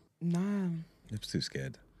 Nah. I'm too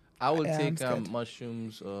scared. I would take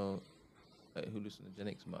mushrooms or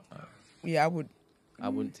hallucinogenics. Yeah, I would. I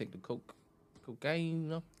wouldn't take the cocaine.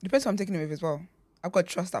 No. Depends who I'm taking it with as well. I've got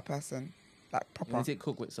to trust that person. Like proper. When you take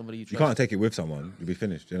coke with somebody you trust. You can't take it with someone. You'll be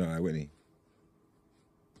finished. You know, like Whitney.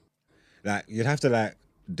 Like you'd have to like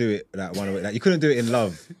do it like one way. Like you couldn't do it in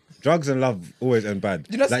love. Drugs and love always end bad.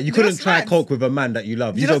 You couldn't try coke with a man that you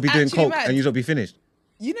love. You'll be doing coke and you'll be finished.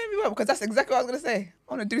 You know me well because that's exactly what I was gonna say.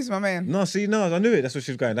 I want to do this with my man. No, see, no, I knew it. That's what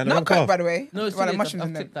she was going. Down the Not wrong coke, path. by the way. No, it's Well, too the late. mushrooms I've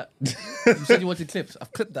in there. clipped that. You said you wanted clips.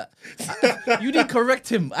 I've clipped that. You didn't correct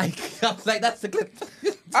him. I was like, that's the clip.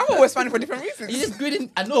 I'm always finding for different reasons. You just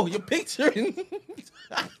grinning. I know, you're picturing.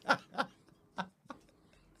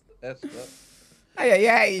 That's what.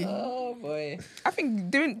 Ay. Oh, boy. I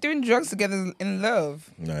think doing drugs together is in love.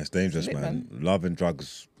 No, it's dangerous, Lit, man. Love and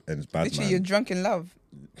drugs ends bad, Literally, man. you're drunk in love.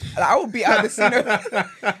 Like, I would be out the scene.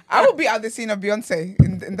 I would be out the scene of Beyonce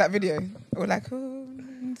in that video. Or like, oh,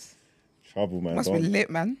 Trouble, man. must be lit,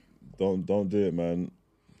 man. Don't do it, man.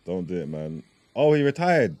 Don't do it, man. Oh, he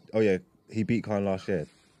retired. Oh yeah, he beat Khan last year.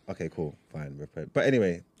 Okay, cool, fine. But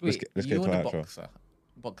anyway, let's get you're to the our outro.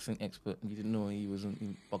 boxing expert. You didn't know he wasn't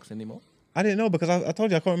in boxing anymore? I didn't know because I told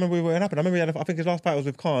you I can't remember what happened. I remember I think his last fight was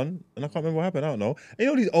with Khan, and I can't remember what happened. I don't know. And you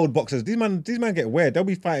know these old boxers, these men get weird. They'll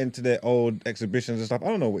be fighting to their old exhibitions and stuff. I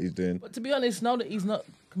don't know what he's doing. But to be honest, now that he's not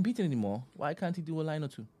competing anymore, why can't he do a line or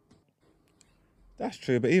two? That's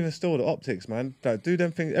true, but even still, the optics, man. Like, do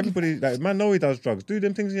them things. Everybody, like, man, know he does drugs. Do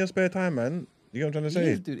them things in your spare time, man. You know what I'm trying to He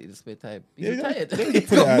say? is doing it in his spare time. He's Yeah, retired. don't He's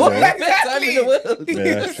put it got out more there. spare time in the world.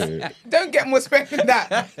 Yeah, that's true. Don't get more spare than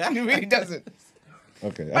that. He really doesn't.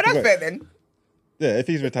 Okay. But that's fair then. Yeah, if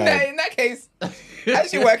he's No, retired. in that case,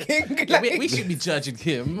 actually working. Yeah, Like, we should be judging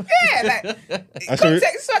him. yeah, like context.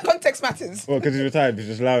 That's why context matters. Well, because he's retired, we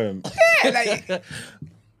just allow him. Yeah, like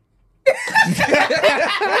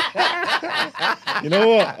You know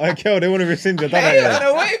what? I kill. They want to rescind your done he was it. on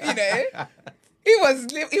a wave, you know.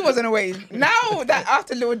 He was on a wave. Now that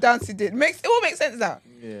after little dance he did, it all makes sense now.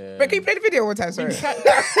 Yeah. But can you play the video one time? Sorry. The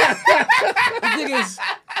thing is,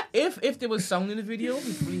 if there was sound in the video,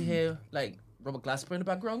 we'd probably hear like Robert Glasper in the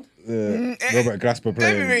background. Robert Glasper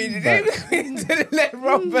playing. Didn't let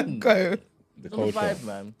Robert go. The It's on the culture. vibe,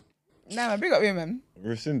 man. Nah, man, big up you, man. We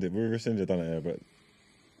rescinded done it here, but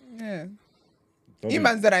Yeah. don't You do-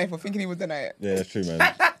 man's denied for thinking he was denied. Yeah, that's true,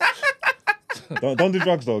 man. don't do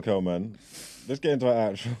drugs though, Kel, man. Let's get into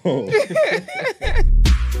our outro.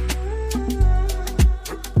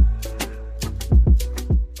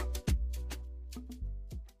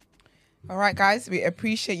 All right, guys, we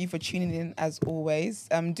appreciate you for tuning in as always.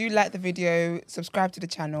 Do like the video, subscribe to the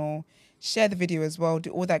channel, share the video as well,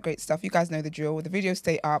 do all that great stuff. You guys know the drill. The videos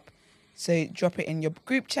stay up, so drop it in your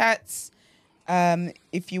group chats.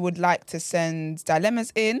 If you would like to send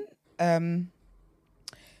dilemmas in, you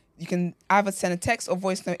can either send a text or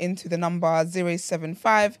voice note into the number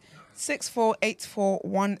 075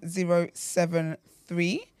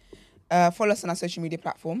 64841073. Follow us on our social media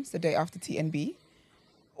platforms, The Day After TNB.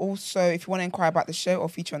 Also, if you want to inquire about the show or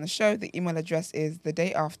feature on the show, the email address is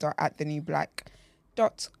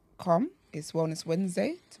thedayafter@thenewblack.com. It's Wellness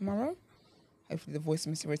Wednesday tomorrow. Hopefully the voice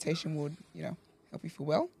of Mr. Rotation would, help you feel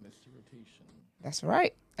well. Mr. Rotation. That's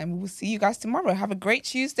right. And we will see you guys tomorrow. Have a great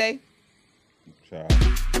Tuesday. Ciao.